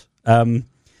passed.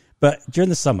 But during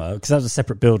the summer, because that was a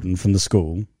separate building from the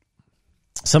school,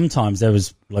 sometimes there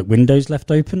was like windows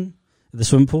left open at the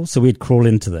swimming pool. So we'd crawl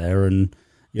into there and,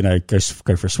 go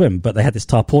for a swim. But they had this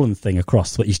tarpaulin thing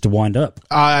across that used to wind up.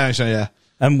 I understand, yeah.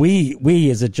 And we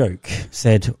as a joke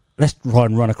said, "Let's try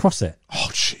and run across it." Oh,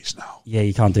 jeez, no. Yeah,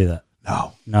 you can't do that.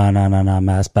 No, man,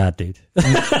 that's bad, dude.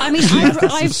 I mean,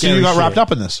 I've So you got wrapped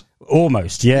up in this?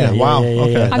 Almost, yeah. Wow,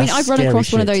 okay. Yeah. I mean, I've run Scary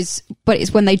across one of shit. those, but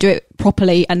it's when they do it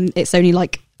properly and it's only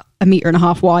like 1.5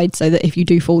 meters wide, so that if you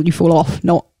do fall, you fall off,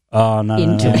 not Oh, no.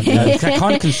 into it. That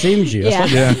kind of consumes you.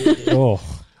 That's Yeah. oh.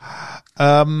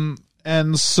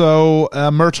 And so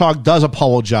Murtaugh does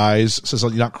apologize, says,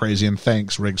 "You're not crazy," and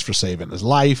thanks Riggs for saving his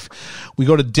life. We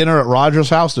go to dinner at Roger's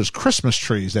house. There's Christmas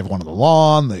trees. They have one on the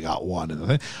lawn. They got one in the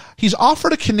thing. He's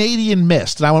offered a Canadian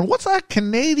mist. And I went, "What's that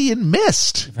Canadian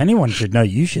mist?" If anyone should know,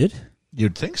 you should.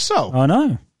 You'd think so. I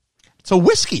know. It's a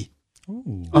whiskey.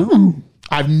 Oh.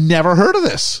 I've never heard of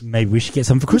this. Maybe we should get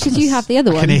some for Christmas. Because you have the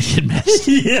other one. Canadian mist.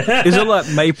 Is it like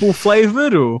maple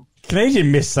flavored or?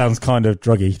 Canadian mist sounds kind of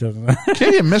druggy, doesn't it?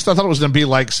 Canadian mist, I thought it was going to be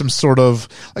like some sort of...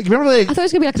 like. Remember I thought it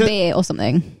was going to be like a beer or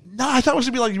something. No, I thought it was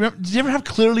going to be like... Remember, did you ever have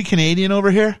Clearly Canadian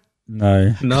over here?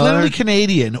 No. Clearly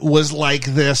Canadian was like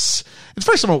this... It's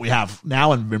very similar to what we have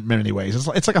now in many ways.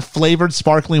 It's like a flavored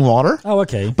sparkling water. Oh,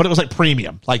 okay. But it was like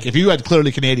premium. Like if you had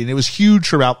Clearly Canadian, it was huge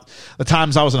throughout the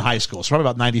times I was in high school. So probably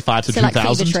about 95 to So 2000.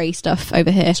 like Fever Tree stuff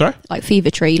over here. Sorry? Like Fever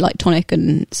Tree, like tonic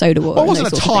and soda water. Well, it and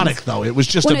wasn't those a sorts of tonic things. though. It was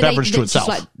just a no, beverage to it's just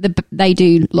itself. like they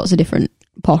do lots of different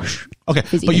posh. Okay,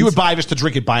 fizzy but you would things. buy this to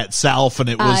drink it by itself, and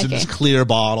it was in okay. this clear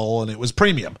bottle, and it was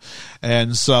premium.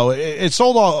 And so it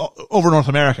sold all over North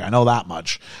America. I know that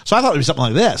much. So I thought it would be something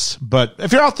like this. But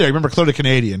if you're out there, remember Clearly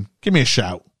Canadian, give me a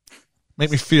shout.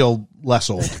 Make me feel less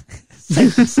old.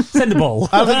 Send the ball.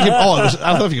 I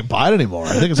don't know if you can buy it anymore.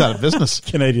 I think it's out of business.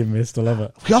 Canadian Mist, I love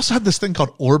it. We also had this thing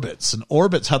called Orbits, and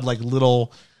Orbits had like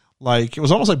little, like, it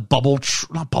was almost like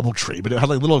not bubble tree, but it had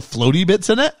like little floaty bits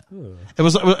in it. It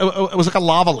was like a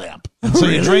lava lamp. And so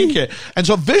you drink it. And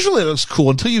so visually it looks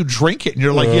cool until you drink it and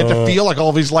you're like, you have to feel like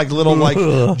all these like little like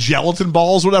gelatin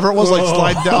balls, whatever it was, like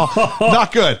slide down.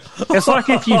 Not good. It's like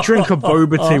if you drink a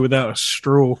boba tea without a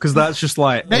straw, because that's just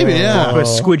like maybe, yeah, a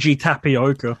squidgy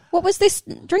tapioca. What was this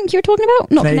drink you were talking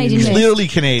about? Not Canadian Mist. Clearly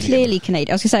Canadian. Clearly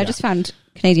Canadian. I was going to say, I just found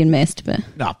Canadian Mist, but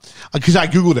no, because I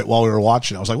googled it while we were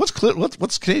watching. I was like,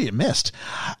 "What's Canadian Mist?"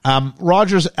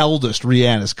 Roger's eldest,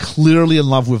 Rianne, is clearly in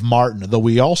love with Martin, though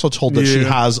we also told that she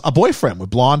has a boyfriend with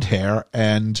blonde hair,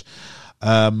 and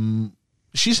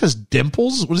she says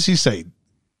dimples. What does he say?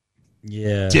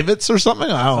 Yeah, divots or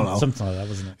something. I don't know. Something like that,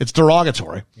 wasn't it? It's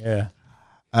derogatory. Yeah.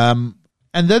 And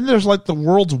then there's like the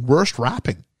world's worst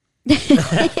rapping.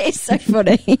 it's so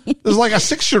funny. There's like a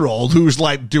 6-year-old who's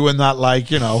like doing that, like,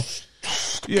 you know.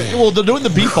 Yeah, well, they're doing the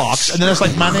beatbox, and then it's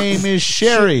like, my name is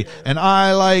Sherry, and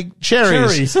I like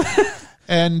cherries.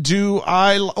 And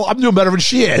I'm doing better than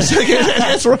she is.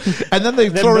 And then they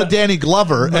throw to Danny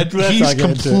Glover, and he's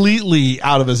completely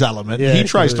out of his element. Yeah, he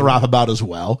tries to rap about as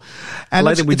well. And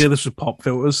later we did this with pop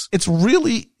filters. It's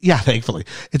really, thankfully.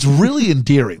 It's really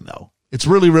endearing, though. It's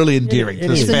really, really endearing to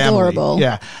this family. Adorable.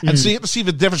 Yeah. And so you have to see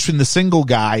the difference between the single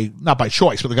guy, not by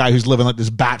choice, but the guy who's living like this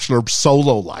bachelor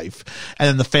solo life, and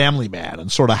then the family man,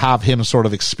 and sort of have him sort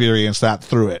of experience that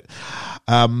through it.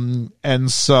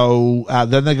 And so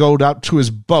then they go out to his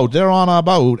boat. They're on a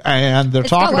boat, and they're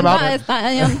talking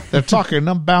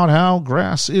about how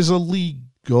grass is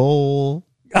illegal.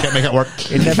 Can't make it work.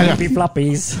 In the flippy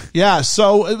floppies. Yeah,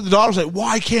 so the daughter's like,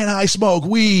 why can't I smoke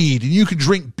weed and you can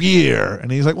drink beer?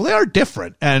 And he's like, well, they are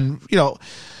different. And, you know,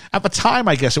 at the time,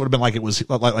 I guess it would have been like it was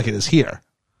like it is here,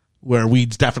 where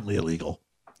weed's definitely illegal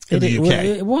in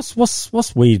the UK.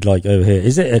 What's weed like over here?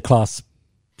 Is it a class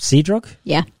C drug?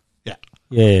 Yeah.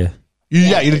 Yeah.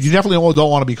 Yeah, you definitely don't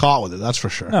want to be caught with it. That's for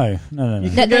sure. No.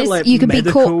 You can be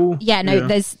caught. Yeah, no.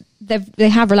 Yeah. They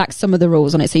have relaxed some of the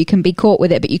rules on it, so you can be caught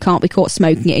with it, but you can't be caught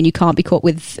smoking it, and you can't be caught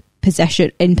with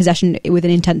possession with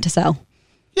an intent to sell.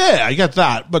 Yeah, I get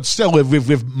that, but still,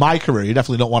 with my career, you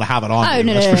definitely don't want to have it on. Oh,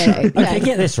 no, for sure. Okay,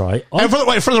 get this right. And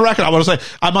for the record,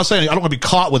 I'm not saying I don't want to be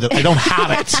caught with it. I don't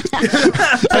have it.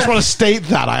 I just want to state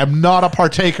that I am not a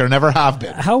partaker, never have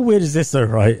been. How weird is this, though?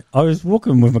 Right, I was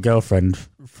walking with my girlfriend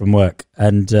from work,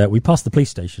 and we passed the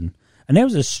police station, and there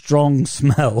was a strong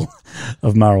smell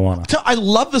of marijuana. I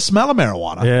love the smell of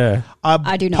marijuana. Yeah,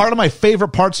 I do not. Part of my favorite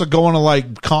parts of going to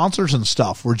like concerts and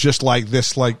stuff were just like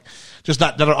this, like. Just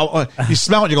that you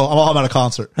smell it, you go, I'm at a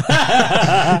concert.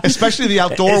 Especially the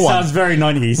outdoor one. Sounds very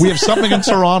 90s. We have something in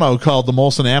Toronto called the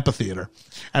Molson Amphitheater,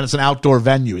 and it's an outdoor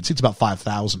venue. It seats about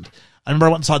 5,000. I remember I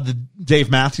went and saw the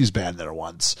Dave Matthews Band there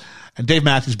once. And Dave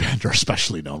Matthews Band are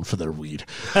especially known for their weed.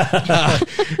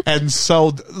 And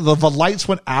so the lights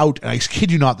went out, and I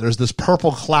kid you not, there's this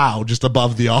purple cloud just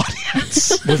above the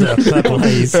audience. Was it a purple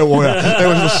haze? It was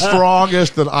the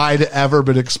strongest that I'd ever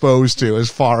been exposed to as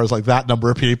far as like that number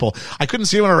of people. I couldn't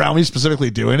see anyone around me specifically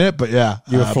doing it, but yeah.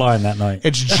 You were flying that night.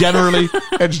 It's generally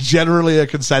a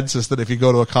consensus that if you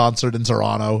go to a concert in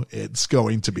Toronto, it's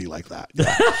going to be like that.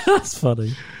 Yeah. That's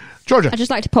funny. Georgia. I'd just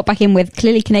like to pop back in with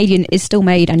clearly Canadian is still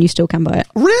made and you still can buy it.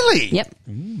 Really? Yep.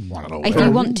 If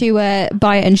you want to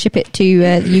buy it and ship it to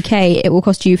the UK, it will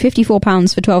cost you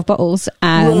 £54 for 12 bottles.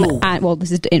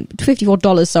 This is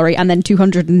 $54, sorry, and then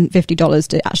 $250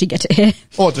 to actually get it here.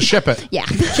 Oh, to ship it? Yeah.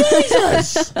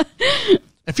 Jesus!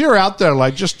 If you're out there,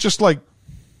 like, just like,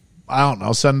 I don't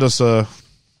know, send us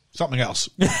something else.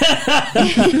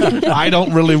 I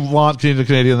don't really want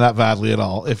Canadian that badly at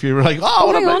all. If you're like, hang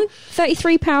on,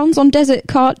 £33 on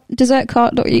desertcart.uk.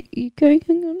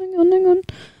 Hang on.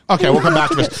 Okay, we'll come back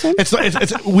to this.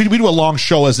 We do a long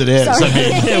show as it is. Sorry. I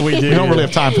mean, yeah, we do. We don't really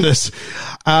have time for this.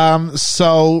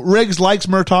 So Riggs likes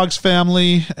Murtaugh's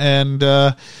family, and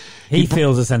he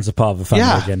feels a sense of part of the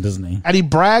family again, doesn't he? And he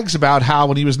brags about how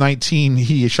when he was 19,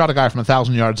 he shot a guy from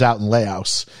 1,000 yards out in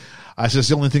Laos. It's just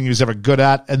the only thing he was ever good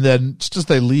at. And then just as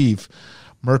they leave,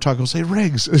 Murtaugh goes, "Hey,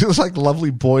 Riggs." It was like a lovely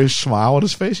boyish smile on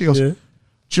his face. He goes, "Do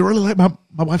you really like my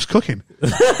wife's cooking?"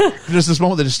 There's this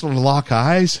moment they just sort of lock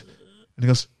eyes. And he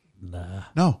goes, "Nah.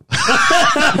 No."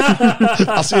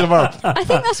 I'll see you tomorrow. I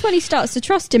think that's when he starts to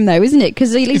trust him, though, isn't it?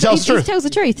 Because he tells the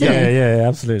truth, doesn't he? Yeah,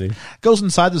 absolutely. Goes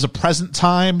inside, there's a present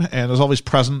time, and there's always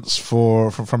presents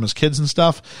from his kids and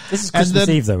stuff. This is Christmas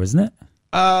Eve, though, isn't it?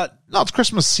 No, it's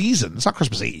Christmas season. It's not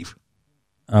Christmas Eve.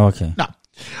 Oh, okay. No.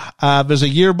 There's a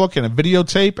yearbook and a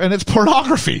videotape, and it's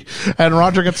pornography. And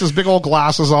Roger gets his big old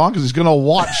glasses on because he's going to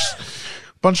watch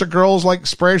bunch of girls like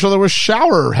spray each other with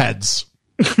shower heads.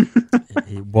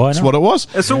 Why not? That's what it was.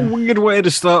 It's a weird way to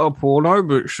start a porno,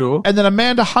 but sure. And then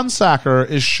Amanda Hunsaker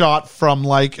is shot from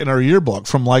like in her yearbook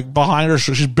from like behind her.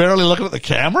 So she's barely looking at the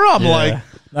camera. I'm like,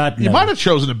 you might have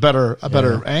chosen a better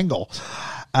angle.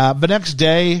 The next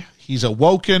day he's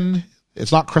awoken.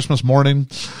 It's not Christmas morning.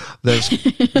 But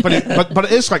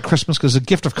it is like Christmas because it's a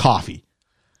gift of coffee.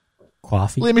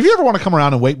 Coffee. Liam, if you ever want to come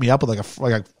around and wake me up with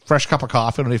like a fresh cup of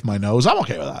coffee underneath my nose, I'm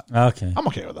okay with that. Okay. I'm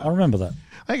okay with that. I'll remember that.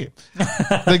 Thank you.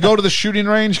 They go to the shooting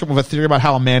range, come up with a theory about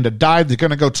how Amanda died. They're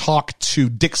going to go talk to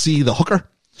Dixie, the hooker.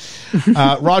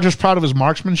 Roger's proud of his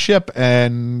marksmanship,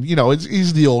 and, you know,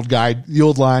 he's the old guy, the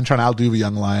old lion trying to outdo the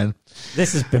young lion.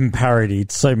 This has been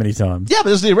parodied so many times. Yeah, but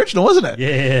this is the original, isn't it?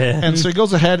 Yeah. And so he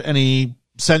goes ahead and he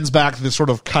sends back this sort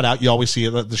of cutout you always see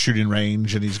at the shooting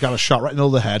range, and he's got a shot right in the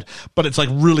middle of the head, but it's like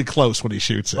really close when he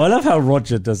shoots it. I love how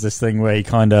Roger does this thing where he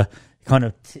kind of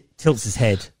tilts his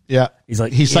head. Yeah. He's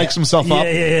like, he psychs himself up.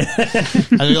 Yeah.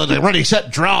 And he goes like, ready,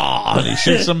 set, draw. And he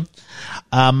shoots him.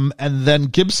 And then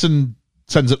Gibson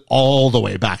sends it all the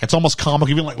way back. It's almost comic.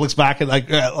 He even like looks back at like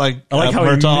I like how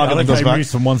Murtaugh and goes back. He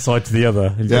moves from one side to the other.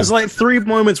 There's like 3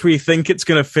 moments where you think it's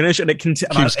going to finish and it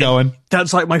keeps going.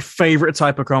 That's like my favorite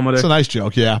type of comedy. It's a nice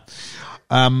joke, yeah.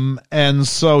 And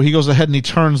so he goes ahead and he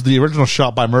turns the original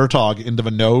shot by Murtaugh into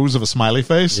the nose of a smiley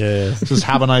face. Yeah. Says,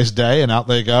 have a nice day, and out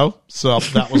they go. So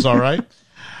that was all right.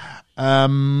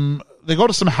 They go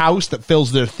to some house that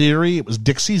fills their theory. It was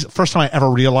Dixie's. First time I ever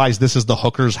realized this is the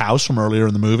hooker's house from earlier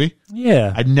in the movie.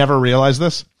 Yeah. I'd never realized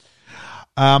this.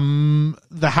 The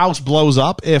house blows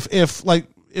up. If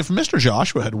Mr.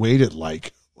 Joshua had waited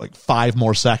like 5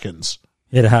 more seconds,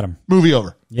 he'd have had him. Movie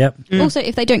over. Yep. Also,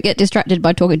 if they don't get distracted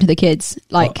by talking to the kids,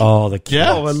 like the kids.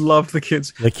 Yeah. Oh, I love the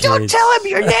kids. don't tell him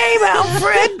your name,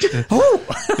 Alfred.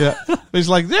 Yeah. He's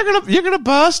like, you're gonna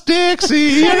bust Dixie.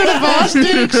 You're gonna bust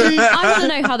Dixie. I want to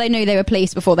know how they knew they were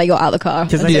police before they got out of the car.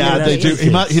 They do.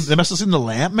 They must have seen the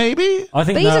lamp, maybe. I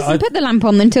think But he doesn't put the lamp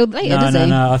on until later, does he?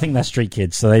 No. I think they're street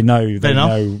kids, so they know. They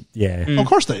know. Yeah. Of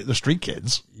course, they're street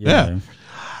kids. Yeah.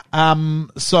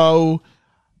 So.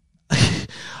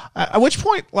 At which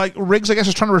point, like, Riggs, I guess,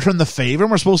 is trying to return the favor,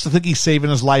 and we're supposed to think he's saving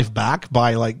his life back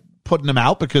by, like, putting him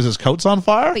out because his coat's on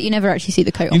fire. But you never actually see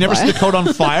the coat on fire. You never see the coat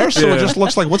on fire, so it just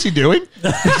looks like, what's he doing?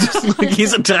 Just like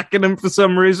he's attacking him for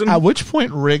some reason. At which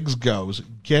point, Riggs goes,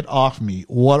 get off me.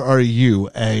 What are you,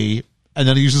 And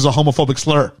then he uses a homophobic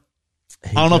slur.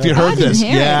 I don't know if you heard this.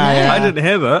 I didn't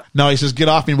hear that. No, he says, get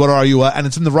off me. What are you? And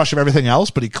it's in the rush of everything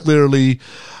else, but he clearly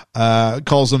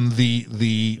calls him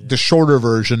the shorter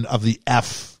version of the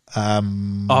F.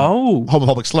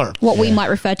 Homophobic slur. What we might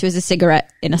refer to as a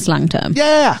cigarette in a slang term.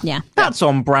 Yeah. That's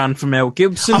on brand for Mel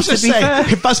Gibson. I was just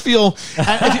saying, it must feel.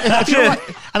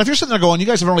 If you're sitting there going, you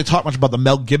guys haven't really talked much about the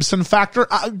Mel Gibson factor,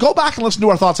 go back and listen to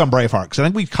our thoughts on Braveheart, because I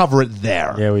think we cover it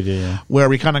there. Yeah, we do. Yeah. Where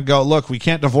we kind of go, look, we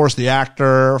can't divorce the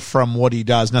actor from what he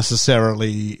does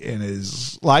necessarily in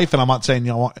his life, and I'm not saying,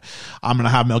 I'm going to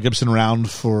have Mel Gibson around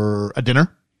for a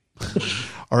dinner.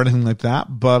 Or anything like that,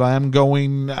 but I am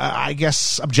going, I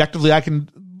guess, objectively,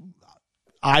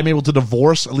 I'm able to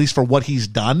divorce, at least for what he's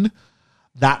done,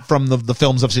 that from the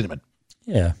films I've seen him in.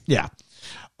 Yeah. Yeah.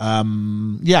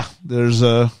 There's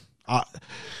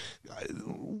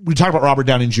we talk about Robert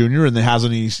Downey Jr. and there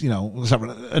hasn't he's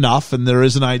enough, and there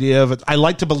is an idea of it. I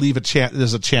like to believe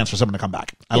there's a chance for someone to come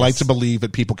back. I like to believe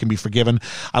that people can be forgiven.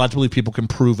 I like to believe people can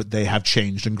prove that they have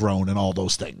changed and grown and all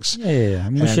those things. Yeah.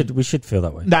 I mean, we should feel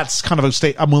that way. That's kind of a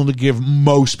state I'm willing to give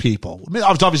most people. I mean,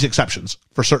 there's obviously exceptions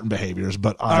for certain behaviors,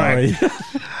 but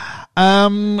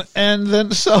and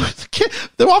then so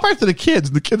they walk back to the kids,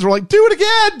 and the kids were like, "Do it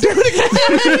again,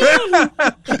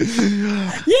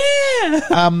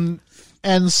 yeah."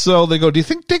 And so they go, "Do you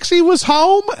think Dixie was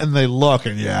home?" And they look,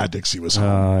 and Dixie was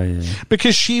home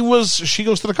because she goes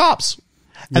to the cops,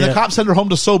 and the cops send her home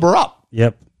to sober up.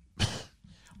 Yep.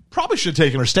 Probably should have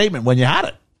taken her statement when you had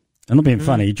it. I'm not being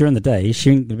funny. During the day, she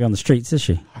ain't going to be on the streets, is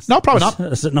she? No, probably not.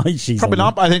 It's at night she's probably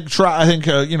not. I think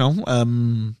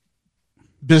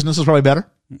business is probably better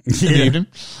in the evening.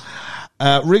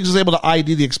 Riggs is able to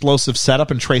ID the explosive setup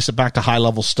and trace it back to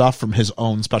high-level stuff from his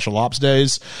own special ops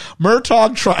days.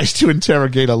 Murtaugh tries to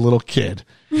interrogate a little kid.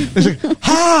 He's like,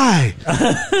 "Hi,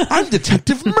 I'm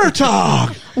Detective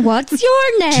Murtaugh. What's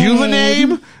your name? Do you have a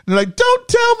name?" And they're like, "Don't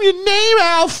tell me your name,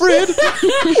 Alfred."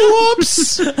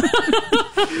 Whoops.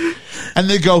 And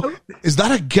they go, "Is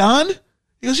that a gun?"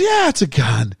 He goes, "Yeah, it's a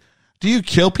gun. Do you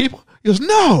kill people?" He goes,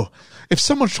 "No. If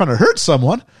someone's trying to hurt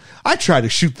someone, I try to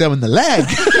shoot them in the leg."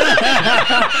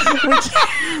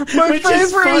 Which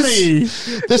is funny.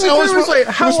 This was like,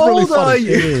 how old are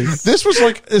you? This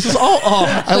is all.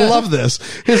 Oh, I love this.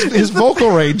 His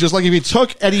vocal range is like if you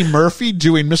took Eddie Murphy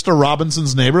doing Mr.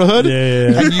 Robinson's Neighborhood,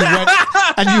 and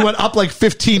you went up like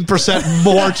 15%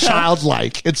 more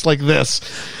childlike. It's like this.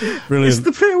 Brilliant. It's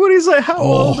the bit when he's like, "How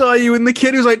old are you?" And the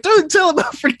kid who's like, "Don't tell him."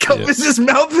 Alfred covers his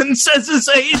mouth and says his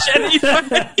age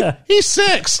anyway. He's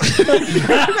 6.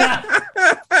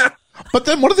 But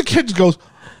then one of the kids goes,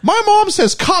 "My mom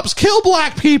says cops kill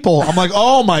black people." I'm like,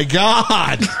 "Oh my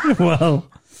God." Well,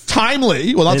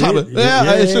 timely. Well, not timely.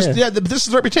 It's just this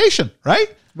is the reputation, right?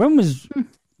 When was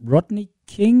Rodney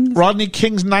King? Rodney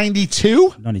King's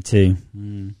 92. 92.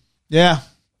 Yeah.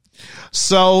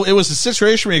 So it was a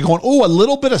situation where you're going, "Oh, a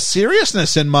little bit of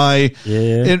seriousness in my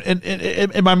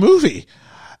in my movie."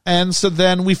 And so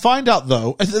then we find out,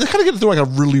 though, they kind of get through like a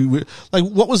really weird, like,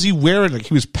 what was he wearing? Like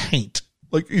he was paint.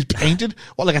 Like he's painted?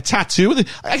 What, like a tattoo?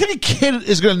 I think a kid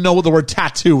is going to know what the word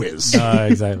tattoo is.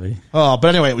 Exactly. Oh,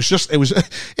 but anyway, it was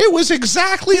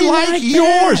exactly like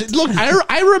yours. That. Look,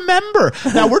 I remember.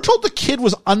 Now we're told the kid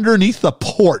was underneath the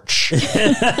porch.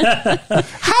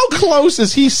 How close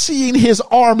is he seeing his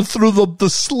arm through the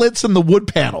slits in the wood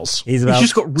panels? He's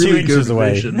just got really good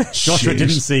vision. Joshua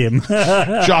didn't see him.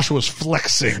 Joshua was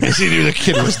flexing as he knew the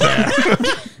kid was there.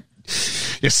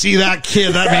 You see that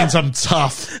kid? That means I'm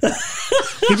tough.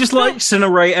 He just likes to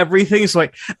narrate everything. It's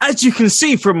like, as you can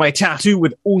see from my tattoo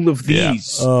with all of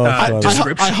these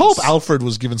descriptions. I hope Alfred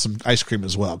was given some ice cream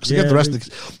as well. Because the rest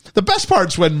of the best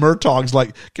part's when Murtaugh's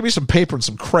like, "Give me some paper and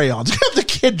some crayons." Have the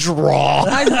kid draw.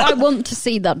 I want to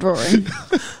see that drawing.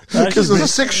 Because as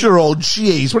a 6-year-old,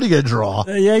 jeez, what are you going to draw?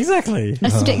 Yeah, exactly. A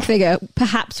stick figure,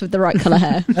 perhaps with the right colour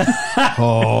hair.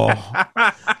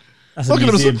 Look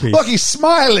at him! Look, he's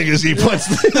smiling as he puts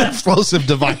the explosive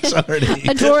device underneath.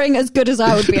 A drawing as good as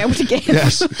I would be able to give.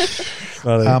 Yes.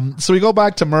 So we go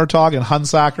back to Murtaugh and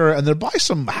Hunsaker, and they're by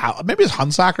some house. Maybe it's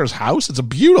Hunsaker's house. It's a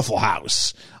beautiful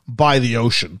house by the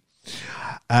ocean.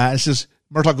 It says,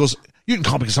 Murtaugh goes, "You can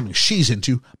call me something she's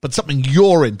into, but something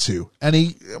you're into." And he,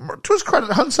 to his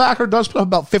credit, Hunsaker does put up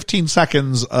about 15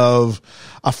 seconds of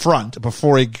affront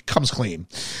before he comes clean.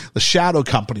 The Shadow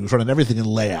Company was running everything in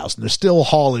Laos, and they're still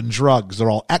hauling drugs.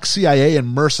 They're all ex-CIA and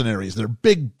mercenaries. They're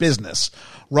big business.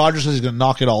 Roger says he's going to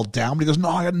knock it all down, but he goes, "No,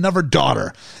 I got another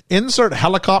daughter." Insert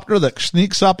helicopter that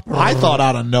sneaks up, I thought,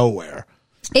 out of nowhere.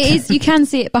 It is. You can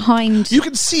see it behind. You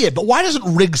can see it, but why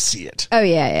doesn't Riggs see it? Oh,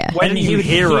 yeah. When you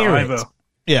hear it either.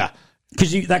 Yeah.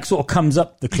 Because that sort of comes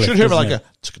up the cliff. You should hear it like a...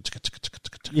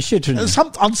 You should.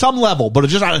 On some level, but it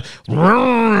just... Okay,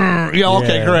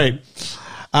 great.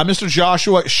 Mr.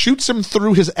 Joshua shoots him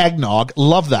through his eggnog.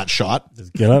 Love that shot.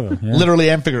 Get over. Yeah. Literally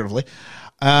and figuratively.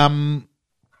 And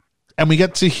we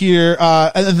get to hear...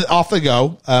 and then off they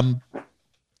go.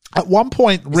 At one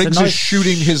point, Riggs is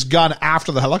shooting his gun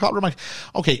after the helicopter. I'm like,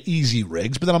 okay, easy,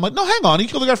 Riggs. But then I'm like, no, hang on. He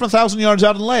killed the guy from 1,000 yards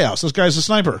out in Laos. This guy's a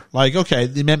sniper. Like, okay,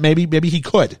 maybe he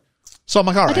could. So I'm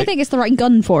like, all right. I don't think it's the right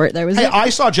gun for it, though, is it?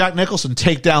 I saw Jack Nicholson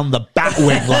take down the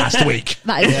Batwing last week.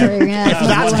 That is true, yeah. If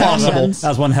that's possible. That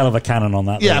was one hell of a cannon on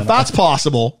that. Yeah, if that's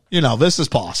possible, this is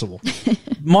possible.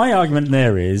 My argument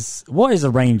there is, what is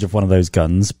the range of one of those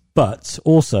guns? But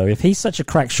also, if he's such a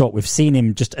crack shot, we've seen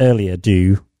him just earlier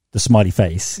do the smiley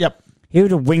face. Yep. He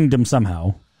would have winged him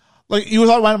somehow. Like, you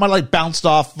thought it might like bounced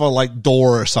off a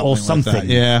door or something. Like that.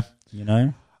 Yeah.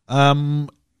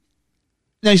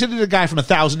 Now, he said he did a guy from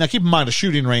 1,000. Now, keep in mind, a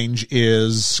shooting range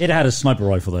is... He'd have had a sniper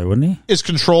rifle, though, wouldn't he? Is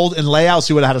controlled in Laos.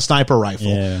 He would have had a sniper rifle.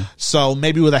 Yeah. So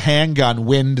maybe with a handgun,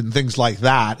 wind and things like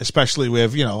that, especially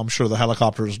with, I'm sure the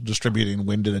helicopter's distributing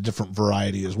wind in a different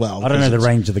variety as well. I don't know the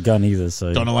range of the gun either,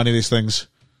 so... Don't know any of these things.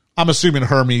 I'm assuming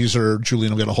Hermes or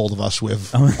Julian will get a hold of us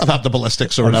with about the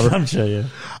ballistics or whatever. I'm sure, yeah.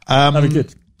 That'd be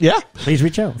good. Yeah. Please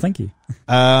reach out. Thank you.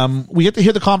 We get to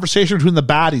hear the conversation between the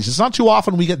baddies. It's not too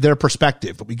often we get their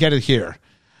perspective, but we get it here.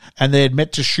 And they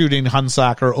admit to shooting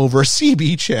Hunsaker over a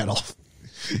CB channel.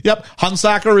 Yep,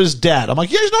 Hunsaker is dead. I'm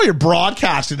like, you guys know you're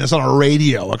broadcasting this on a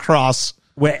radio across...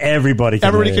 Where everybody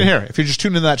can hear it if you're just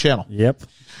tuned into that channel. Yep.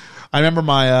 I remember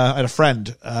I had a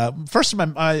friend. First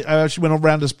time I actually went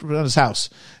around his house.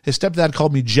 His stepdad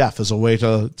called me Jeff as a way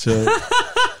to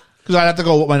because I had to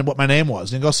go what my name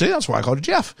was. And he goes, see, that's why I called you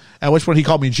Jeff. At which point he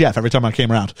called me Jeff every time I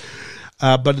came around.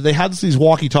 But they had these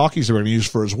walkie-talkies they were going to use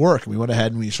for his work. And we went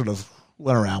ahead and we sort of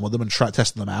went around with them and tried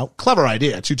testing them out. Clever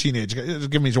idea. 2 teenagers.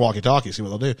 Give me your walkie-talkie, see what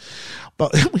they'll do.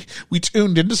 But we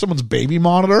tuned into someone's baby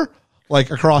monitor, like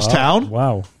across town.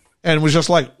 Wow. and was just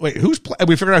like, wait, and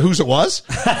we figured out whose it was.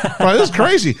 Right, this is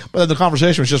crazy. But then the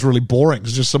conversation was just really boring.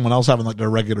 It's just someone else having like their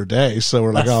regular day. So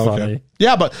we're like, That's okay. funny.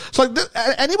 Yeah, but it's like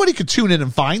anybody could tune in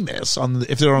and find this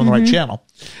if they're on the right channel.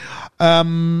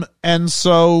 And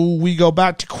so we go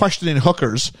back to questioning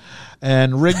hookers,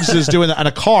 and Riggs is doing that in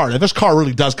a car. And this car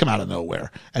really does come out of nowhere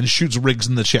and shoots Riggs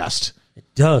in the chest. It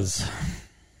does.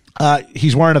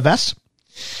 He's wearing a vest.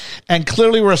 And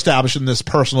clearly we're establishing this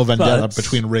personal vendetta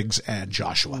between Riggs and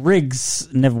Joshua.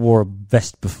 Riggs never wore a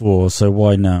vest before, so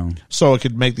why now? So it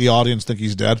could make the audience think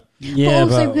he's dead. Yeah,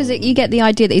 but also because you get the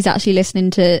idea that he's actually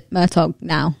listening to Murtaugh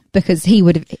now, because he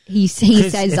would have. He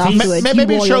says afterwards.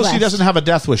 Maybe it shows he doesn't have a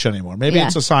death wish anymore. Maybe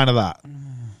it's a sign of that.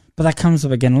 But that comes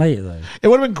up again later, though. It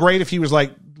would have been great if he was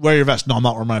like, "Wear your vest." No, I'm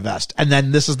not wearing my vest. And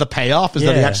then this is the payoff: is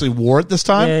that he actually wore it this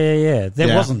time. Yeah.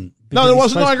 There wasn't. No, there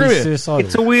wasn't. No, I agree with you.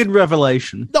 It's a weird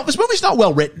revelation. No, this movie's not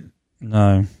well written.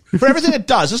 No. For everything it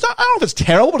does, it's not. I don't know if it's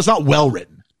terrible, but it's not well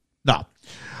written. No.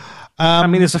 I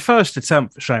mean, it's a first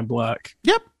attempt for Shane Black.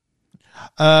 Yep.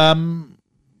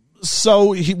 So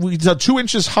we 2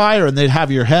 inches higher and they'd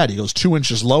have your head. He goes 2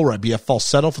 inches lower. I'd be a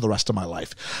falsetto for the rest of my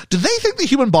life. Do they think the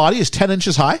human body is 10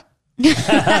 inches high?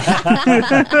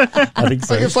 I think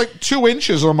so. Like it's like 2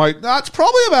 inches. I'm like, that's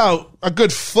probably about a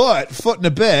good foot and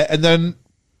a bit. And then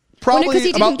probably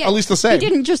about at least the same. He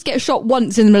didn't just get shot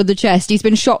once in the middle of the chest. He's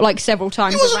been shot like several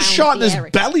times. He wasn't shot in his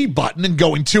belly button and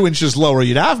going 2 inches lower.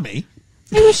 You'd have me.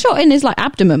 He was shot in his like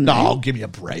abdomen. No, give me a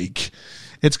break.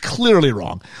 It's clearly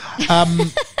wrong.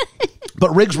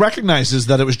 But Riggs recognizes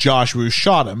that it was Joshua who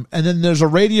shot him. And then there's a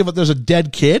radio, but there's a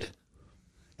dead kid.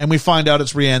 And we find out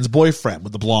it's Rianne's boyfriend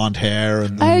with the blonde hair.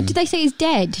 And did they say he's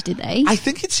dead, did they? I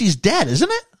think he's dead,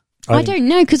 isn't it? I don't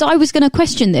know, because I was going to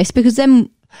question this, because then...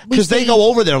 Because they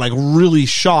go over there like really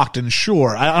shocked and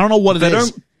sure. I don't know what it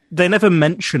is. They never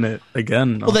mention it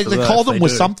again. Well, they call them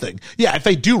with something. Yeah, if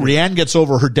they do, Rianne gets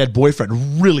over her dead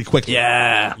boyfriend really quickly.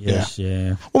 Yeah. Yes,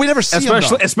 yeah. Well, we never see him,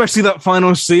 especially that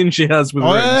final scene she has with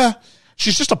Riggs. Yeah.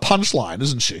 She's just a punchline,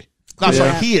 isn't she? No,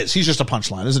 sorry, he is. He's just a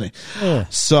punchline, isn't he? Yeah.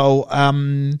 So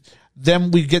then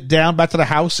we get down back to the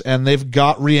house, and they've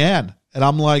got Rianne. And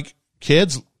I'm like,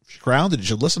 kids, she's grounded. You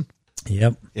should listen.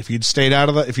 Yep. If you'd stayed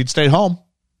home,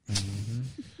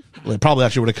 well, they probably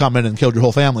actually would have come in and killed your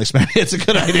whole family. So maybe it's a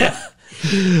good idea.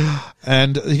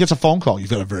 And he gets a phone call.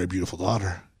 You've got a very beautiful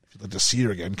daughter. If you'd like to see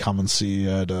her again, come and see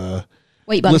and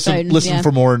listen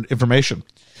for more information.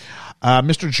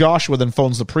 Mr. Joshua then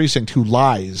phones the precinct, who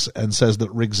lies and says that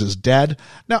Riggs is dead.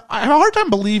 Now, I have a hard time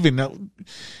believing that.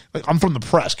 Like, I'm from the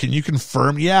press. Can you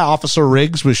confirm? Yeah, Officer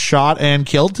Riggs was shot and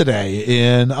killed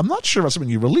today. I'm not sure about something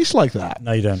you release like that.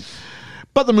 No, you don't.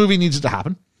 But the movie needs it to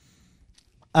happen.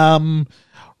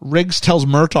 Riggs tells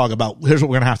Murtaugh about, here's what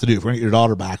we're going to have to do. If we're going to get your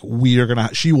daughter back,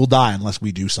 she will die unless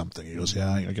we do something. He goes,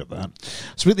 yeah, I get that.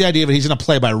 So we get the idea that he's going to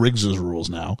play by Riggs's rules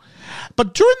now.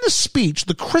 But during the speech,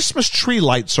 the Christmas tree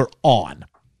lights are on.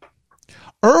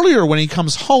 Earlier, when he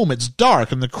comes home, it's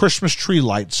dark and the Christmas tree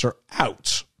lights are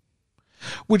out.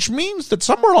 Which means that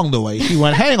somewhere along the way, he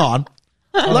went, hang on.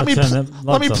 Let me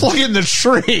plug in the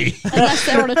tree. Unless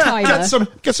they're on a timer.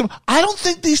 Get some. I don't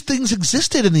think these things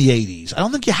existed in the 80s. I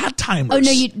don't think you had timers. Oh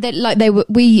no,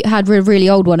 we had a really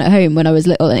old one at home when I was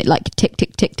little, and it like tick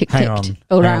tick tick tick ticked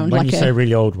all around. When you say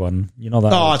really old one, you're not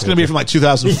that. Oh, it's going to be from like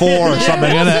 2004 or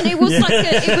something, isn't it?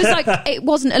 It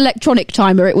wasn't electronic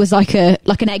timer. It was like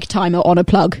an egg timer on a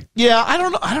plug. Yeah, I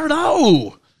don't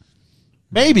know.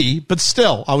 Maybe, but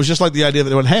still, I was just like the idea that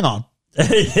they went, hang on.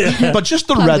 Yeah. But just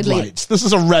the red lights. This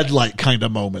is a red light kind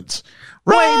of moment.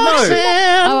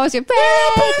 I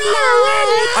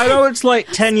know it's like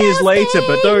 10 years later,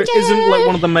 but isn't like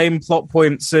one of the main plot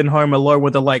points in Home Alone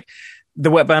where the wet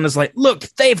band is like, look,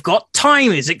 they've got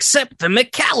timers except the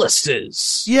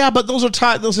McAllisters. Yeah, but those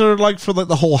are like for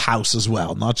the whole house as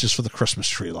well, not just for the Christmas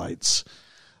tree lights.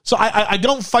 So I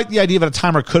don't fight the idea that a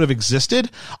timer could have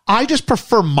existed. I just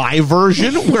prefer my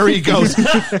version where he goes,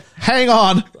 hang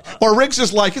on. Or Riggs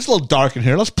is like, it's a little dark in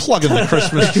here. Let's plug in the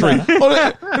Christmas tree.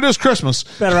 Well, it is Christmas.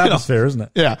 Better atmosphere, isn't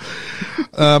it? Yeah.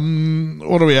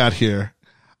 What are we at here?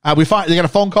 They get a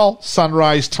phone call,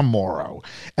 sunrise tomorrow.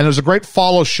 And there's a great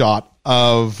follow shot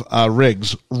of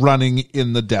Riggs running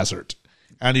in the desert.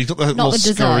 And he's a little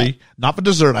scurry. Not the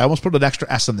dessert. I almost put an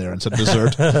extra S in there and said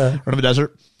dessert. Run in the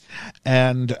desert.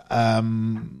 And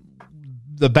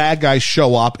the bad guys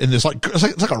show up in this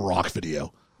it's like a rock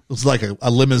video. It's like a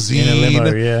limousine. In a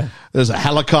limo, yeah. There's a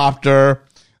helicopter.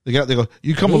 They go,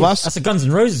 you come with us. That's a Guns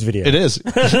N' Roses video. It is.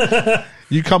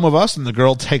 You come with us, and the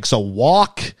girl takes a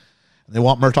walk. And they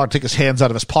want Murtaugh to take his hands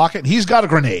out of his pocket, and he's got a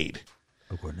grenade.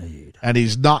 And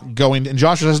he's not going. And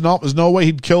Joshua says, no, there's no way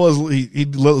he'd kill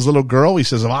his little girl. He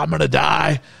says, I'm going to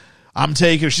die.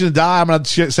 She's going to die. I'm going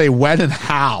to say when and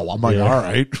how. I'm like, all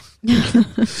right.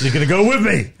 She's going to go with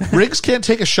me. Riggs can't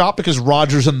take a shot because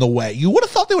Roger's in the way. You would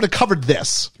have thought they would have covered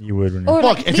this. You would.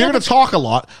 Look, if you're going to talk a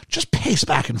lot, just pace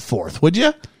back and forth, would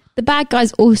you? The bad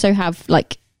guys also have,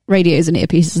 like, radios and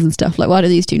earpieces and stuff. Like, why do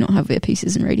these two not have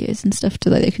earpieces and radios and stuff so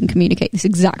that they can communicate this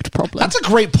exact problem? That's a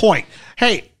great point.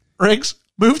 Hey, Riggs,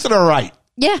 move to the right.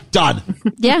 Yeah. Done.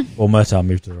 Yeah. Well, Murtaugh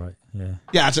moved to the right. Yeah.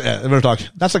 Yeah, Murtaugh.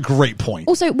 That's a great point.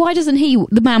 Also, why doesn't he,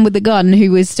 the man with the gun,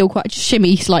 who is still quite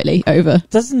shimmy slightly over?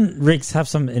 Doesn't Riggs have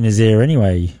something in his ear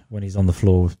anyway when he's on the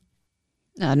floor?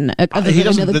 I don't know. Other than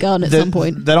another gun at some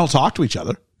point. They don't talk to each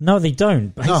other. No, they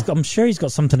don't. But I'm sure he's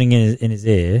got something in his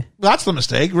ear. That's the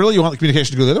mistake. Really, you want the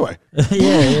communication to go the other way.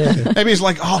 Yeah. Maybe he's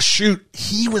like, oh, shoot,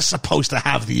 he was supposed to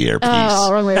have the earpiece.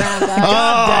 Oh, wrong way around.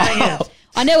 Dang it.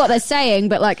 I know what they're saying,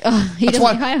 but like, he doesn't.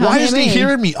 Why isn't he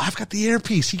hearing me? Oh, I've got the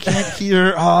earpiece. He can't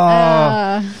hear.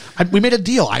 We made a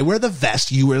deal. I wear the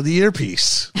vest. You wear the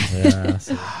earpiece. Yeah.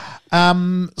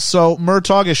 So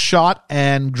Murtaugh is shot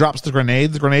and drops the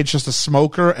grenade. The grenade's just a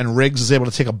smoker, and Riggs is able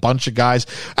to take a bunch of guys.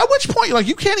 At which point,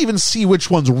 you can't even see which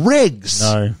one's Riggs.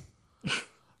 No.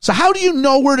 So how do you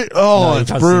know where to? Oh,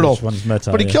 it's brutal.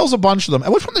 Murtaugh, but he kills a bunch of them.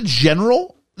 At which point, the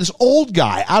general, this old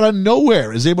guy, out of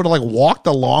nowhere, is able to walk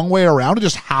the long way around. It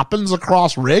just happens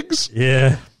across Riggs.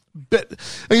 Yeah. But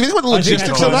you think about the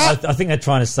logistics of that? I think they're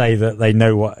trying to say that they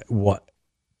know what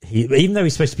he, even though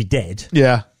he's supposed to be dead.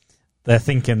 Yeah. They're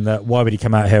thinking that why would he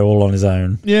come out here all on his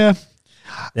own? Yeah.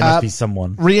 There must be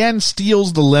someone. Rianne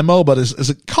steals the limo, but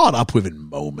is caught up within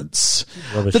moments.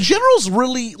 Rubbish. The general's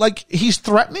really, he's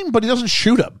threatening, but he doesn't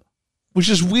shoot him, which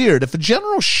is weird. If the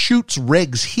general shoots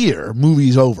Riggs here,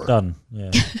 movie's over. Done.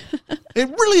 Yeah. It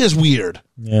really is weird.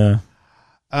 Yeah.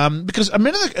 Because a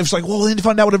minute ago, it's well, they need to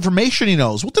find out what information he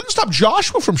knows. Well, it didn't stop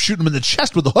Joshua from shooting him in the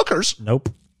chest with the hookers. Nope.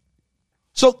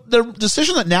 So the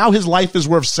decision that now his life is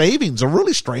worth saving is a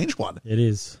really strange one. It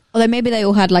is. Although maybe they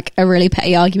all had a really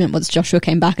petty argument once Joshua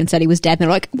came back and said he was dead. And they're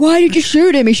like, why did you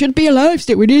shoot him? He shouldn't be alive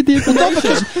still. We need the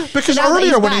information. because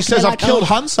earlier when he says, I've killed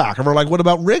Hunsaker, we're like, what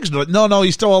about Riggs? No,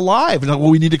 he's still alive. And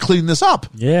we need to clean this up.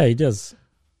 Yeah, he does.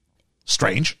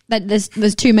 Strange.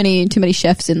 There's too many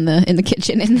chefs in the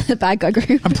kitchen in the bad guy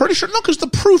group. I'm pretty sure because the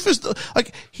proof is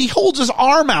he holds his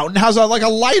arm out and has a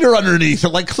lighter underneath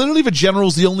it. Clearly the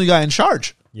general's the only guy in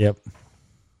charge. Yep.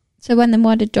 So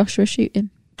why did Joshua shoot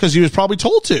him? Because he was probably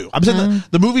told to. I'm saying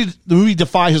the movie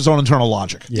defies his own internal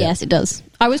logic. Yeah. Yes, it does.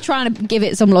 I was trying to give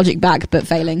it some logic back, but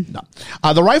failing. No.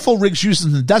 The rifle Riggs uses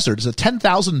in the desert is a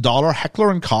 $10,000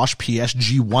 Heckler & Koch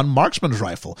PSG-1 marksman's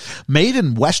rifle made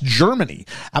in West Germany.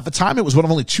 At the time, it was one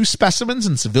of only 2 specimens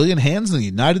in civilian hands in the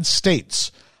United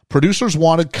States. Producers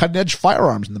wanted cutting-edge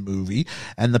firearms in the movie,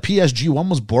 and the PSG-1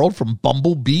 was borrowed from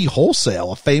Bumblebee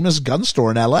Wholesale, a famous gun store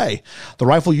in L.A. The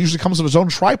rifle usually comes with its own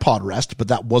tripod rest, but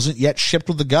that wasn't yet shipped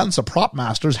with the gun, so prop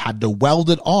masters had to weld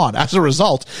it on. As a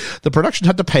result, the production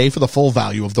had to pay for the full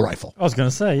value of the rifle. I was going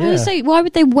to say, yeah. I was say, why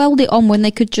would they weld it on when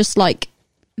they could just,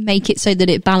 make it so that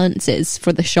it balances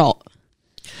for the shot?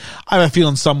 I have a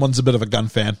feeling someone's a bit of a gun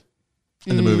fan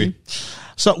in the movie.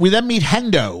 So we then meet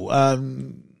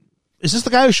Hendo. Is this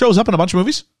the guy who shows up in a bunch of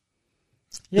movies?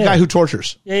 Yeah. The guy who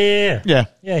tortures. Yeah.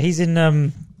 Yeah, he's in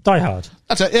Die Hard.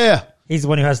 That's it, yeah. He's the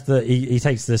one who has he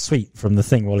takes the sweet from the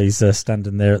thing while he's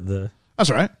standing there at the... That's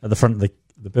right. At the front of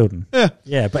the building. Yeah.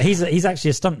 Yeah, but he's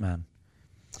actually a stuntman.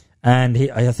 And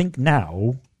I think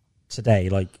now, today,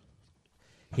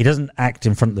 he doesn't act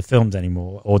in front of the films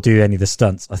anymore or do any of the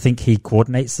stunts. I think he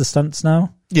coordinates the stunts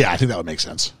now. Yeah, I think that would make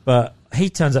sense. But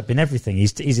he turns up in everything.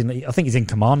 He's in. I think he's in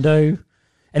Commando.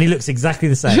 And he looks exactly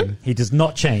the same. He does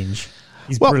not change.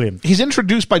 He's brilliant. He's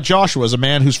introduced by Joshua as a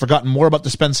man who's forgotten more about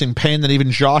dispensing pain than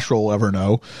even Joshua will ever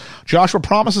know. Joshua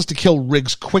promises to kill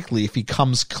Riggs quickly if he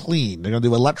comes clean. They're going to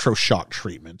do electroshock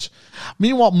treatment.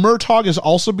 Meanwhile, Murtaugh is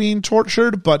also being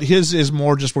tortured, but his is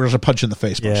more just we're going to punch in the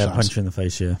face. Yeah, punch in the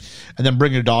face, yeah. And then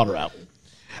bring your daughter out.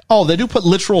 Oh, they do put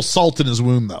literal salt in his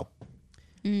wound, though.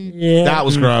 Yeah. That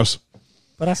was gross.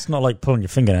 But that's not like pulling your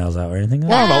fingernails out or anything.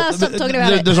 Well, stop talking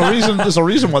about it. There's a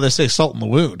reason why they say salt in the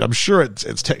wound. I'm sure it's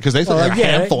because they think they're a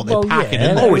handful and they pack it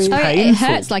in there. It's painful. It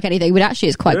hurts like anything, but actually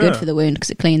it's quite good for the wound because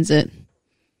it cleans it.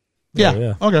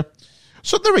 Yeah. Okay.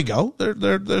 So there we go.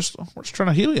 We're just trying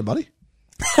to heal you, buddy.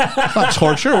 Not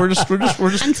torture. We're just.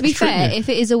 And to be fair, if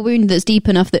it is a wound that's deep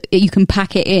enough that you can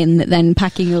pack it in, then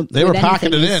packing. They were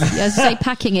packing it in. As I say,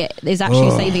 packing it is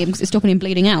actually saving him because it's stopping him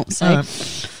bleeding out. So.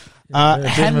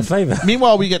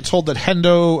 Meanwhile, we get told that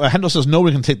Hendo says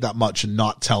nobody can take that much and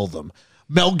not tell them.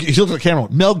 He looks at the camera.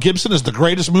 Mel Gibson is the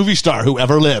greatest movie star who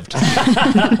ever lived.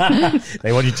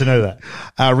 They want you to know that.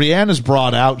 Rianne is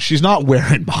brought out. She's not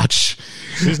wearing much.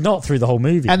 She's not through the whole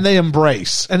movie. And they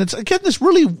embrace. And it's, again, this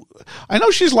really... I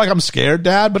know she's like, I'm scared,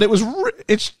 Dad, but it was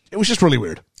just really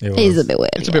weird. It is a bit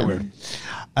weird. It's a bit weird.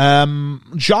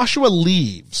 Joshua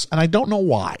leaves, and I don't know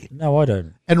why. No, I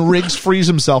don't. And Riggs frees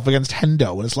himself against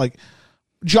Hendo. And it's like,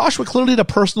 Joshua clearly had a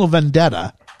personal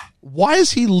vendetta. Why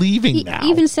is he leaving now? He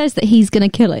even says that he's going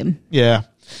to kill him. Yeah.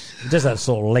 He does that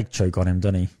sort of leg choke on him,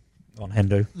 doesn't he? On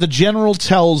Hendo. The general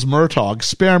tells Murtaugh,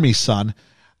 spare me, son.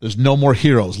 There's no more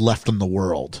heroes left in the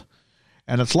world.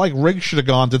 And it's like Riggs should have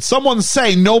gone, did someone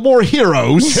say no more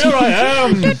heroes? Here I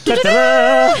am!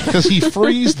 Because he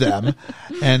frees them.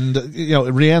 And,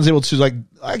 Rhiannon's able to, like,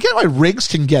 I get why Riggs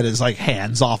can get his, like,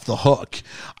 hands off the hook.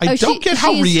 I don't get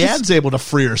how Rhiannon's able to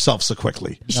free herself so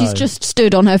quickly. She's just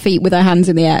stood on her feet with her hands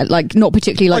in the air, like, not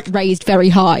particularly, like raised very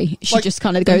high. She just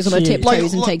kind of goes on her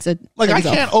tiptoes and takes a... Like, I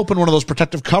can't open one of those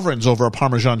protective coverings over a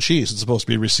Parmesan cheese. It's supposed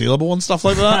to be resealable and stuff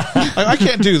like that. I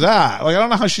can't do that. Like, I don't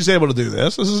know how she's able to do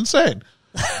this. This is insane.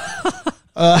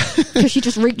 Because she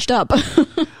just reached up.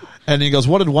 And he goes,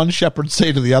 what did one shepherd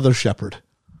say to the other shepherd?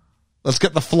 Let's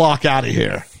get the flock out of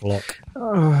here. Flock.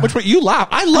 Which way you laugh?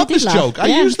 I love this joke.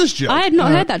 I use this joke. I had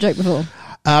not heard that joke before.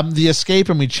 The escape,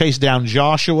 and we chase down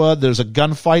Joshua. There's a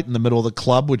gunfight in the middle of the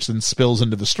club, which then spills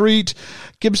into the street.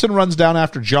 Gibson runs down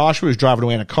after Joshua, who's driving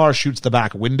away in a car, shoots the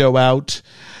back window out.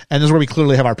 And this is where we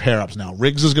clearly have our pair-ups now.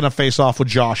 Riggs is going to face off with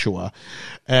Joshua,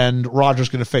 and Roger's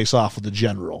going to face off with the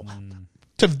general.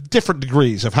 To different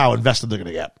degrees of how invested they're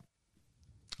going to get.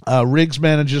 Riggs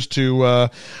manages to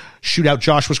shoot out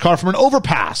Joshua's car from an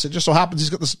overpass. It just so happens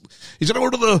he's going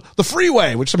to go to the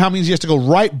freeway, which somehow means he has to go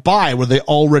right by where they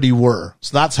already were.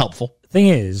 So that's helpful. Thing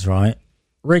is, right,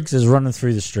 Riggs is running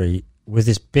through the street with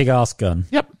this big-ass gun.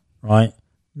 Yep. Right?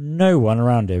 No one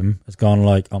around him has gone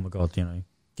like, oh, my God,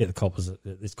 get the coppers.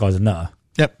 This guy's a nutter.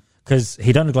 Yep. Because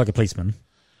he doesn't look like a policeman.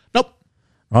 Nope.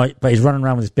 Right, but he's running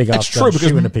around with this big ass gun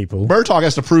shooting at people. Murtaugh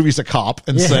has to prove he's a cop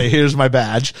and say, here's my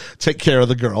badge, take care of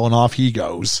the girl, and off he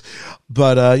goes.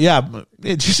 But,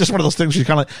 it's just one of those things where you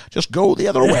kind of just go the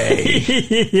other way.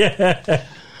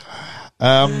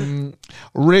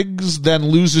 Riggs then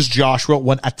loses Joshua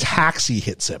when a taxi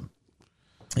hits him.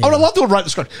 Yeah. I love to write the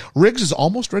script. Riggs is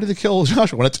almost ready to kill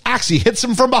Joshua when a taxi hits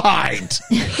him from behind.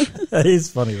 That is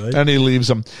funny, right? And he leaves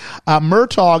him.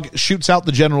 Murtaugh shoots out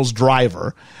the general's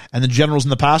driver, and the general's in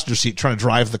the passenger seat trying to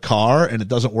drive the car, and it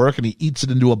doesn't work, and he eats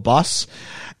it into a bus,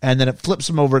 and then it flips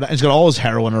him over, and he's got all his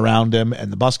heroin around him, and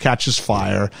the bus catches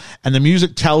fire, and the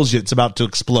music tells you it's about to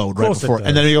explode right before.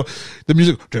 And then the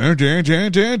music, dun, dun,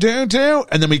 dun, dun, dun, dun,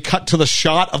 and then we cut to the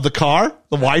shot of the car,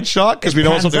 the wide shot, because we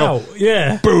know it's something.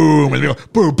 Yeah. Boom, and we go,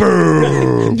 boom,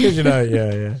 boom. Because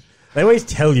yeah. They always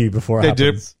tell you before it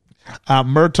happens.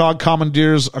 Murtaugh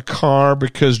commandeers a car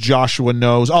because Joshua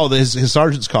knows, his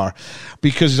sergeant's car,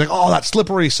 because he's like, that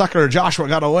slippery sucker Joshua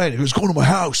got away. He was going to my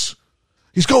house.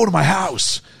 He's going to my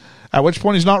house. At which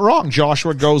point he's not wrong.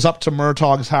 Joshua goes up to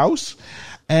Murtaugh's house,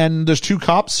 and there's two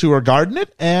cops who are guarding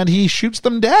it, and he shoots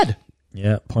them dead.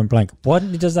 Yeah, point blank. Why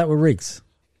didn't he do that with Riggs?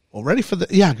 Well, ready for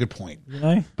good point.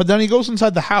 But then he goes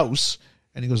inside the house,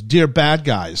 and he goes, dear bad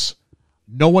guys,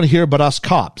 no one here but us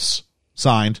cops.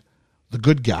 Signed, the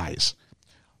good guys.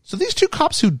 So these two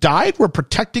cops who died were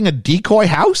protecting a decoy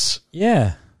house?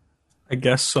 Yeah. I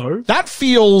guess so. That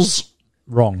feels...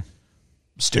 wrong.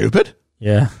 Stupid.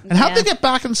 Yeah. And how'd they get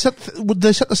back and would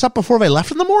they set this up before they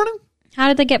left in the morning? How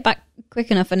did they get back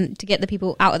quick enough and to get the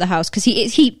people out of the house? Because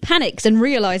he panics and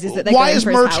realizes that they're Why going is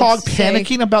for his Murtaugh house,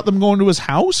 panicking about them going to his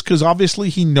house? Because obviously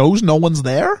he knows no one's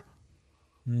there.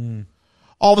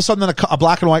 All of a sudden, a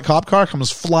black and white cop car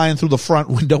comes flying through the front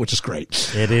window, which is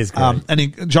great. It is great.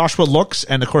 And Joshua looks,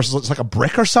 and of course, it's like a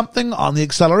brick or something on the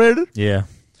accelerator. Yeah.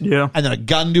 Yeah. And then a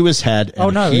gun to his head,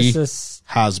 and he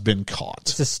has been caught.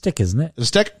 It's a stick, isn't it? A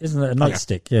stick? Isn't it a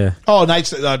nightstick? Yeah. Oh,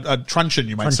 a truncheon,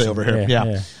 you might say over here.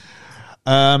 Yeah.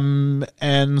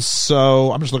 And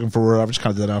so I'm just looking for. I just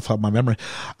kind of did that off of my memory.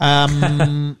 At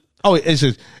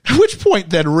which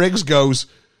point then Riggs goes,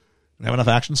 "We have enough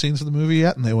action scenes for the movie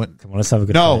yet?" And they went, "Come on, let's have a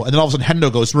good." No, and then all of a sudden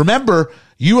Hendo goes, "Remember,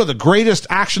 you are the greatest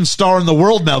action star in the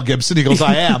world, Mel Gibson." He goes,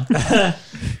 "I am,"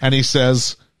 and he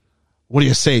says, "What do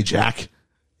you say, Jack?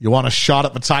 You want a shot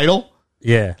at the title?"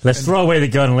 Yeah, let's throw away the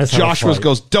gun and let's. Joshua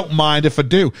goes, "Don't mind if I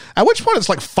do." At which point it's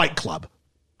like Fight Club.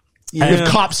 With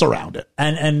cops around it.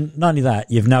 And not only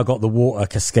that, you've now got the water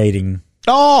cascading.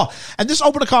 Oh, and this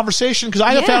opened a conversation because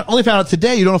I only found out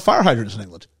today you don't have fire hydrants in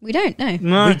England. We don't,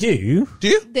 no. We do. Do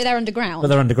you? They're underground. But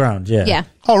they're underground, yeah. Yeah.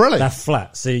 Oh, really? They're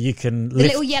flat, so you can The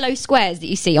little yellow squares that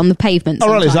you see on the pavement.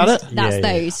 Oh, really? Is that it? That's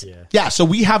those. Yeah, so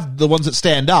we have the ones that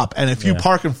stand up, and if you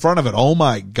park in front of it, oh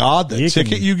my God, the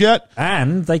ticket you get.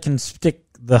 And they can stick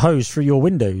the hose through your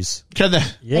windows. Can they?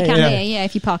 They can, yeah,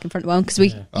 if you park in front of one.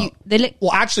 Because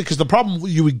well, actually, because the problem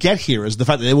you would get here is the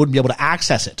fact that they wouldn't be able to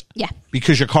access it. Yeah.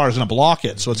 Because your car is going to block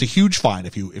it. So it's a huge fine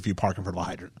if you park in front of a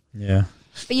hydrant. Yeah.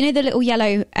 But you know the little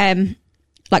yellow,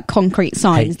 like concrete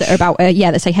signs that are about,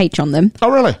 that say H on them.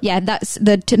 Oh, really? Yeah, that's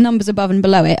the numbers above and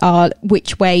below it are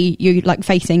which way you like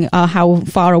facing, are how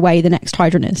far away the next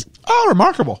hydrant is. Oh,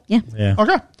 remarkable. Yeah.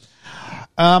 Okay.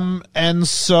 And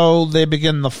so they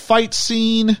begin the fight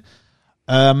scene.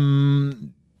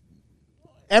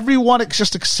 Everyone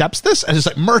just accepts this, and it's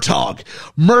like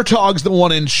Murtaugh's the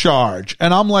one in charge,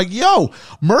 and I'm like, yo,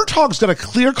 Murtaugh's got a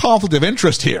clear conflict of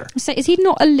interest here. So is he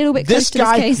not a little bit close to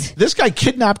this case? This guy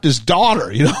kidnapped his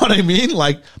daughter. You know what I mean?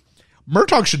 Like,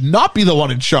 Murtaugh should not be be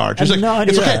in charge. He's like,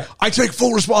 it's okay. I take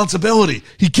full responsibility.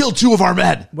 He killed 2 of our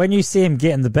men. When you see him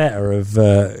getting the better of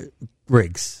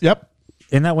Riggs, yep.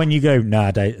 Isn't that when you go,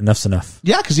 nah, Dave, enough's enough?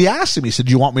 Yeah, because he asked him, he said,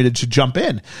 do you want me to jump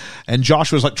in? And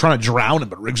Josh was like trying to drown him,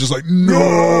 but Riggs was like,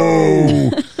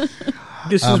 no.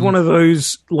 This is one of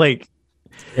those, like...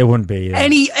 It wouldn't be.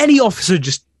 Any officer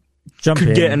just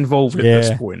could get involved at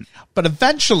this point. But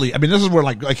eventually, I mean, this is where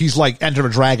like he's like Enter the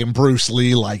Dragon Bruce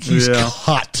Lee, like he's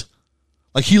cut.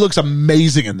 Like he looks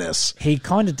amazing in this. He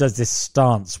kind of does this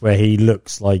stance where he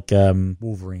looks like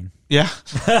Wolverine. Yeah.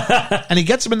 And he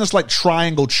gets him in this like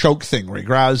triangle choke thing where he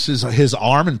grabs his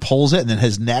arm and pulls it, and then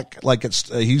his neck, like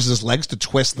he uses his legs to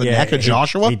twist the neck of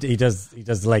Joshua. He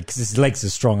does legs. His legs are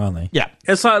strong, aren't they? Yeah.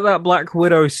 It's like that Black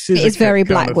Widow scissor. It's very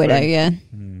Black Widow, yeah.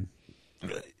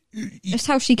 Just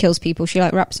how she kills people. She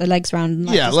like wraps her legs around. And,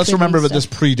 like, let's remember that this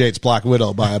predates Black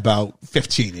Widow by about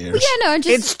 15 years. Well, yeah, no,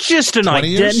 it's just an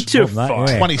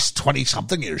identifier. 20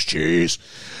 something years. Jeez.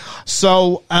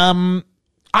 So,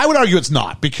 I would argue it's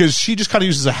not, because she just kind of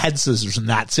uses a head scissors and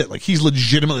that's it. Like he's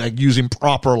legitimately like using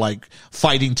proper like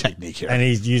fighting technique here. And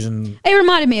he's using... It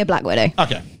reminded me of Black Widow.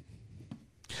 Okay.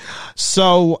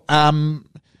 So,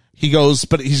 he goes,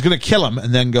 but he's going to kill him,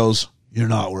 and then goes, you're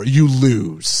not worried. You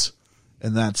lose.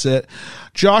 And that's it.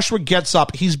 Joshua gets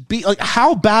up. He's like,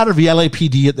 how bad are the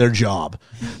LAPD at their job?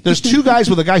 There's 2 guys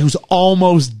with a guy who's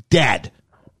almost dead.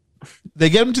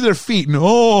 They get him to their feet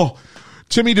and,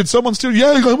 Timmy, did someone steal?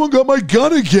 Yeah, someone got my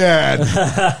gun again.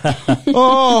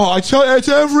 I tell you, it's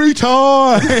every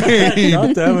time.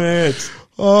 God damn it.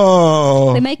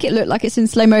 Oh. They make it look like it's in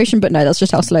slow motion, but no, that's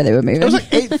just how slow they were moving. It was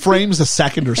like 8 frames a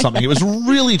second or something. It was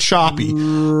really choppy.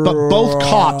 But both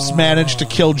cops managed to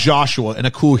kill Joshua in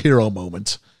a cool hero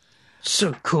moment.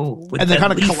 So cool. And they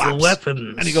kind of collapse.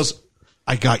 Weapons. And he goes,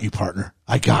 I got you, partner.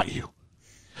 I got you.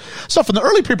 So from the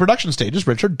early pre-production stages,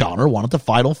 Richard Donner wanted the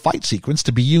final fight sequence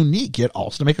to be unique, yet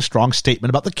also to make a strong statement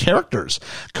about the characters.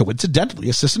 Coincidentally,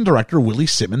 assistant director Willie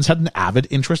Simmons had an avid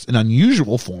interest in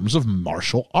unusual forms of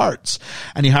martial arts,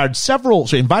 and he invited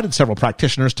several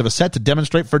practitioners to the set to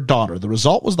demonstrate for Donner. The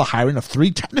result was the hiring of 3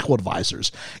 technical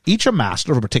advisors, each a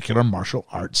master of a particular martial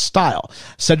arts style.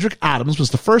 Cedric Adams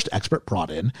was the first expert brought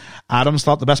in. Adams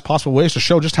thought the best possible ways to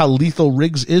show just how lethal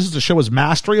Riggs is to show his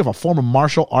mastery of a form of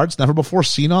martial arts never before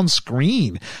seen on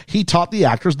screen. He taught the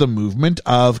actors the movement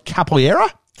of capoeira.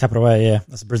 Capoeira, yeah.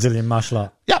 That's a Brazilian martial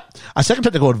art. Yeah. A second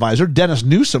technical advisor, Dennis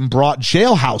Newsom, brought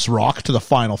Jailhouse Rock to the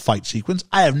final fight sequence.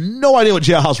 I have no idea what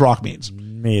Jailhouse Rock means.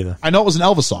 Me either. I know it was an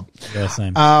Elvis song. Yeah,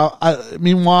 same.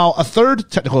 Meanwhile, a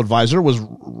third technical advisor was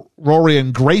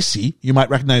Rorian Gracie. You might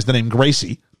recognize the name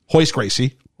Gracie. Royce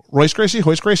Gracie,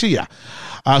 yeah.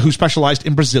 Who specialized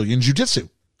in Brazilian Jiu-Jitsu.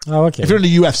 Oh, okay. If you're in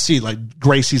the UFC, like,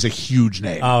 Gracie's a huge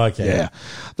name. Oh, okay. Yeah.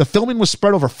 The filming was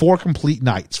spread over 4 complete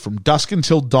nights, from dusk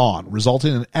until dawn,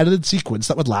 resulting in an edited sequence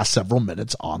that would last several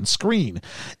minutes on screen.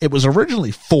 It was originally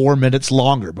 4 minutes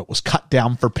longer, but was cut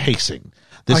down for pacing.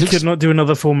 I could not do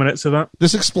another 4 minutes of that.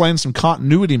 This explains some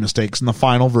continuity mistakes in the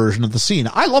final version of the scene.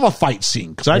 I love a fight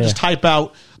scene, because I just type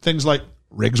out things like,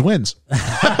 Riggs wins. They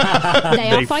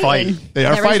are fighting. They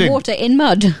are fighting. There is water in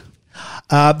mud.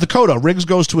 The coda, Riggs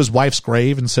goes to his wife's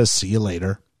grave and says, see you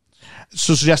later.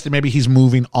 So suggesting maybe he's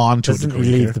moving on to a degree. Doesn't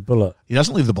he leave the bullet? He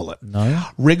doesn't leave the bullet. No.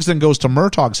 Riggs then goes to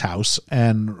Murtaugh's house,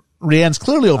 and Rianne's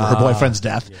clearly over her boyfriend's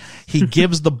death. Yeah. He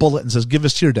gives the bullet and says, give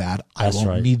this to your dad. I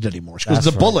won't need it anymore. She goes,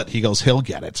 the bullet. He goes, he'll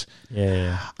get it.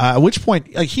 Yeah. At which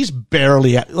point, like, he's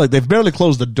barely they've barely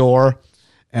closed the door,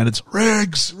 and it's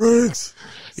Riggs.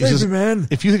 He says, man.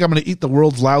 If you think I'm going to eat the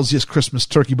world's lousiest Christmas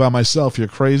turkey by myself, you're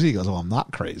crazy. He goes, oh, I'm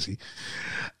not crazy.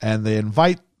 And they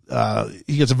invite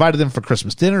he gets invited in for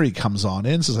Christmas dinner. He comes on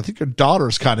in, says, I think your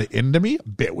daughter's kind of into me. A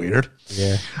bit weird.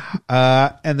 Yeah.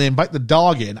 And they invite the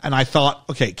dog in. And I thought,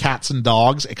 okay, cats and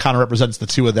dogs, it kind of represents the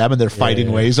two of them and their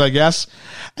fighting ways, I guess.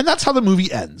 And that's how the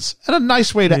movie ends. And a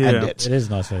nice way to end it. It is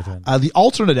a nice way to end. The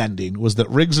alternate ending was that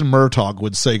Riggs and Murtaugh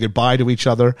would say goodbye to each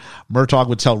other. Murtaugh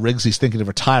would tell Riggs he's thinking of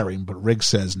retiring, but Riggs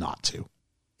says not to.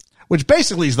 Which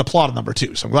basically is the plot of number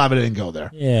 2. So I'm glad I didn't go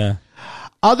there. Yeah.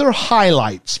 Other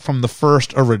highlights from the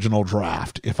first original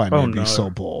draft, if I may be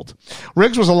so bold.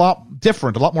 Riggs was a lot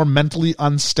different, a lot more mentally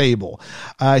unstable.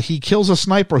 He kills a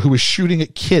sniper who was shooting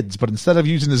at kids, but instead of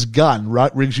using his gun,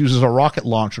 Riggs uses a rocket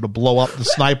launcher to blow up the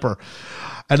sniper.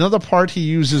 Another part, he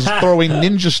uses throwing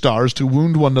ninja stars to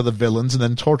wound one of the villains and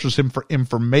then tortures him for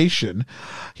information.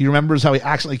 He remembers how he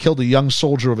accidentally killed a young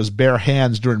soldier with his bare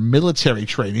hands during military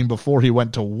training before he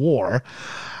went to war.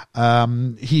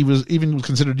 He was even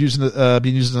considered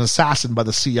being used as an assassin by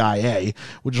the CIA,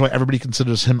 which is why everybody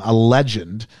considers him a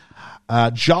legend.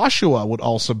 Joshua would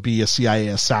also be a CIA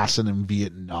assassin in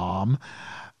Vietnam.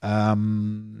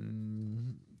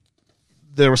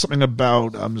 There was something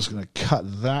about, I'm just going to cut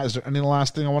that. Is there any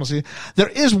last thing I want to see? There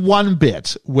is one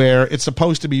bit where it's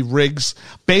supposed to be Riggs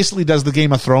basically does the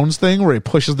Game of Thrones thing where he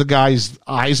pushes the guy's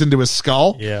eyes into his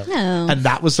skull. Yeah. Oh. And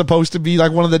that was supposed to be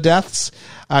like one of the deaths.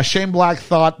 Shane Black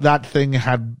thought that thing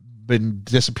had been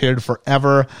disappeared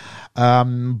forever,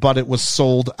 but it was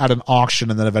sold at an auction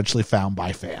and then eventually found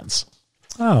by fans.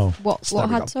 Oh. What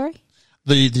had, sorry?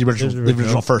 The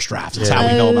original first draft. That's how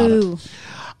we know about it.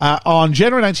 On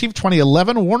January 19th,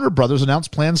 2011, Warner Brothers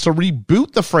announced plans to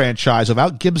reboot the franchise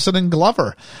without Gibson and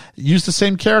Glover. Use the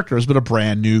same characters, but a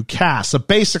brand new cast. So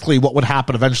basically what would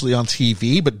happen eventually on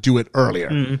TV, but do it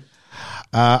earlier.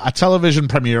 A television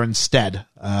premiere instead.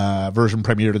 Version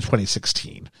premiered in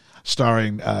 2016.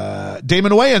 Starring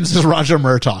Damon Wayans as Roger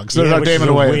Murtaugh. So Which Damon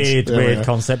is a Wayans. weird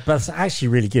concept, but it's actually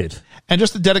really good. And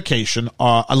just a dedication,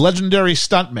 a legendary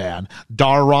stuntman,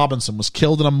 Dar Robinson, was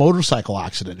killed in a motorcycle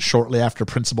accident shortly after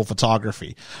principal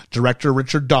photography. Director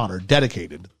Richard Donner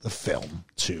dedicated the film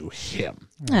to him.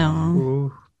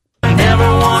 Oh. Never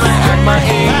wanna act my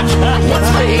age.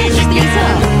 What's my age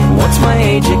again? What's my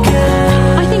age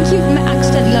again? I think you've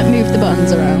accidentally moved the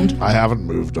buttons around. I haven't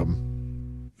moved them.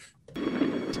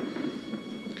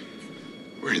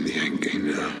 We're in the end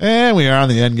game now. And we are on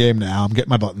the end game now. I'm getting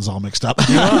my buttons all mixed up.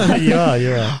 You are.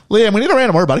 Liam, we need a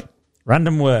random word, buddy.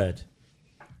 Random word.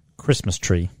 Christmas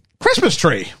tree. Christmas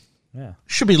tree. Yeah.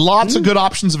 Should be lots of good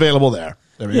options available there.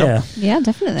 There we go. Yeah,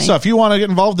 definitely. So if you want to get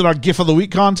involved in our GIF of the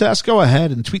Week contest, go ahead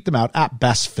and tweet them out at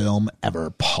Best Film Ever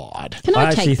Pod. Can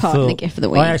I take part in the GIF of the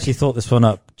Week? I actually thought this one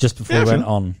up just before we went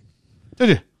on. Did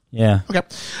you? Yeah. Okay.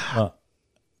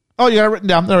 Oh, you got it written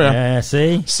down. There we are. Yeah,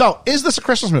 see? So, is this a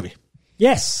Christmas movie?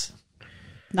 Yes.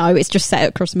 No, it's just set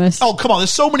at Christmas. Oh, come on.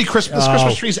 There's so many Christmas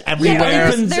trees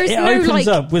everywhere. It opens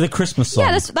up with a Christmas song.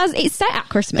 Yeah, it's set at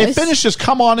Christmas. It finishes,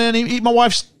 come on in, eat my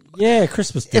wife's... Yeah,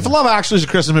 Christmas dinner. If Love Actually is a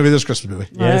Christmas movie, this is a Christmas movie.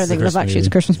 I don't think Love Actually is a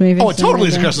Christmas movie. Oh, it totally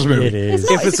is a Christmas movie. It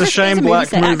is. If it's a Shane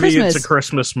Black movie, it's a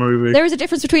Christmas movie. There is a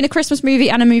difference between a Christmas movie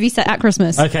and a movie set at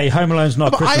Christmas. Okay, Home Alone's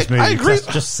not a Christmas movie. I agree. It's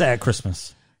just set at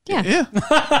Christmas. Yeah. Yeah.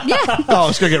 Yeah. Oh,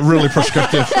 it's going to get really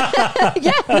prescriptive.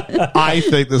 Yeah. I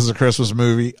think this is a Christmas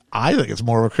movie. I think it's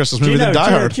more of a Christmas movie than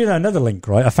Die Hard. Do you know another link,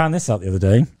 right? I found this out the other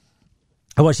day.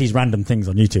 I watch these random things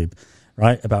on YouTube,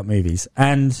 right, about movies.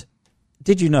 And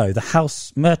did you know the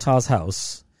house, Murtaugh's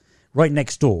house, right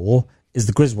next door is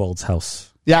the Griswold's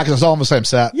house? Yeah, because it's all on the same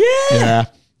set. Yeah.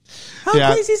 How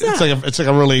crazy is that? It's like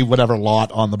a really whatever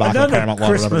lot on the back of the Paramount lot.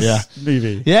 Christmas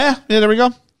movie. Yeah, there we go.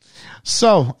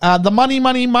 So, the money,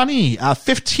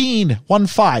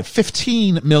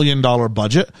 $15 million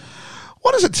budget.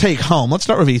 What does it take home? Let's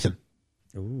start with Ethan.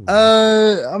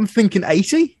 I'm thinking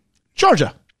 80.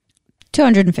 Georgia.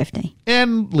 250.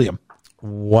 And Liam.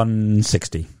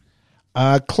 160.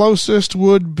 Closest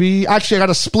would be... Actually, I got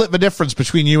to split the difference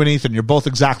between you and Ethan. You're both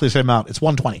exactly the same amount. It's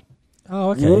 120.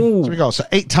 Oh, okay. There we go. So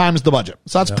 8 times the budget.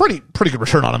 So that's pretty good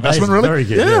return on investment, really. Very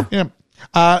good. Yeah.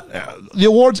 The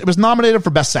awards, it was nominated for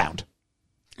Best Sound.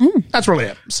 That's really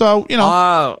it. So, you know.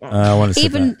 I want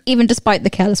to even despite the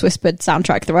Careless Whispered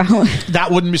soundtrack throughout. That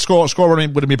wouldn't be score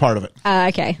wouldn't be part of it.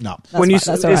 Okay. No. When you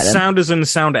say sound is in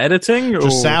sound editing? Or?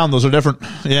 Just sound, those are different.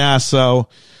 Yeah, so.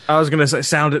 I was going to say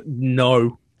sound,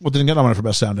 no. Well, didn't get nominated for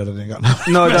Best Sound Editing.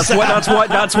 No,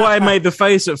 that's why I made the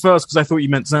face at first, because I thought you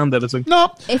meant sound editing.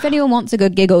 No. If anyone wants a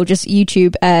good giggle, just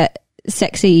YouTube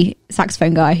sexy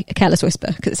saxophone guy, a Careless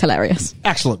Whisper, because it's hilarious.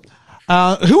 Excellent.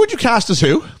 Who would you cast as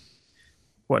who?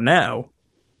 What now?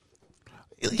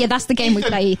 Yeah, that's the game we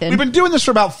play, Ethan. We've been doing this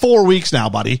for about 4 weeks now,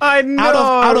 buddy. I know.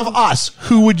 Out of us,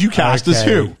 who would you cast as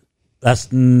who?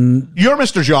 That's You're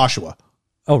Mr. Joshua.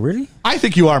 Oh, really? I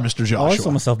think you are Mr. Joshua. Oh, I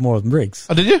saw myself more than Riggs.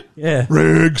 Oh, did you? Yeah.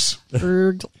 Riggs. As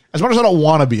much as I don't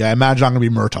want to be, I imagine I'm going to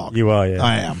be Murtaugh. You are, yeah.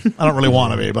 I am. I don't really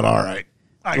want to be, but all right.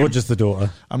 Or just the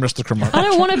daughter. I'm just a Murtaugh. I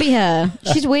don't want to be her.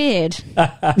 She's weird.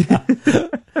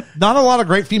 Not a lot of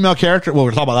great female character. Well,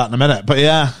 we'll talk about that in a minute, but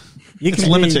yeah, it's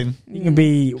limiting. You can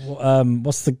be,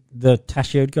 what's the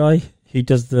Tashiod guy who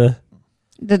does the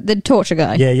torture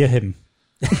guy? Yeah, you're him.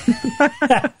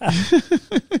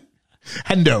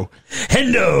 Hendo. I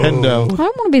don't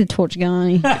want to be the torture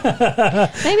guy.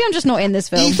 Maybe I'm just not in this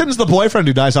film. Ethan's the boyfriend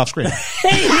who dies off screen.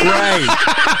 Right.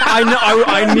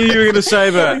 I knew you were going to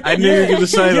say that. I knew you were going to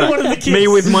say that. Me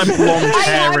with my blonde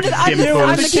hair and I'm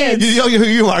the kid. You know who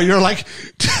you are. You're like,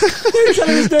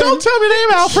 don't tell me your name,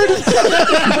 Alfred.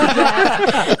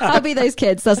 I'll be those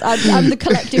kids. I'm the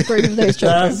collective group of those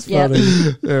children. That's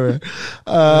funny. Anyway,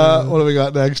 what do we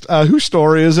got next? Whose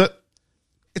story is it?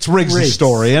 It's Riggs'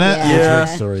 story, isn't it? Yeah.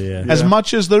 Story, yeah. As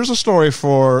much as there's a story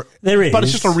for... There is. But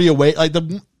it's just a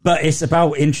reawake. But it's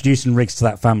about introducing Riggs to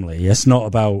that family. It's not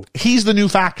about... He's the new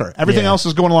factor. Everything else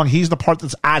is going along. He's the part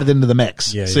that's added into the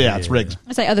mix. It's Riggs.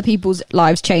 I say other people's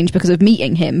lives change because of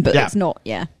meeting him, but it's not,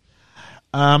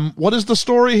 what is the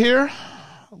story here?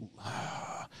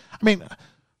 I mean,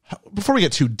 before we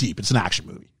get too deep, it's an action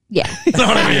movie. Yeah. You know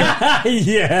what I mean?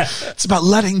 Yeah. It's about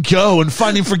letting go and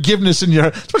finding forgiveness in your...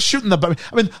 It's about shooting the... I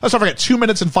mean, let's not forget, 2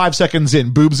 minutes and 5 seconds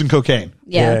in, boobs and cocaine.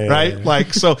 Yeah. Right? Yeah.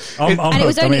 Like, so... and it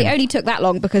was only took that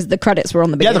long because the credits were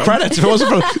on the beginning. Yeah, the credits. If it wasn't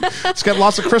for... It's got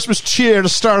lots of Christmas cheer to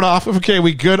start off. Okay,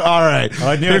 we good? All right.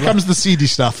 Here comes the seedy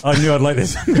stuff. I knew I'd like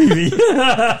this movie.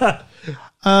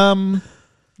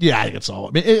 Yeah, I think it's all.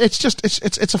 I mean, it's just you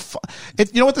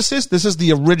know what this is? This is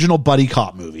the original buddy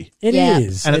cop movie. It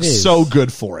is, and it's so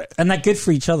good for it. And they're good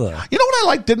for each other. You know what I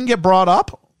like didn't get brought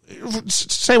up?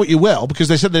 Say what you will, because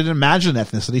they said they didn't imagine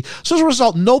ethnicity. So as a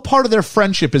result, no part of their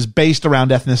friendship is based around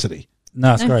ethnicity.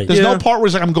 No, it's great. There's no part where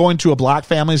it's like I'm going to a black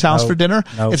family's house for dinner.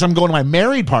 Nope. It's I'm going to my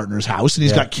married partner's house, and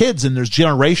he's got kids, and there's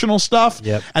generational stuff,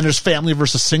 and there's family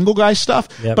versus single guy stuff.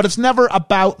 But it's never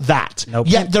about that. Nope.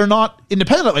 Yet they're not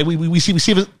independent. We see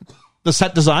the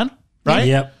set design, right?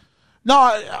 Yep. No,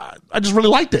 I just really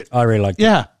liked it. I really liked it.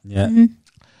 Yeah. Yeah.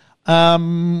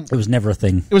 It was never a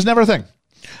thing. It was never a thing.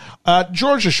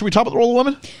 Georgia, should we talk about the role of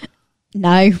women?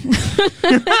 No.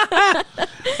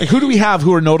 Like, who do we have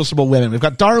who are noticeable women? We've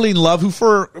got Darlene Love,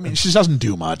 she doesn't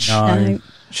do much. No.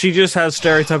 She just has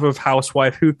stereotype of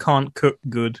housewife who can't cook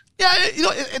good. Yeah, you know,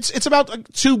 it's about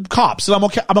two cops, and I'm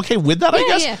okay with that, I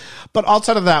guess. Yeah. But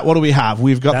outside of that, what do we have?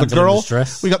 We've got Damsel in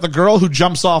distress. We got the girl who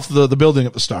jumps off the building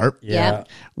at the start. Yeah.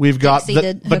 We've got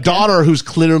the daughter who's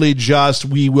clearly just,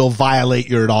 we will violate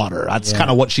your daughter. That's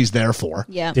kind of what she's there for.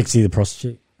 Yeah. Dixie the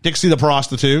prostitute.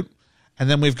 And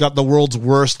then we've got the world's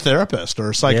worst therapist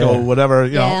or psycho, whatever.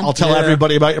 You know, I'll tell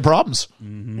everybody about your problems.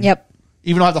 Mm-hmm. Yep.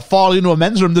 Even though I have to fall into a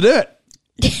men's room to do it.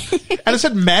 And it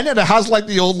said men, and it has like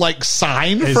the old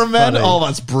sign for men. Funny. Oh,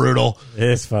 that's brutal.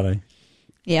 It's funny.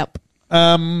 Yep.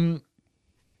 What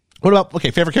about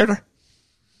favorite character?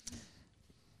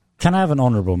 Can I have an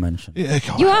honourable mention? Yeah,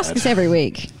 you ask us every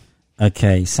week.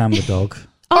 Okay, Sam the dog.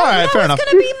 All right, fair enough.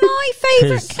 It's going to be my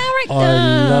favourite character.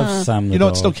 I love Sam the dog. You know,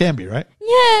 it still can be, right?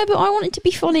 Yeah, but I want it to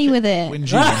be funny with it.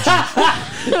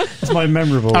 It's my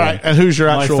memorable. All right, and who's your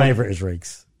actual... My favourite is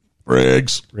Riggs.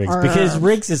 Riggs. Because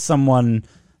Riggs is someone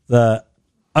that...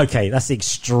 Okay, that's the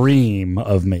extreme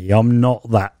of me. I'm not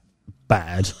that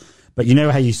bad. But you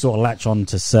know how you sort of latch on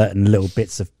to certain little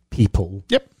bits of people?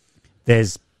 Yep.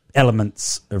 There's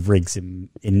elements of Riggs in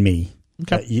me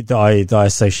that I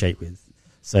associate with.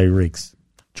 So Riggs.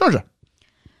 Georgia.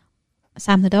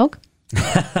 Sam the dog.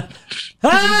 Sam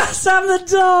the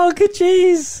dog.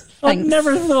 Jeez. I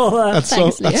never thought that. That's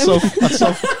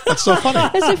so funny.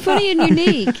 It's so funny and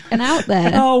unique and out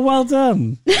there. Oh, well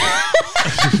done.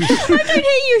 I don't hear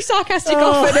you sarcastic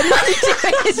often.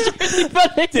 It's really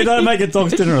funny. Did I make a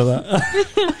dog's dinner of that?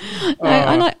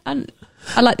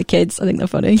 I like the kids. I think they're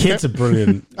funny. Kids are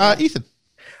brilliant. Ethan.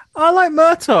 I like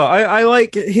Murtaugh. I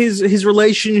like his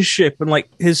relationship and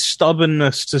his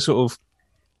stubbornness to sort of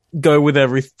go with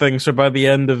everything. So by the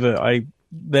end of it,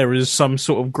 there is some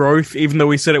sort of growth, even though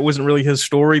we said it wasn't really his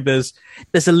story. There's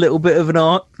a little bit of an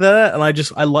arc there, and I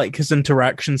like his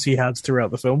interactions he has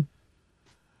throughout the film.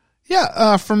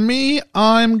 Yeah, for me,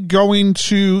 I'm going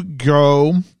to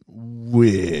go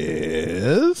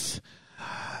with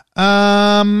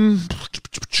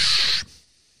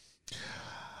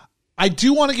I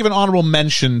do want to give an honorable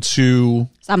mention to...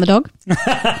 Sam the dog? No.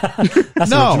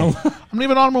 I'm going to give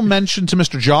an honorable mention to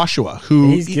Mr. Joshua,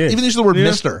 who, even using the word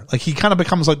Mr., he kind of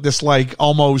becomes this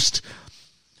almost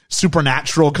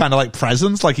supernatural kind of like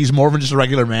presence. Like he's more than just a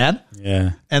regular man.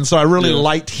 Yeah. And so I really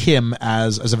liked him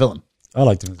as a villain. I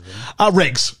liked him as a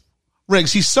villain.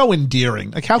 Riggs, he's so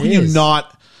endearing. Like how can you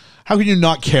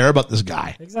not care about this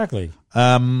guy? Exactly.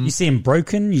 You see him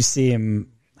broken, you see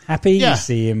him happy, you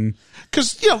see him,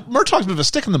 because Murtaugh's a bit of a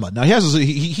stick in the mud. Now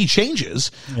he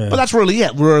changes, but that's really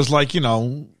it. Whereas like you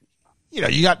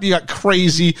got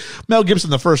crazy Mel Gibson.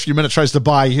 The first few minutes tries to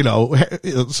buy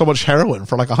so much heroin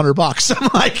for like $100. I'm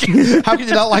like, how can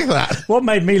you not like that? What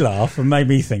made me laugh and made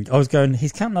me think, I was going,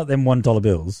 he's counting out them $1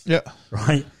 bills. Yeah,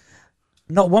 right.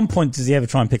 Not one point does he ever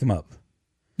try and pick him up.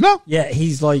 No. Yeah,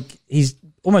 he's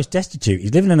almost destitute.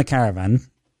 He's living in a caravan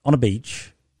on a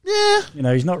beach. Yeah.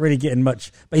 He's not really getting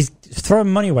much, but he's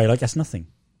throwing money away like that's nothing.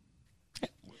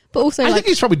 But also, I think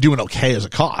he's probably doing okay as a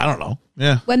cop. I don't know.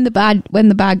 Yeah. When the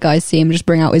bad guys see him just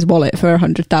bring out his wallet for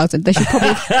 100,000, they should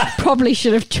probably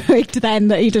should have twigged then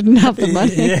that he didn't have the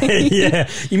money. Yeah.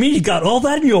 You mean you got all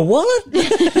that in your wallet?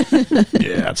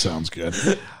 Yeah, that sounds good.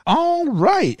 All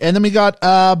right, and then we got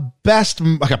best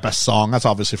song. That's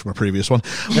obviously from a previous one.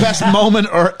 Best moment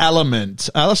or element.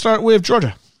 Let's start with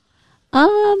Georgia.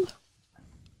 I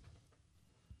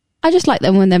just like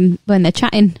them when they're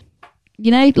chatting.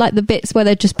 Like the bits where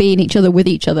they're just being each other with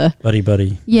each other.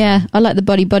 Buddy. Yeah, I like the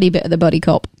buddy bit of the buddy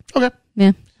cop. Okay.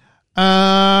 Yeah.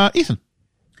 Ethan.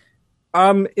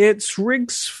 It's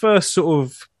Riggs' first sort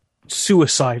of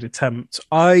suicide attempt.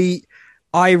 I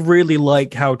really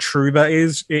like how true that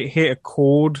is. It hit a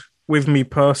chord with me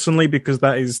personally because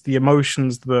that is the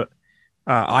emotions that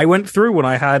I went through when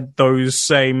I had those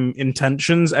same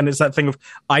intentions. And it's that thing of,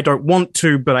 I don't want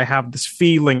to, but I have this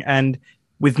feeling, and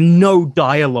with no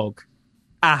dialogue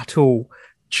at all,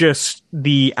 just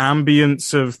the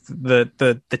ambience of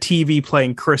the TV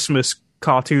playing Christmas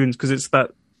cartoons, because it's that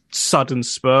sudden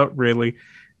spurt, really.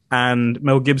 And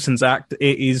Mel Gibson's act,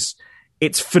 it's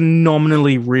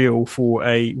phenomenally real for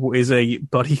what is a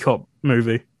buddy cop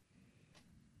movie.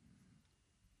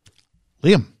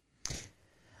 Liam.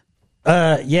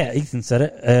 Yeah, Ethan said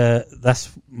it.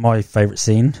 That's my favourite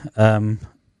scene.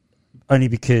 Only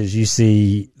because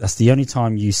that's the only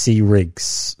time you see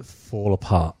Riggs fall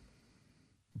apart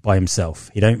by himself.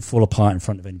 He don't fall apart in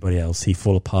front of anybody else. He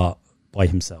fall apart by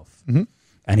himself. Mm-hmm.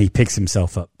 And he picks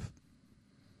himself up.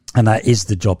 And that is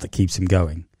the job that keeps him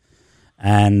going.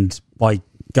 And by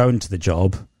going to the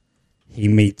job, he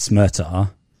meets Murtaugh,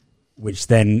 which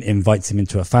then invites him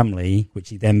into a family, which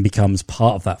he then becomes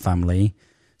part of that family.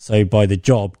 So by the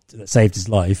job that saved his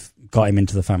life, got him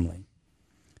into the family.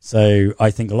 So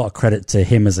I think a lot of credit to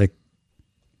him as a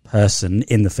person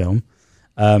in the film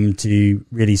to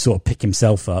really sort of pick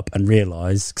himself up and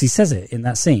realise, because he says it in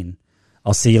that scene,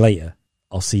 I'll see you later.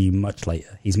 I'll see you much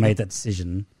later. He's made that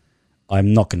decision.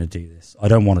 I'm not going to do this. I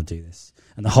don't want to do this.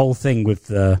 And the whole thing with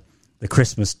the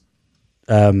Christmas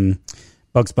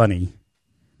Bugs Bunny,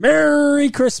 Merry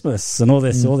Christmas, and all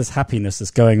this happiness that's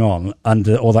going on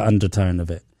under all that undertone of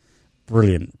it.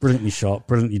 Brilliantly shot,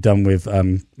 brilliantly done with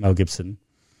Mel Gibson.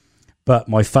 But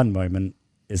my fun moment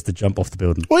is the jump off the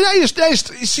building. Well, yeah, this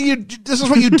is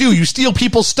what you do. You steal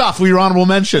people's stuff with your honorable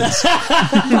mentions.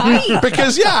 Right.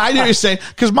 Because, I knew what you're saying.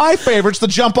 Because my favorite's the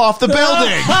jump off the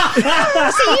building.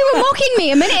 So you were mocking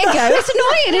me a minute ago. It's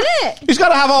annoying, isn't it? He's got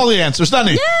to have all the answers,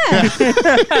 doesn't he? Yeah.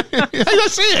 I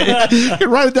see it. You can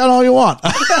write it down all you want.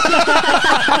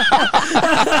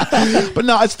 But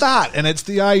no, it's that. And it's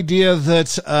the idea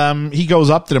that he goes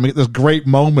up there and we get this great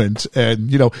moment.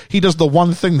 And, he does the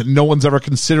one thing that no one's ever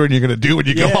considering you're going to do when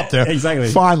you go up there. Exactly.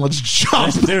 Fine, let's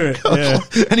jump. Let's do it. Yeah.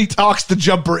 And he talks the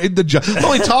jumper in the jump.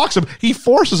 Well, he talks him. He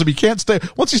forces him. He can't stay.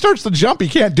 Once he starts to jump, he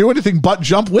can't do anything but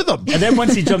jump with him. And then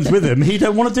once he jumps with him, he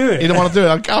don't want to do it. He don't want to do it.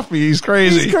 On coffee, he's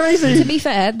crazy. He's crazy. To be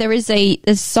fair, there's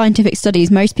scientific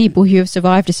studies. Most people who have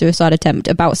survived a suicide attempt,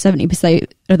 about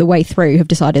 70% of the way through, have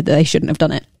decided that they shouldn't have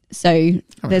done it. So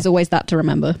there's always that to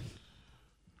remember.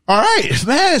 All right,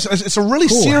 man, it's a really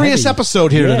serious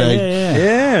episode here today.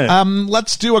 Yeah.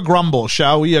 Let's do a grumble,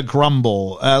 shall we? A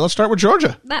grumble. Let's start with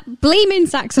Georgia. That bleeming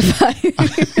saxophone.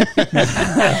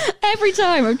 Every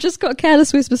time I've just got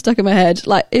Careless Whisper stuck in my head.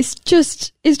 Like it's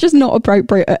just not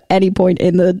appropriate at any point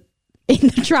in the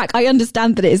track. I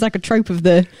understand that it is like a trope of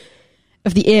the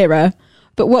era,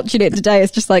 but watching it today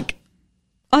is just like,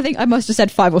 I think I must have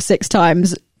said 5 or 6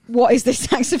 times, what is this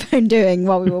saxophone doing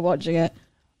while we were watching it?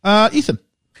 Ethan.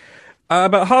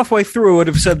 About halfway through, I would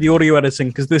have said the audio editing,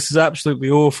 because this is absolutely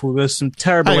awful. There's some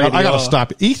terrible ADR. I gotta stop.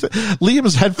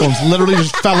 Liam's headphones literally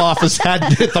just fell off his head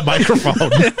and hit the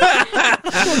microphone.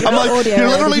 I'm like, you're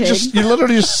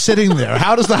literally just sitting there.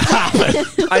 How does that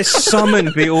happen? I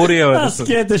summoned the audio That editor.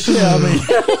 scared the shit out of me.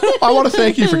 I want to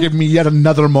thank you for giving me yet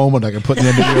another moment I can put in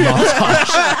the end of your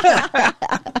montage.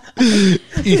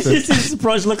 Ethan. It's a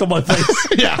surprised look on my face.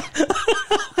 Yeah.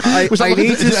 I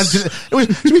need to...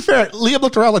 To be fair, Liam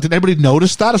looked around like, did anybody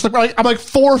notice that? It's like, I'm like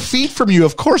 4 feet from you.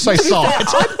 Of course I saw it.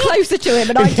 I'm closer to him,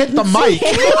 and I hit the mic.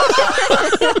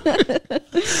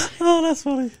 Oh, that's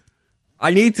funny.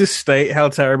 I need to state how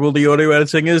terrible the audio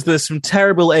editing is. There's some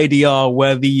terrible ADR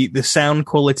where the sound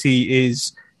quality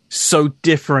is so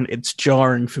different, it's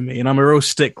jarring for me, and I'm a real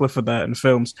stickler for that in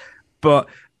films. But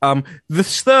the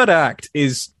third act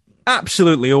is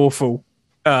absolutely awful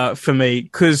for me,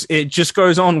 because it just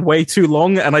goes on way too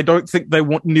long, and I don't think they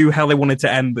knew how they wanted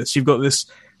to end this. You've got this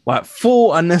like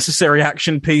 4 unnecessary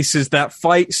action pieces. That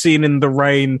fight scene in the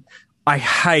rain, I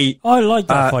hate. I like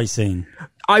that fight scene.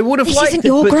 I would have liked isn't it,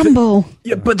 your grumble.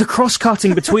 But the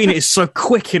cross-cutting between it is so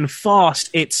quick and fast.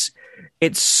 It's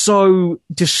so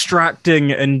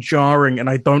distracting and jarring, and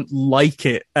I don't like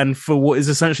it. And for what is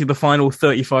essentially the final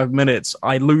 35 minutes,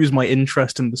 I lose my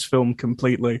interest in this film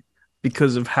completely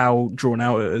because of how drawn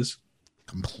out it is.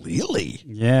 Completely.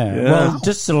 Yeah. Well,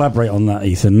 just to elaborate on that,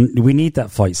 Ethan, we need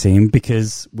that fight scene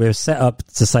because we're set up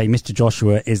to say Mr.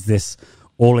 Joshua is this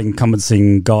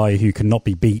all-encompassing guy who cannot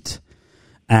be beat.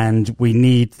 And we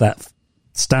need that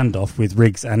standoff with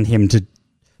Riggs and him to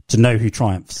know who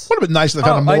triumphs. Would have been nice to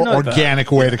have a more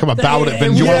organic way to come about it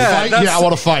than you want to fight? Yeah, I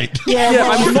want to fight. Yeah,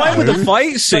 I'm fine with the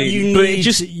fight scene, but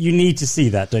you need to see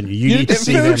that, don't you? You need to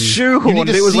see them. Shoehorned.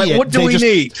 It was like, what do we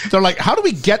need? They're like, how do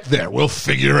we get there? We'll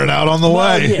figure it out on the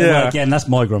way. Well, again, that's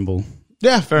my grumble.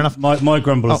 Yeah, fair enough. My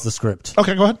grumble is the script.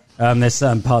 Okay, go ahead. There's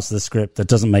certain parts of the script that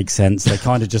doesn't make sense. They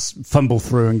kind of just fumble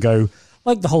through and go,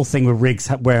 like the whole thing with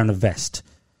Riggs wearing a vest.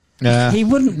 Yeah. He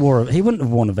wouldn't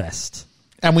have worn a vest.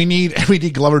 And we need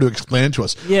Glover to explain it to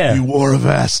us. Yeah. You wore a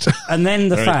vest. And then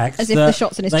the fact as if the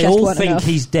shots in his they chest all weren't think enough.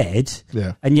 he's dead,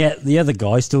 and yet the other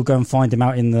guys still go and find him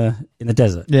out in the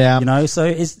desert. Yeah. You know, so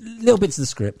it's little bits of the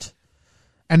script.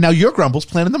 And now your grumble's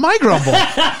playing into my grumble.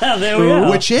 There we are.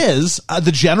 Which is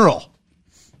the general.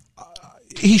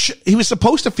 He was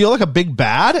supposed to feel like a big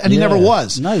bad, and he never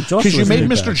was. No, Joshua. Because you made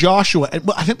Mr. Joshua, and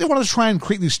I think they wanted to try and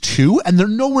create these two, and they're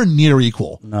nowhere near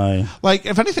equal. No. Like,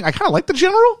 if anything, I kind of like the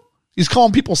general. He's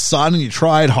calling people son, and he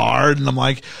tried hard, and I'm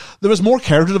like, there was more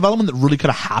character development that really could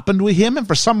have happened with him, and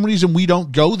for some reason we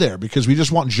don't go there because we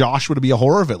just want Joshua to be a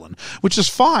horror villain, which is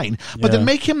fine. But then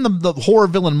make him the horror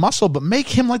villain muscle, but make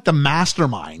him like the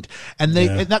mastermind, and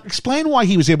and that explain why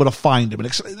he was able to find him. And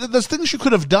there's things you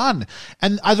could have done,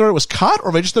 and either it was cut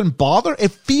or they just didn't bother.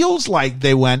 It feels like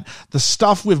they went, the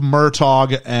stuff with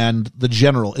Murtaugh and the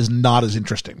general is not as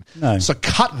interesting. No. So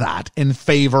cut that in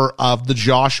favor of the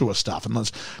Joshua stuff, and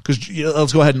let's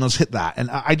go ahead and let's hit that. And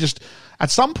I just, at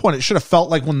some point, it should have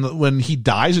felt like when he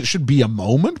dies, it should be a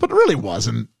moment, but it really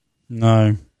wasn't.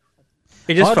 No.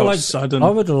 It just felt sudden. I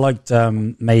would have liked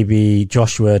maybe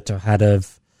Joshua to have had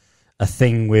a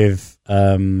thing with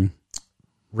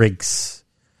Riggs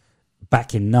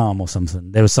back in Nam or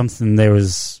something. There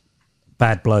was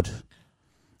bad blood.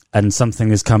 And something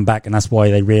has come back, and that's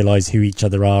why they realise who each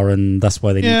other are, and that's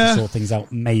why they need to sort things out.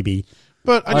 Maybe,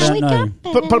 but I don't know.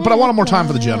 But I wanted more time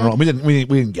for the general. We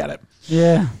didn't get it.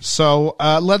 Yeah. So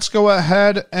let's go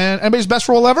ahead and anybody's best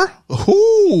role ever.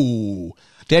 Ooh,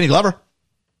 Danny Glover.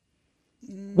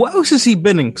 What else has he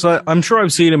been in? Because I'm sure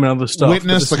I've seen him in other stuff.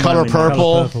 Witness, The Color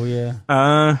Purple. Yeah.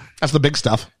 That's the big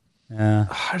stuff. Yeah.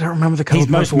 I don't remember The Color He's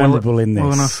Purple. most memorable in this.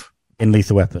 Well enough. In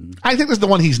Lethal Weapon. I think this is the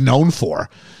one he's known for.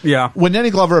 Yeah. When Danny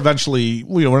Glover eventually,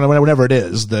 whenever it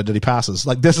is that he passes,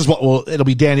 like this is what it'll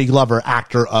be Danny Glover,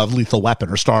 actor of Lethal Weapon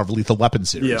or star of Lethal Weapon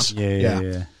series.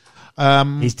 Yeah.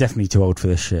 He's definitely too old for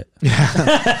this shit.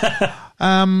 Yeah.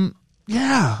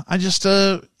 I just,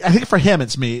 I think for him,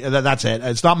 it's me. That's it.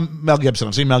 It's not Mel Gibson.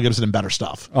 I've seen Mel Gibson in better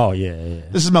stuff. Oh, yeah.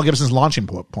 This is Mel Gibson's launching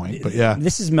point, but yeah.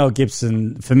 This is Mel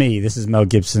Gibson, for me, this is Mel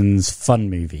Gibson's fun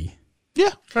movie.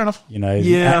 Yeah, fair enough.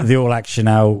 The all action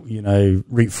out,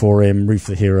 root for him, root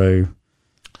for the hero. What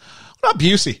about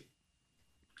Busey?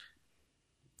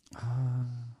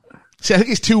 See, I think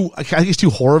he's too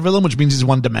horror villain, which means he's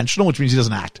one dimensional, which means he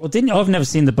doesn't act. Well, I've never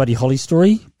seen the Buddy Holly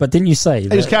story, but didn't you say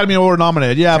he's Academy Award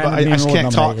nominated? Yeah, but I just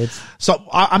can't talk. Nominated. So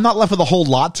I'm not left with a whole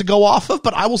lot to go off of,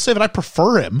 but I will say that I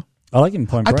prefer him. I like him in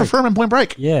Point Break. I prefer him in Point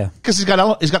Break. Yeah, because he's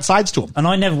got sides to him, and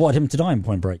I never wanted him to die in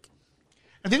Point Break.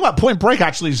 I think about Point Break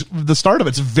actually is the start of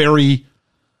it's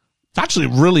actually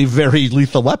really very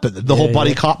Lethal Weapon. The whole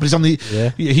buddy cop, he's on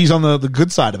the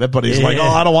good side of it, but he's like, oh,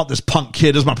 I don't want this punk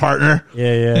kid as my partner.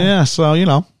 Yeah.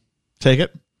 So take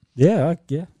it. Yeah.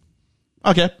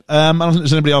 Okay. I don't think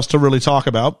there's anybody else to really talk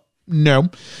about. No.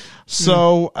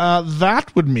 So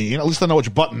that would mean, at least I know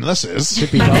which button this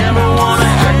is. I never want to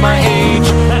act my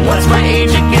age. What's my age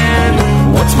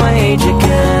again? What's my age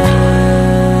again?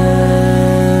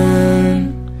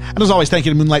 And as always, thank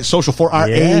you to Moonlight Social for our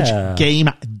age game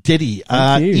ditty.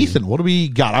 Ethan, what do we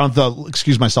got? I don't have to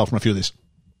excuse myself from a few of these.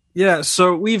 Yeah,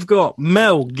 so we've got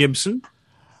Mel Gibson.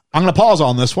 I'm going to pause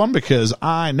on this one because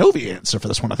I know the answer for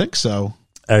this one, I think. So,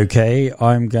 okay,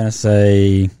 I'm going to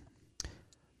say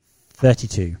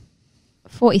 32.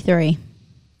 43.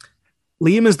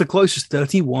 Liam is the closest,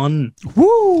 31.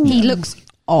 Woo! He looks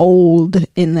old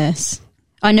in this.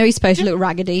 I know he's supposed to look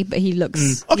raggedy, but he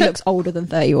looks older than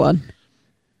 31.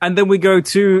 And then we go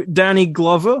to Danny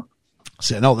Glover.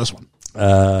 See, I know this one. Is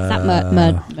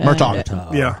that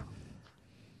Murtaugh. Yeah.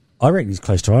 I reckon he's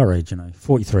close to our age,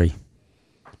 43.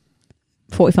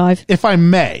 45. If I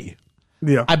may,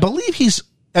 I believe he's,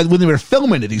 when they were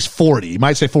filming it, he's 40. He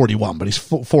might say 41, but he's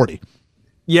 40.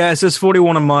 Yeah, it says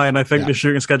 41 on mine. I think the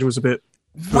shooting schedule was a bit...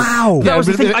 Wow. That was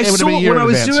the thing. I saw it when I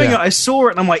was doing it. I saw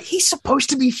it and I'm like, he's supposed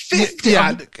to be 50.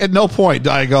 Yeah, at no point do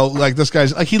I go, like, this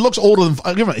guy's, like, he looks older than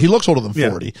 40. I don't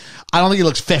think he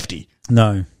looks 50.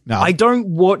 No. I don't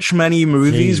watch many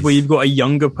movies where you've got a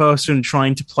younger person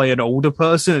trying to play an older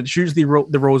person. It's usually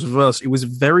the roles reversed. It was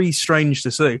very strange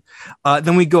to see.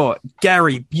 Then we got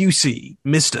Gary Busey,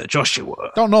 Mr.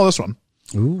 Joshua. Don't know this one.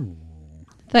 Ooh.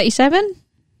 37?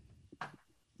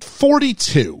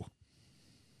 42.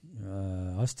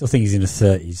 I still think he's in the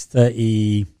 30s.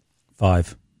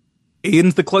 35.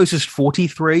 Ian's the closest,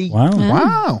 43.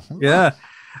 Wow. Yeah.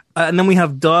 And then we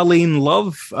have Darlene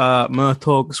Love,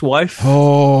 Murtaugh's wife.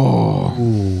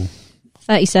 Oh.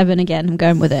 37 again. I'm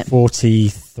going with it.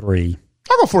 43.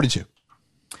 I'll go 42.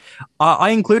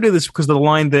 I included this because of the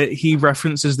line that he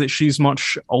references that she's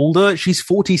much older. She's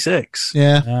 46.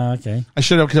 Yeah. Okay. I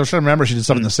should have, because I should remember she did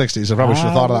something in the 60s. I probably should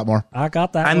have thought of that more. I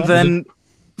got that. And then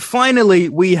finally,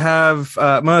 we have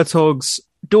Murtaugh's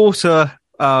daughter,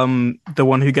 the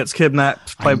one who gets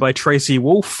kidnapped, played by Tracy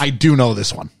Wolf. I do know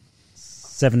this one.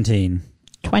 17.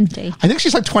 20. I think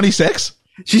she's like 26.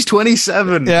 She's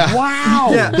 27. Yeah. Wow.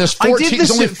 Yeah. There's 14,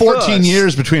 there's only 14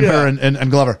 years between her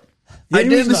and Glover. I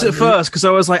did this at first because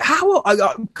I was like, how?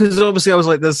 Because obviously I was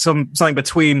like, there's something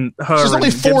between her. There's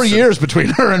only 4 years between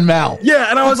her and Mal.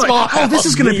 Yeah, and I was like, oh, this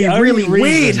is going to be really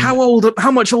weird.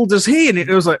 How much older is he? And it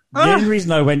was like, the only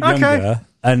reason I went younger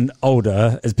and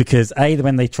older is because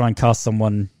when they try and cast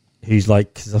someone who's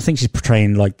like, cause I think she's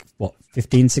portraying like what,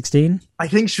 15, 16? I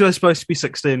think she was supposed to be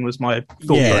 16 was my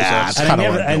thought process.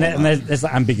 And there's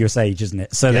that ambiguous age, isn't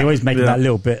it? So they always make that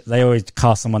little bit, they always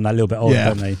cast someone that little bit older,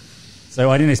 don't they? So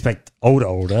I didn't expect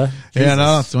older. Jesus. Yeah,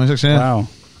 no, 26. Yeah. Wow.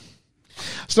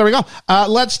 So there we go.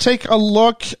 Let's take a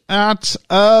look at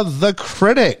the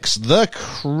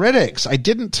critics. I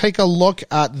didn't take a look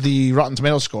at the Rotten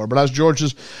Tomatoes score, but as George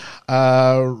is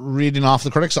reading off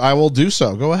the critics, I will do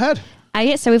so. Go ahead.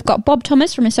 So we've got Bob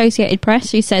Thomas from Associated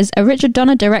Press, who says, a Richard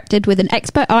Donner directed with an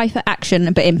expert eye for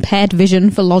action, but impaired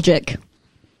vision for logic.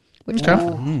 Which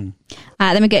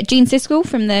then we get Gene Siskel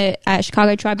from the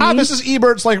Chicago Tribune. This is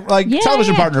Ebert's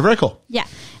television partner. Very cool. Yeah.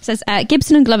 It says,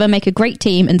 Gibson and Glover make a great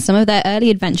team and some of their early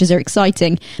adventures are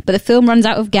exciting, but the film runs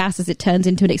out of gas as it turns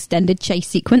into an extended chase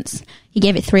sequence. He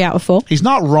gave it 3 out of 4. He's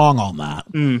not wrong on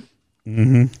that.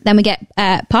 Mm-hmm. Then we get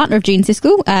partner of Gene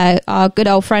Siskel, our good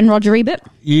old friend Roger Ebert.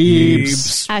 Who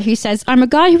says, I'm a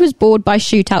guy who was bored by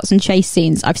shootouts and chase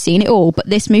scenes. I've seen it all, but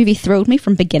this movie thrilled me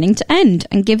from beginning to end,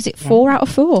 and gives it 4 out of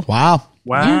 4. Wow.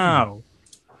 Yeah.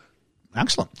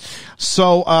 Excellent.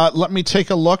 So let me take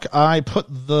a look. I put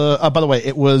by the way,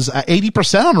 it was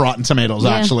 80% on Rotten Tomatoes,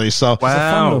 actually. So It's a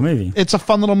fun little movie. It's a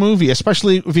fun little movie,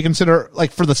 especially if you consider,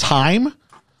 like, for the time,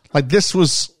 like, this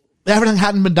was... Everything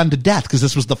hadn't been done to death because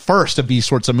this was the first of these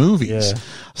sorts of movies. Yeah.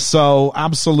 So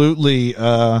absolutely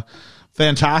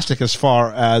fantastic as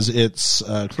far as its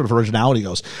sort of originality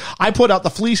goes. I put out The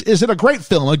Fleece. Is it a great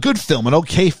film, a good film, an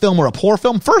okay film, or a poor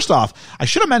film? First off, I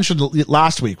should have mentioned it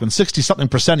last week when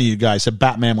 60-something% of you guys said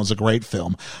Batman was a great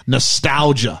film.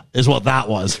 Nostalgia is what that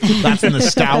was. That's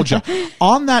nostalgia.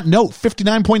 On that note,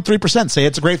 59.3% say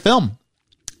it's a great film.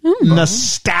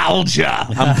 Nostalgia.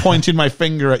 I'm pointing my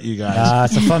finger at you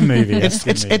guys. It's a fun movie. It's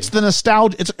the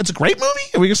nostalgia. It's a great movie.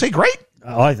 Are we gonna say great?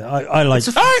 I like. It's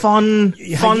a fun movie.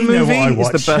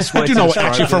 Is the best way. I do know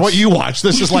actually for what you watch.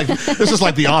 This is like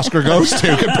the Oscar goes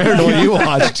to compared to what you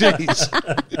watch. Jeez.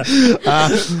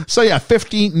 So yeah,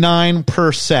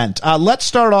 59%. Let's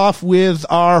start off with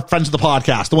our friends of the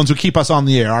podcast, the ones who keep us on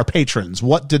the air, our patrons.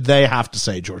 What did they have to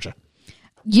say, Georgia?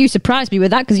 You surprised me with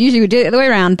that because usually we do it the other way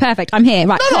around. Perfect. I'm here.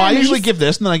 Right. No, I usually give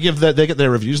this and then they get their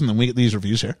reviews and then we get these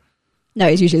reviews here. No,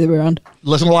 it's usually the way around.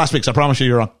 Listen to last week's. I promise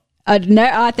you're wrong. No,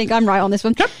 I think I'm right on this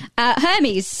one.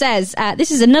 Hermes says,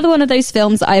 this is another one of those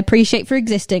films that I appreciate for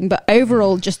existing, but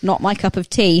overall just not my cup of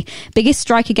tea. Biggest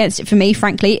strike against it for me,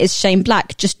 frankly, is Shane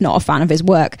Black, just not a fan of his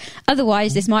work.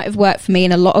 Otherwise, this might have worked for me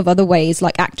in a lot of other ways,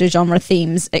 like actor, genre,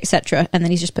 themes, etc. And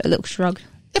then he's just put a little shrug.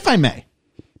 If I may.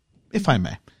 Do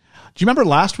you remember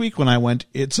last week when I went,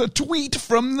 it's a tweet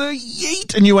from the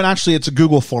Yeet? And you went, actually, it's a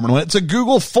Google form. And I went, it's a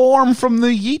Google form from the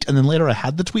Yeet. And then later I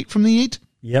had the tweet from the Yeet.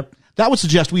 Yep. That would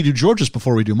suggest we do George's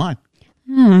before we do mine.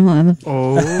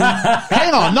 Oh.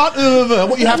 Hang on. Not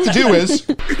what you have to do is...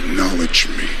 Acknowledge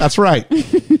me. That's right.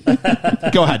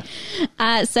 Go ahead.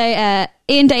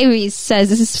 Ian Davies says,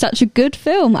 this is such a good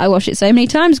film. I watched it so many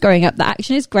times growing up. The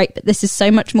action is great, but this is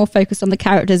so much more focused on the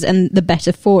characters and the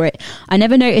better for it. I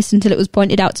never noticed until it was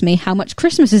pointed out to me how much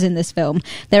Christmas is in this film.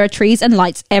 There are trees and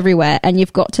lights everywhere, and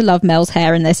you've got to love Mel's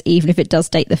hair in this, even if it does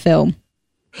date the film.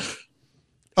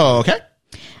 Oh, okay.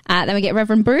 Then we get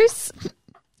Reverend Bruce,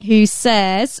 who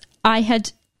says, I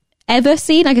had ever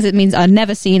seen, I guess it means I'd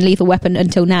never seen Lethal Weapon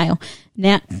until now.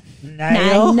 No.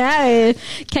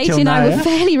 Katie and I were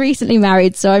fairly recently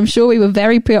married, so I'm sure we were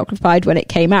very preoccupied when it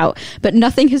came out, but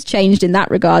nothing has changed in that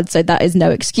regard, so that is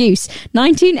no excuse.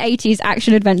 1980s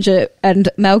action adventure and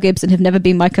Mel Gibson have never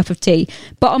been my cup of tea.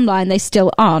 Bottom line, they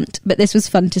still aren't, but this was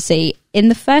fun to see. In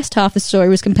the first half, the story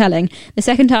was compelling. The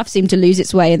second half seemed to lose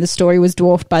its way and the story was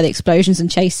dwarfed by the explosions and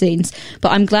chase scenes.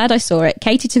 But I'm glad I saw it.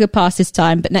 Katie took a pass this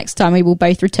time, but next time we will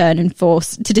both return in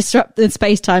force to disrupt the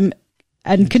space-time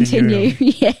and continue.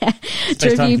 To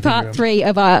review part 3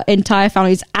 of our entire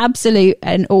family's absolute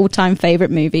and all-time favourite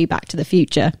movie, Back to the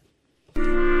Future.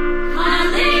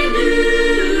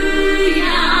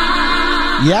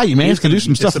 Yeah, you may have to do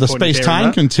some stuff with the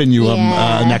space-time continuum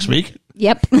next week.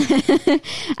 Yep.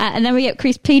 And then we get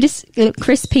Chris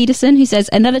Peterson, who says,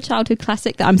 another childhood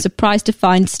classic that I'm surprised to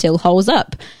find still holds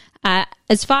up.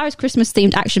 As far as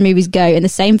Christmas-themed action movies go, in the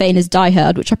same vein as Die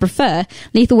Hard, which I prefer,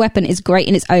 Lethal Weapon is great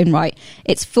in its own right.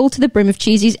 It's full to the brim of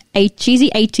cheesy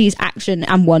 80s action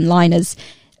and one-liners.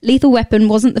 Lethal Weapon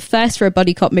wasn't the first for a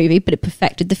buddy cop movie, but it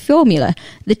perfected the formula.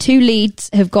 The two leads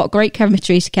have got great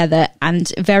chemistry together and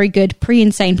very good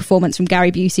pre-insane performance from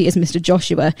Gary Busey as Mr.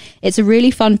 Joshua. It's a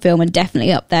really fun film and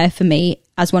definitely up there for me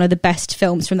as one of the best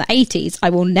films from the 80s.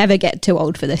 I will never get too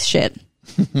old for this shit.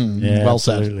 Yeah, well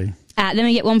absolutely. said. Then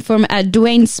we get one from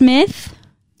Dwayne Smith.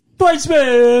 Thanks,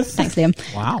 Liam.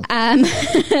 Wow.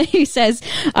 Who says,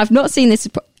 I've not seen this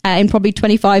in probably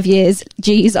 25 years.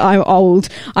 Geez, I'm old.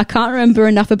 I can't remember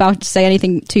enough about it to say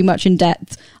anything too much in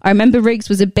depth. I remember Riggs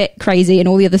was a bit crazy and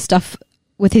all the other stuff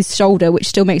with his shoulder, which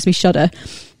still makes me shudder.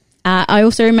 I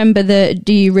also remember the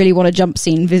do you really want to jump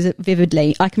scene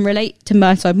vividly. I can relate to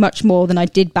Murtaugh much more than I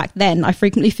did back then. I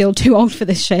frequently feel too old for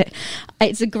this shit.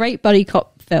 It's a great buddy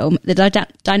cop film. The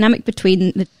dynamic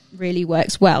between the really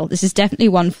works well. This is definitely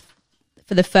one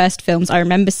for the first films I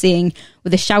remember seeing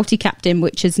with a shouty captain,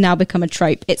 which has now become a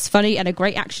trope. It's funny and a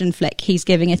great action flick. He's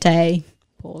giving it a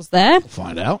pause there. We'll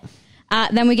find out.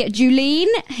 Then we get Julene.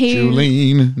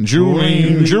 Julene.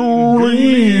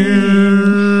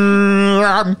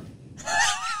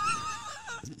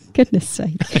 Goodness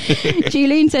sake.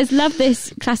 Julene says, love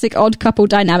this classic odd couple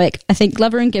dynamic. I think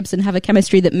Glover and Gibson have a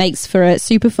chemistry that makes for a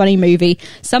super funny movie.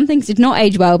 Some things did not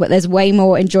age well, but there's way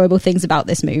more enjoyable things about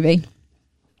this movie.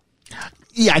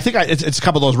 Yeah, I think it's a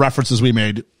couple of those references we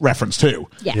made reference to.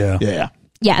 Yeah,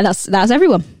 that's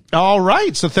everyone. All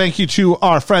right. So thank you to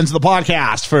our friends of the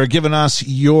podcast for giving us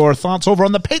your thoughts over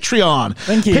on the Patreon.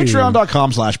 Thank you.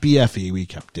 Patreon.com/BFE. We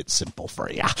kept it simple for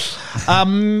you.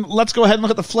 Let's go ahead and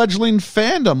look at the fledgling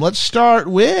fandom. Let's start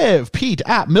with Pete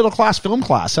at Middle Class Film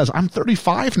Class says, I'm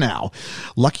 35 now.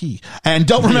 Lucky. And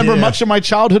don't remember much of my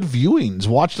childhood viewings.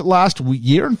 Watched it last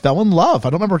year and fell in love. I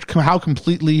don't remember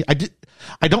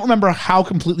how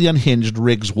completely unhinged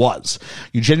Riggs was.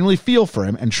 You genuinely feel for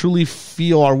him and truly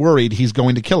are worried he's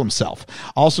going to kill himself.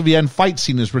 Also, the end fight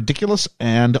scene is ridiculous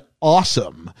and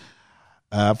awesome.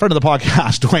 Friend of the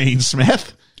podcast, Dwayne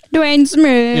Smith.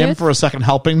 In for a second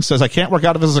helping, says, I can't work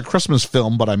out if this is a Christmas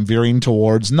film, but I'm veering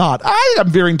towards not. I'm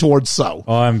veering towards so.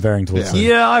 Oh, I'm veering towards so.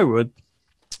 Yeah, I would.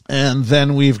 And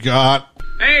then we've got...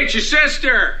 Hey, it's your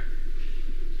sister!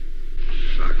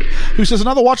 who says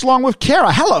another watch along with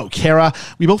Kara. Hello, Kara.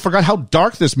 We both forgot how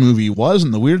dark this movie was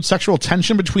and the weird sexual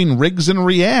tension between Riggs and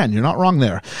Rianne. You're not wrong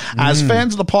there. As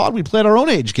fans of the pod, we played our own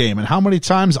age game, and how many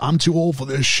times I'm too old for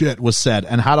this shit was said,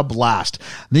 and had a blast.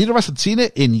 Neither of us had seen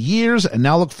it in years, and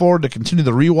now look forward to continue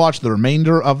the rewatch the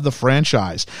remainder of the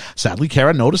franchise. Sadly,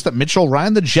 Kara noticed that Mitchell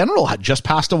Ryan, the General, had just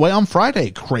passed away on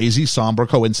Friday. Crazy, somber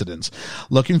coincidence.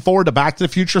 Looking forward to Back to the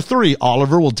Future 3.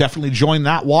 Oliver will definitely join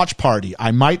that watch party.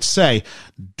 I might say,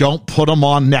 don't put him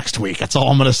on next week. That's all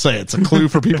I'm going to say. It's a clue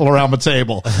for people around the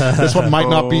table. This one might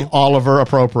not be Oliver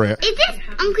appropriate. Is this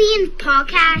Uncle Ian's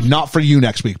podcast? Not for you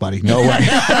next week, buddy. No way.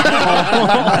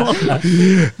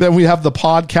 Then we have the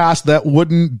podcast that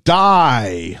wouldn't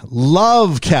die.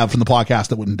 Love Kev from the podcast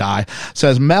that wouldn't die.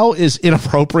 Says Mel is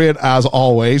inappropriate as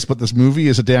always, but this movie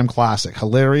is a damn classic.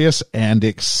 Hilarious and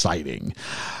exciting.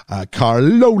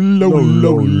 Carlo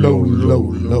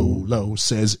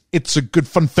says it's a good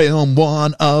fun film,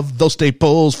 one of those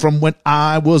staples from when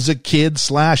I was a kid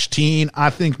 / teen. I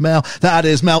think Mel, that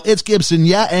is Mel. It's Gibson,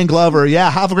 yeah, and Glover, yeah.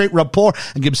 Have a great rapport,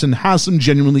 and Gibson has some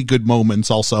genuinely good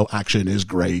moments. Also, action is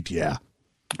great, yeah.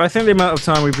 I think the amount of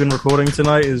time we've been recording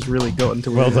tonight has really gotten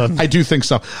to well done. I do think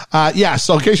so. Yeah,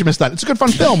 so in case you missed that, it's a good fun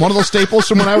film. One of those staples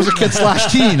from when I was a kid /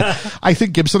 teen. I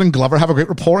think Gibson and Glover have a great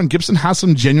rapport, and Gibson has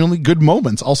some genuinely good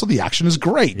moments. Also, the action is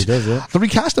great. He does, yeah. The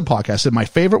Recasted podcast said my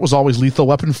favorite was always Lethal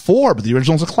Weapon 4, but the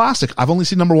original is a classic. I've only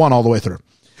seen number 1 all the way through.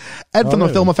 Ed from the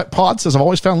Film Effect Pod says, I've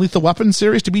always found Lethal Weapon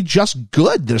series to be just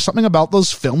good. There's something about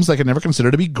those films that I could never consider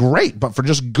to be great, but for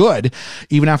just good,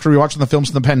 even after rewatching the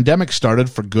films when the pandemic started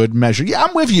for good measure. Yeah,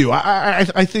 I'm with you.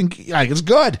 I think it's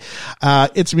good.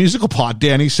 It's a musical pod.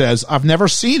 Danny says, I've never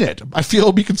seen it. I feel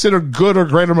it'll be considered good or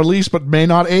great on release, but may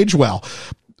not age well.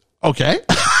 Okay.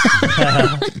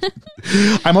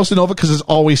 I mostly know of it because it's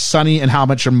Always Sunny and How I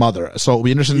Met Your Mother. So it'll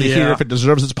be interesting to hear if it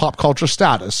deserves its pop culture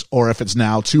status or if it's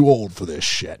now too old for this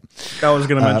shit. I was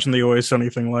going to mention the Always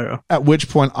Sunny thing later. At which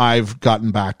point I've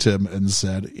gotten back to him and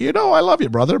said, I love you,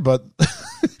 brother, but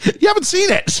you haven't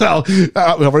seen it. So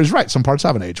he's right. Some parts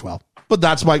haven't aged well. But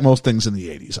that's like most things in the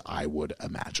 80s, I would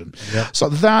imagine. Yep. So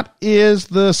that is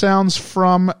the sounds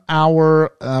from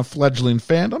our fledgling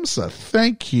fandom. So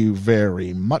thank you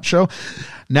very much.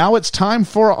 Now it's time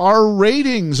for our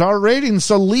ratings. So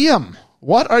Liam,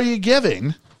 what are you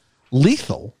giving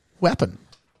Lethal Weapon?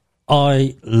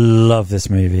 I love this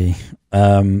movie.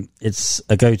 It's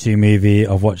a go-to movie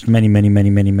I've watched many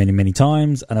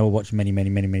times, and I will watch many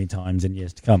times in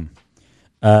years to come.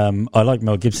 I like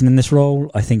Mel Gibson in this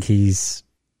role. I think he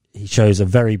shows a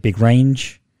very big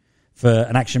range for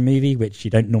an action movie, which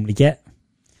you don't normally get.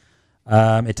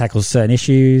 It tackles certain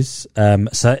issues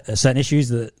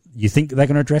that you think they're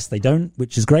going to address, they don't,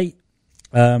 which is great.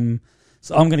 So I'm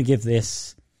going to give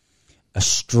this a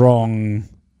strong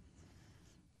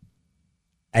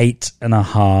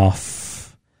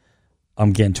 8.5.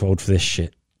 I'm getting too old for this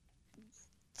shit.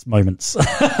 It's moments.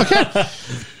 Okay.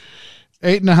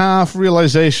 8.5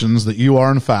 realizations that you are,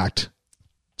 in fact,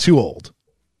 too old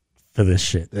for this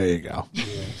shit. There you go. Yeah.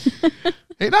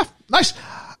 8.5. Nice.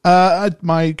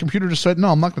 My computer just said, no,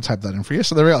 I'm not going to type that in for you.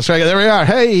 So there we go. So there we are.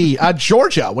 Hey,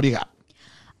 Georgia, what do you got?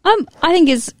 I think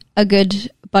it's a good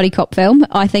buddy cop film.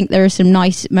 I think there are some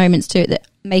nice moments to it that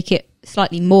make it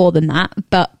slightly more than that,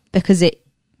 but because it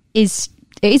is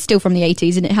still from the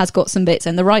 80s and it has got some bits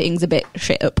and the writing's a bit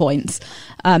shit at points.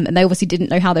 And they obviously didn't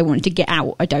know how they wanted to get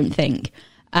out, I don't think.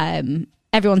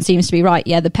 Everyone seems to be right.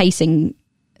 Yeah, the pacing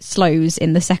slows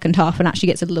in the second half and actually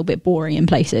gets a little bit boring in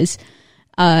places.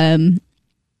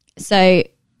 So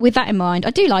with that in mind, I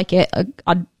do like it.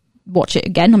 I'd watch it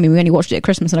again. I mean, we only watched it at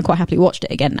Christmas and I quite happily watched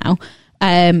it again now.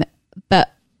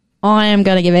 But I am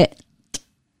going to give it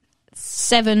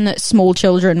 7 small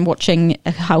children watching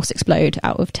a house explode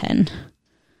out of 10.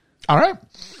 All right.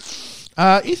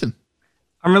 Ethan.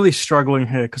 I'm really struggling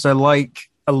here because I like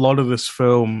a lot of this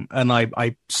film and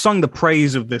I sung the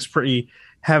praise of this pretty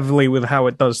heavily with how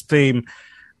it does theme.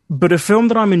 But a film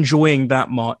that I'm enjoying that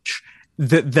much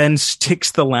that then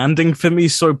sticks the landing for me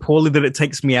so poorly that it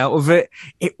takes me out of it,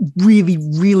 it really,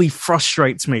 really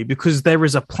frustrates me because there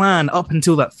is a plan up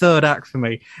until that third act for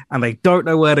me and they don't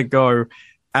know where to go.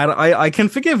 And I can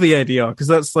forgive the ADR because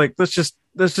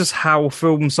that's just how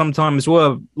films sometimes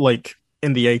were like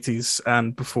in the 80s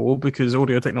and before because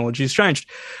audio technology has changed.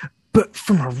 But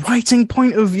from a writing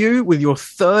point of view, with your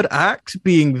third act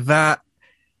being that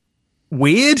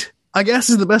weird, I guess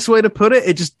is the best way to put it,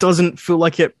 it just doesn't feel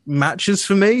like it matches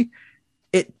for me.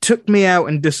 It took me out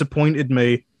and disappointed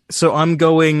me. So I'm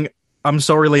going I'm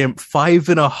sorry, Liam,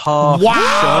 5.5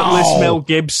 shirtless Mel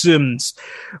Gibsons.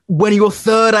 When your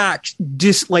third act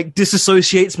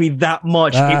disassociates me that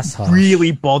much, it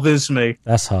really bothers me.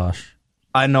 That's harsh.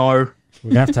 I know.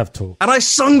 We're going to have talk. And I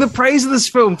sung the praise of this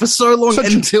film for so long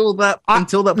until that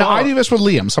part. Now, I do this with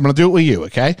Liam, so I'm going to do it with you,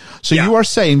 okay? So you are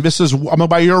saying this is, I'm going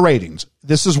by your ratings,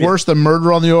 this is worse than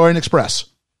Murder on the Orient Express.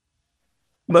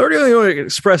 Murder on the Orient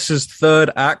Express's third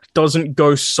act doesn't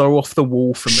go so off the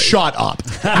wall for me. Shut up.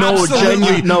 No,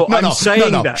 genuinely, I'm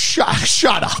saying that.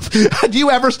 Shut up. Do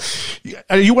you ever,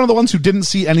 are you one of the ones who didn't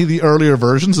see any of the earlier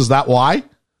versions? Is that why?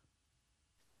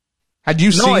 Had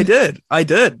you seen? No, I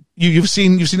did. You've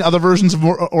seen other versions of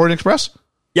Orient Express?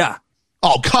 Yeah.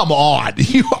 Oh, come on.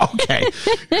 Okay.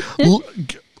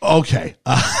 Okay.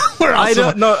 I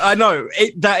don't know. I know.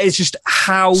 That is just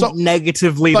how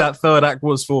negatively that third act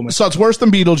was for me. So it's worse than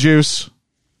Beetlejuice.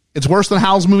 It's worse than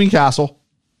Howl's Moving Castle.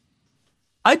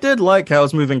 I did like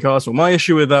Howl's Moving Castle. My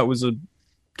issue with that was a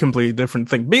completely different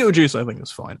thing. Beetlejuice, I think,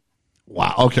 is fine.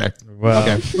 Wow. Okay. Wow.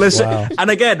 Okay. Listen, and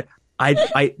again,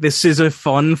 this is a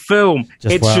fun film.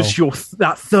 Just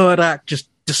that third act just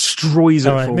destroys it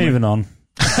for me. Moving on.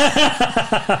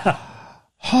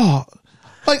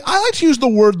 Like, I like to use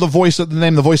the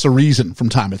name the voice of reason from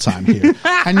time to time here.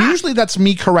 And usually that's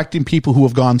me correcting people who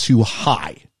have gone too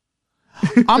high.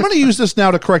 I'm going to use this now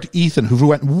to correct Ethan, who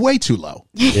went way too low.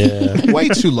 Yeah. Way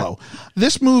too low.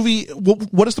 This movie,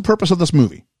 what is the purpose of this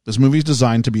movie? This movie is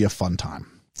designed to be a fun time.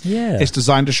 Yeah. It's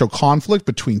designed to show conflict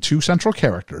between two central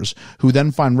characters who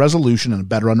then find resolution and a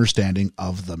better understanding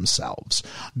of themselves.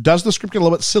 Does the script get a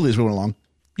little bit silly as we went along?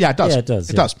 Yeah, it does. Yeah, it does.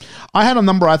 It does. I had a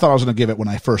number I thought I was going to give it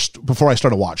before I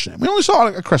started watching it. We only saw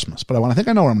it at Christmas, but I think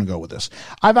I know where I'm going to go with this.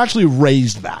 I've actually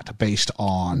raised that based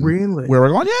on where we're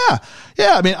going.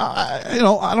 Yeah. I mean,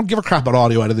 I don't give a crap about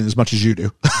audio editing as much as you do.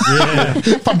 Yeah.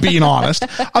 If I'm being honest.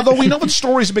 Although we know that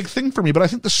story is a big thing for me, but I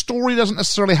think the story doesn't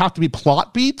necessarily have to be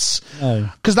plot beats.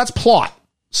 Because that's plot.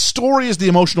 Story is the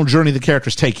emotional journey the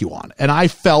characters take you on. And I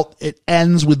felt it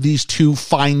ends with these two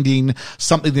finding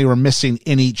something they were missing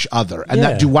in each other. And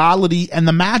that duality and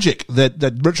the magic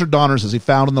that Richard Donner says he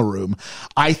found in the room,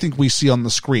 I think we see on the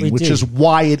screen, which is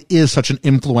why it is such an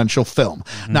influential film.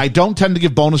 Mm-hmm. Now, I don't tend to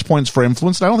give bonus points for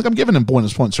influence. And I don't think I'm giving him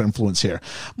bonus points for influence here.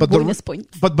 But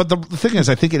the thing is,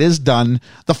 I think it is done.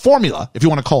 The formula, if you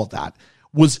want to call it that,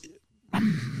 was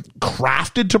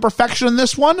crafted to perfection in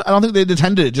this one. I don't think they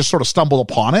intended it, just sort of stumbled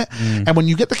upon it. And when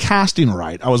you get the casting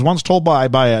right, I was once told by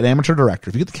an amateur director,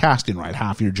 if you get the casting right,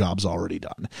 half of your job's already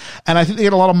done. And I think they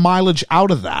get a lot of mileage out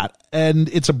of that. And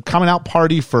it's a coming out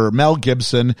party for Mel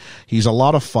Gibson. He's a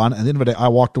lot of fun. And at the end of the day, I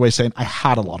walked away saying I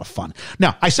had a lot of fun.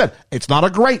 Now, I said it's not a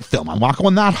great film. I'm not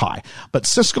going that high. But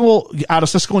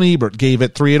Siskel and Ebert gave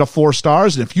it 3 out of 4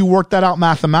 stars. And if you work that out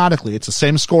mathematically, it's the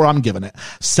same score I'm giving it.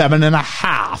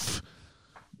 7.5.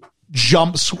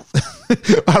 Jumps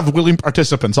out of willing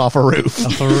participants off a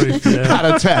roof. Out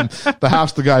of 10. The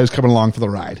house, the guy who's coming along for the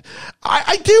ride.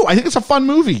 I do. I think it's a fun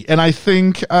movie. And I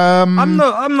think, I'm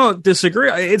not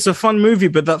disagreeing. It's a fun movie,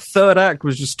 but that third act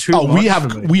was just too much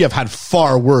for me. We have had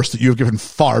far worse that you have given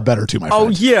far better to, my friend. Oh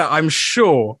yeah, I'm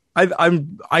sure. I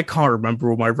can't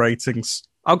remember all my ratings.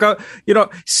 I'll go,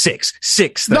 6.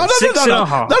 Then. No.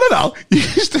 6.5. No.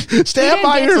 Stand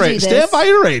by your rating. Stand by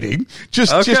your rating. Just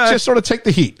sort of take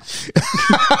the heat.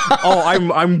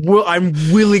 I'm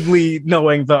willingly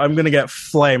knowing that I'm going to get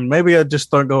flamed. Maybe I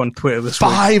just don't go on Twitter this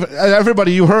 5. week.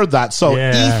 Everybody, you heard that. So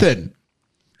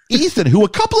Ethan, who a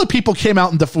couple of people came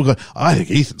out and go, I think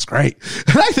Ethan's great.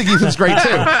 And I think Ethan's great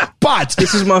too. But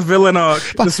this is my villain arc.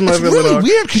 It's really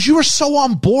weird because you were so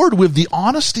on board with the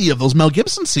honesty of those Mel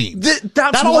Gibson scenes.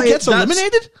 That all gets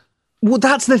eliminated? Well,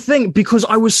 that's the thing, because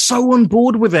I was so on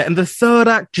board with it. And the third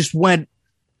act just went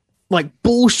like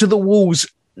balls to the walls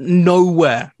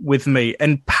nowhere with me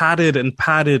and padded.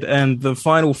 And the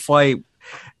final fight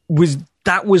was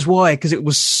why, because it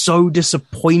was so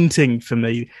disappointing for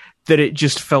me that it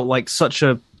just felt like such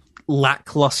a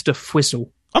lackluster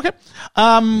whistle. Okay.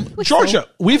 Georgia,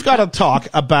 we've got to talk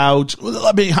about,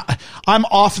 I'm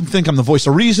often think I'm the voice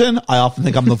of reason. I often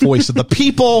think I'm the voice of the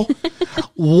people.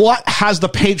 What has the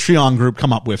Patreon group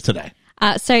come up with today?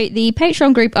 So the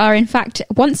Patreon group are, in fact,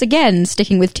 once again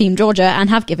sticking with Team Georgia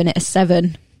and have given it a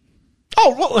 7.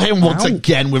 Oh, well, hey, once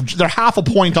again, they're half a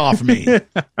point off me.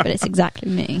 But it's exactly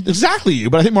me. Exactly you,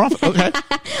 but I think more often. Okay.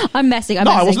 I'm messing.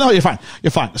 No, you're fine. You're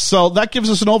fine. So that gives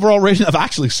us an overall rating of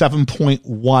actually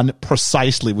 7.1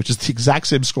 precisely, which is the exact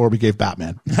same score we gave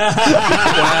Batman. Wow.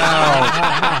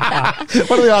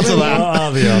 What are the odds of that? What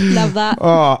are the odds? Love that.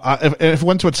 If it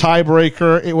went to a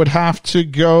tiebreaker, it would have to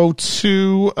go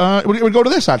to it would go to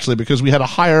this actually, because we had a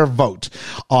higher vote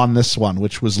on this one,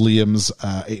 which was Liam's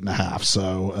 8.5.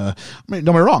 So don't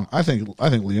get me wrong, I think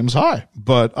Liam's high,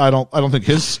 but I don't think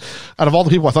his. Out of all the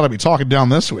people I thought I'd be talking down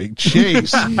this week,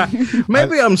 jeez.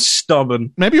 Maybe I'm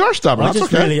stubborn. Maybe you are stubborn. That's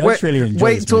okay.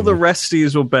 Wait till the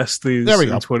resties or besties There we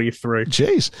go. in 23.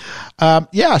 Jeez.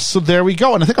 Yeah, so there we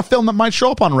go. And I think a film that might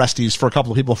show up on resties for a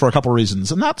couple of people for a couple of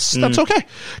reasons. And that's okay.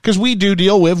 Because we do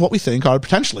deal with what we think are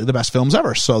potentially the best films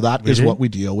ever. So that is what we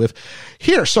deal with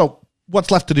here. So what's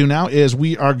left to do now is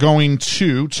we are going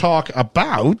to talk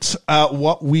about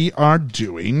what we are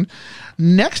doing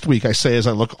next week, I say, as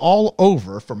I look all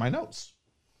over for my notes.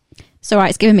 So, right,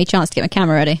 it's giving me a chance to get my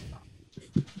camera ready.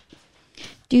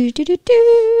 Can't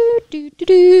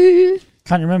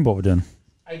remember what we're doing.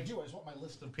 I do. I just want my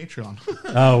list of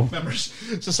Patreon members.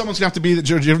 So someone's going to have to be the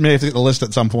George. You may have to get the list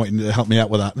at some point and help me out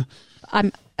with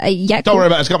that. Yeah. Don't worry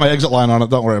about it. It's got my exit line on it.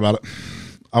 Don't worry about it.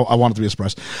 I want it to be a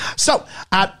surprise. So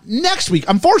next week,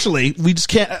 unfortunately, we just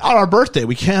can't. On our birthday,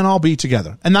 we can't all be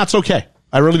together, and that's okay.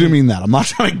 I really do mean that. I'm not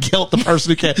trying to guilt the person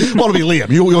who can't. Well, it'll be Liam.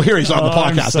 You'll hear he's on the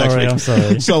podcast next week. I'm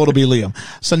sorry. So it'll be Liam.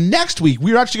 So next week,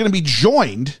 we're actually going to be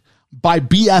joined by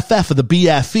BFF of the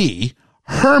BFE,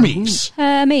 Hermes.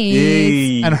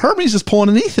 Hermes. And Hermes is pulling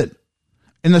an Ethan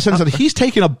in the sense that he's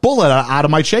taking a bullet out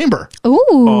of my chamber.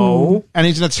 Ooh. And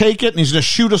he's going to take it and he's going to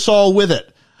shoot us all with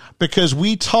it. Because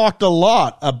we talked a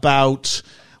lot about,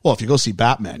 well, if you go see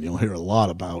Batman, you'll hear a lot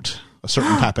about a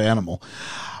certain type of animal.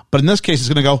 But in this case, he's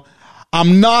going to go,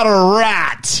 I'm not a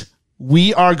rat.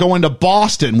 We are going to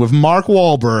Boston with Mark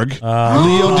Wahlberg,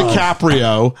 Leo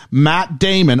DiCaprio, Matt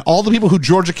Damon, all the people who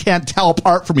Georgia can't tell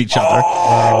apart from each other.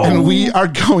 And we are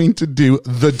going to do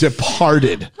The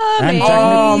Departed.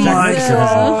 Oh my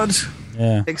God.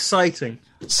 Yeah. Exciting.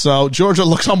 So Georgia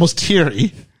looks almost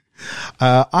teary.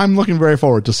 I'm looking very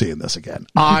forward to seeing this again.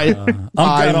 I'm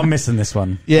glad I'm missing this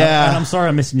one. Yeah. And I'm sorry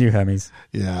I'm missing you, Hermes.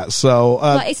 Yeah, so...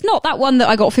 it's not that one that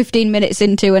I got 15 minutes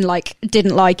into and,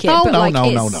 didn't like it. No.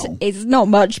 It's not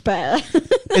much better.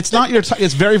 It's not your...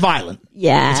 It's very violent.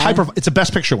 Yeah. It's a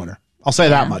Best Picture winner. I'll say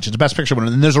that much. It's a Best Picture winner,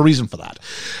 and there's a reason for that.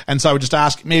 And so I would just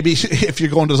ask, maybe if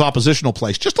you're going to this oppositional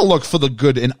place, just to look for the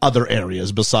good in other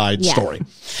areas besides story.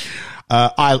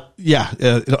 I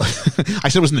said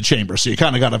it was in the chamber, so you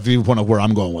kind of got a viewpoint of where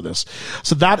I'm going with this.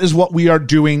 So that is what we are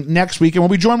doing next week, and we'll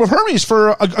be joined with Hermes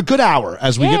for a good hour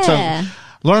as we get to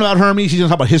learn about Hermes. He's going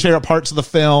to talk about his favorite parts of the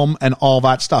film and all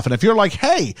that stuff. And if you're like,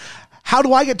 hey, how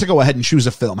do I get to go ahead and choose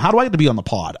a film? How do I get to be on the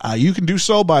pod? You can do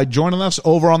so by joining us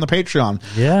over on the Patreon.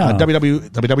 Yeah.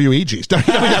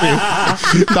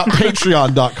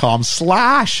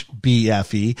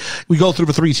 www.patreon.com/BFE. We go through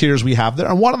the 3 tiers we have there,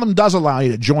 and one of them does allow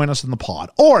you to join us in the pod.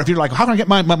 Or if you're like, how can I get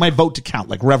my vote to count?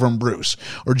 Like Reverend Bruce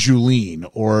or Julene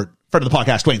or friend of the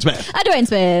podcast, Dwayne Smith. Dwayne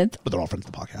Smith. But they're all friends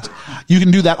of the podcast. You can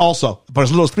do that also, but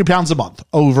as little as £3 a month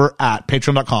over at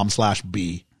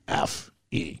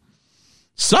patreon.com/BFE.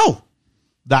 So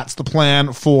that's the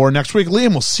plan for next week.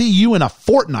 Liam, we'll see you in a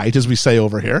fortnight, as we say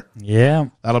over here. Yeah.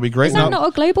 That'll be great. Is that not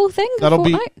a global thing? That'll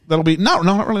be no,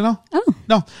 not really, no. Oh.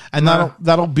 No. And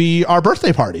that'll be our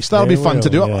birthday party. So that'll be fun to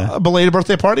do. A belated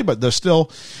birthday party, but there's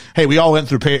still, hey, we all went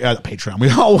through Patreon.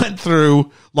 We all went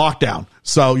through lockdown.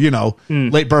 So,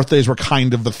 late birthdays were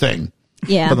kind of the thing.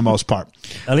 Yeah. For the most part.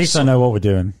 At least I know what we're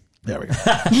doing. There we go.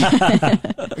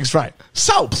 That's right.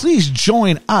 So please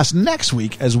join us next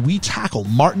week as we tackle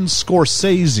Martin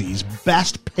Scorsese's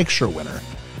Best Picture winner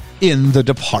in The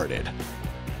Departed.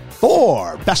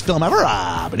 For Best Film Ever,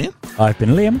 I've been Ian. I've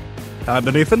been Liam. I've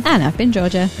been Ethan. And I've been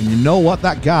Georgia. And you know what?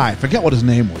 That guy, I forget what his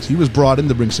name was. He was brought in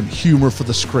to bring some humor for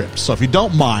the script. So if you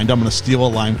don't mind, I'm going to steal a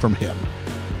line from him.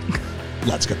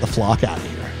 Let's get the flock out of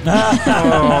here.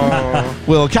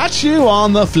 We'll catch you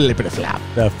on the flippity flap.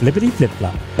 The flippity flip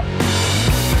flop.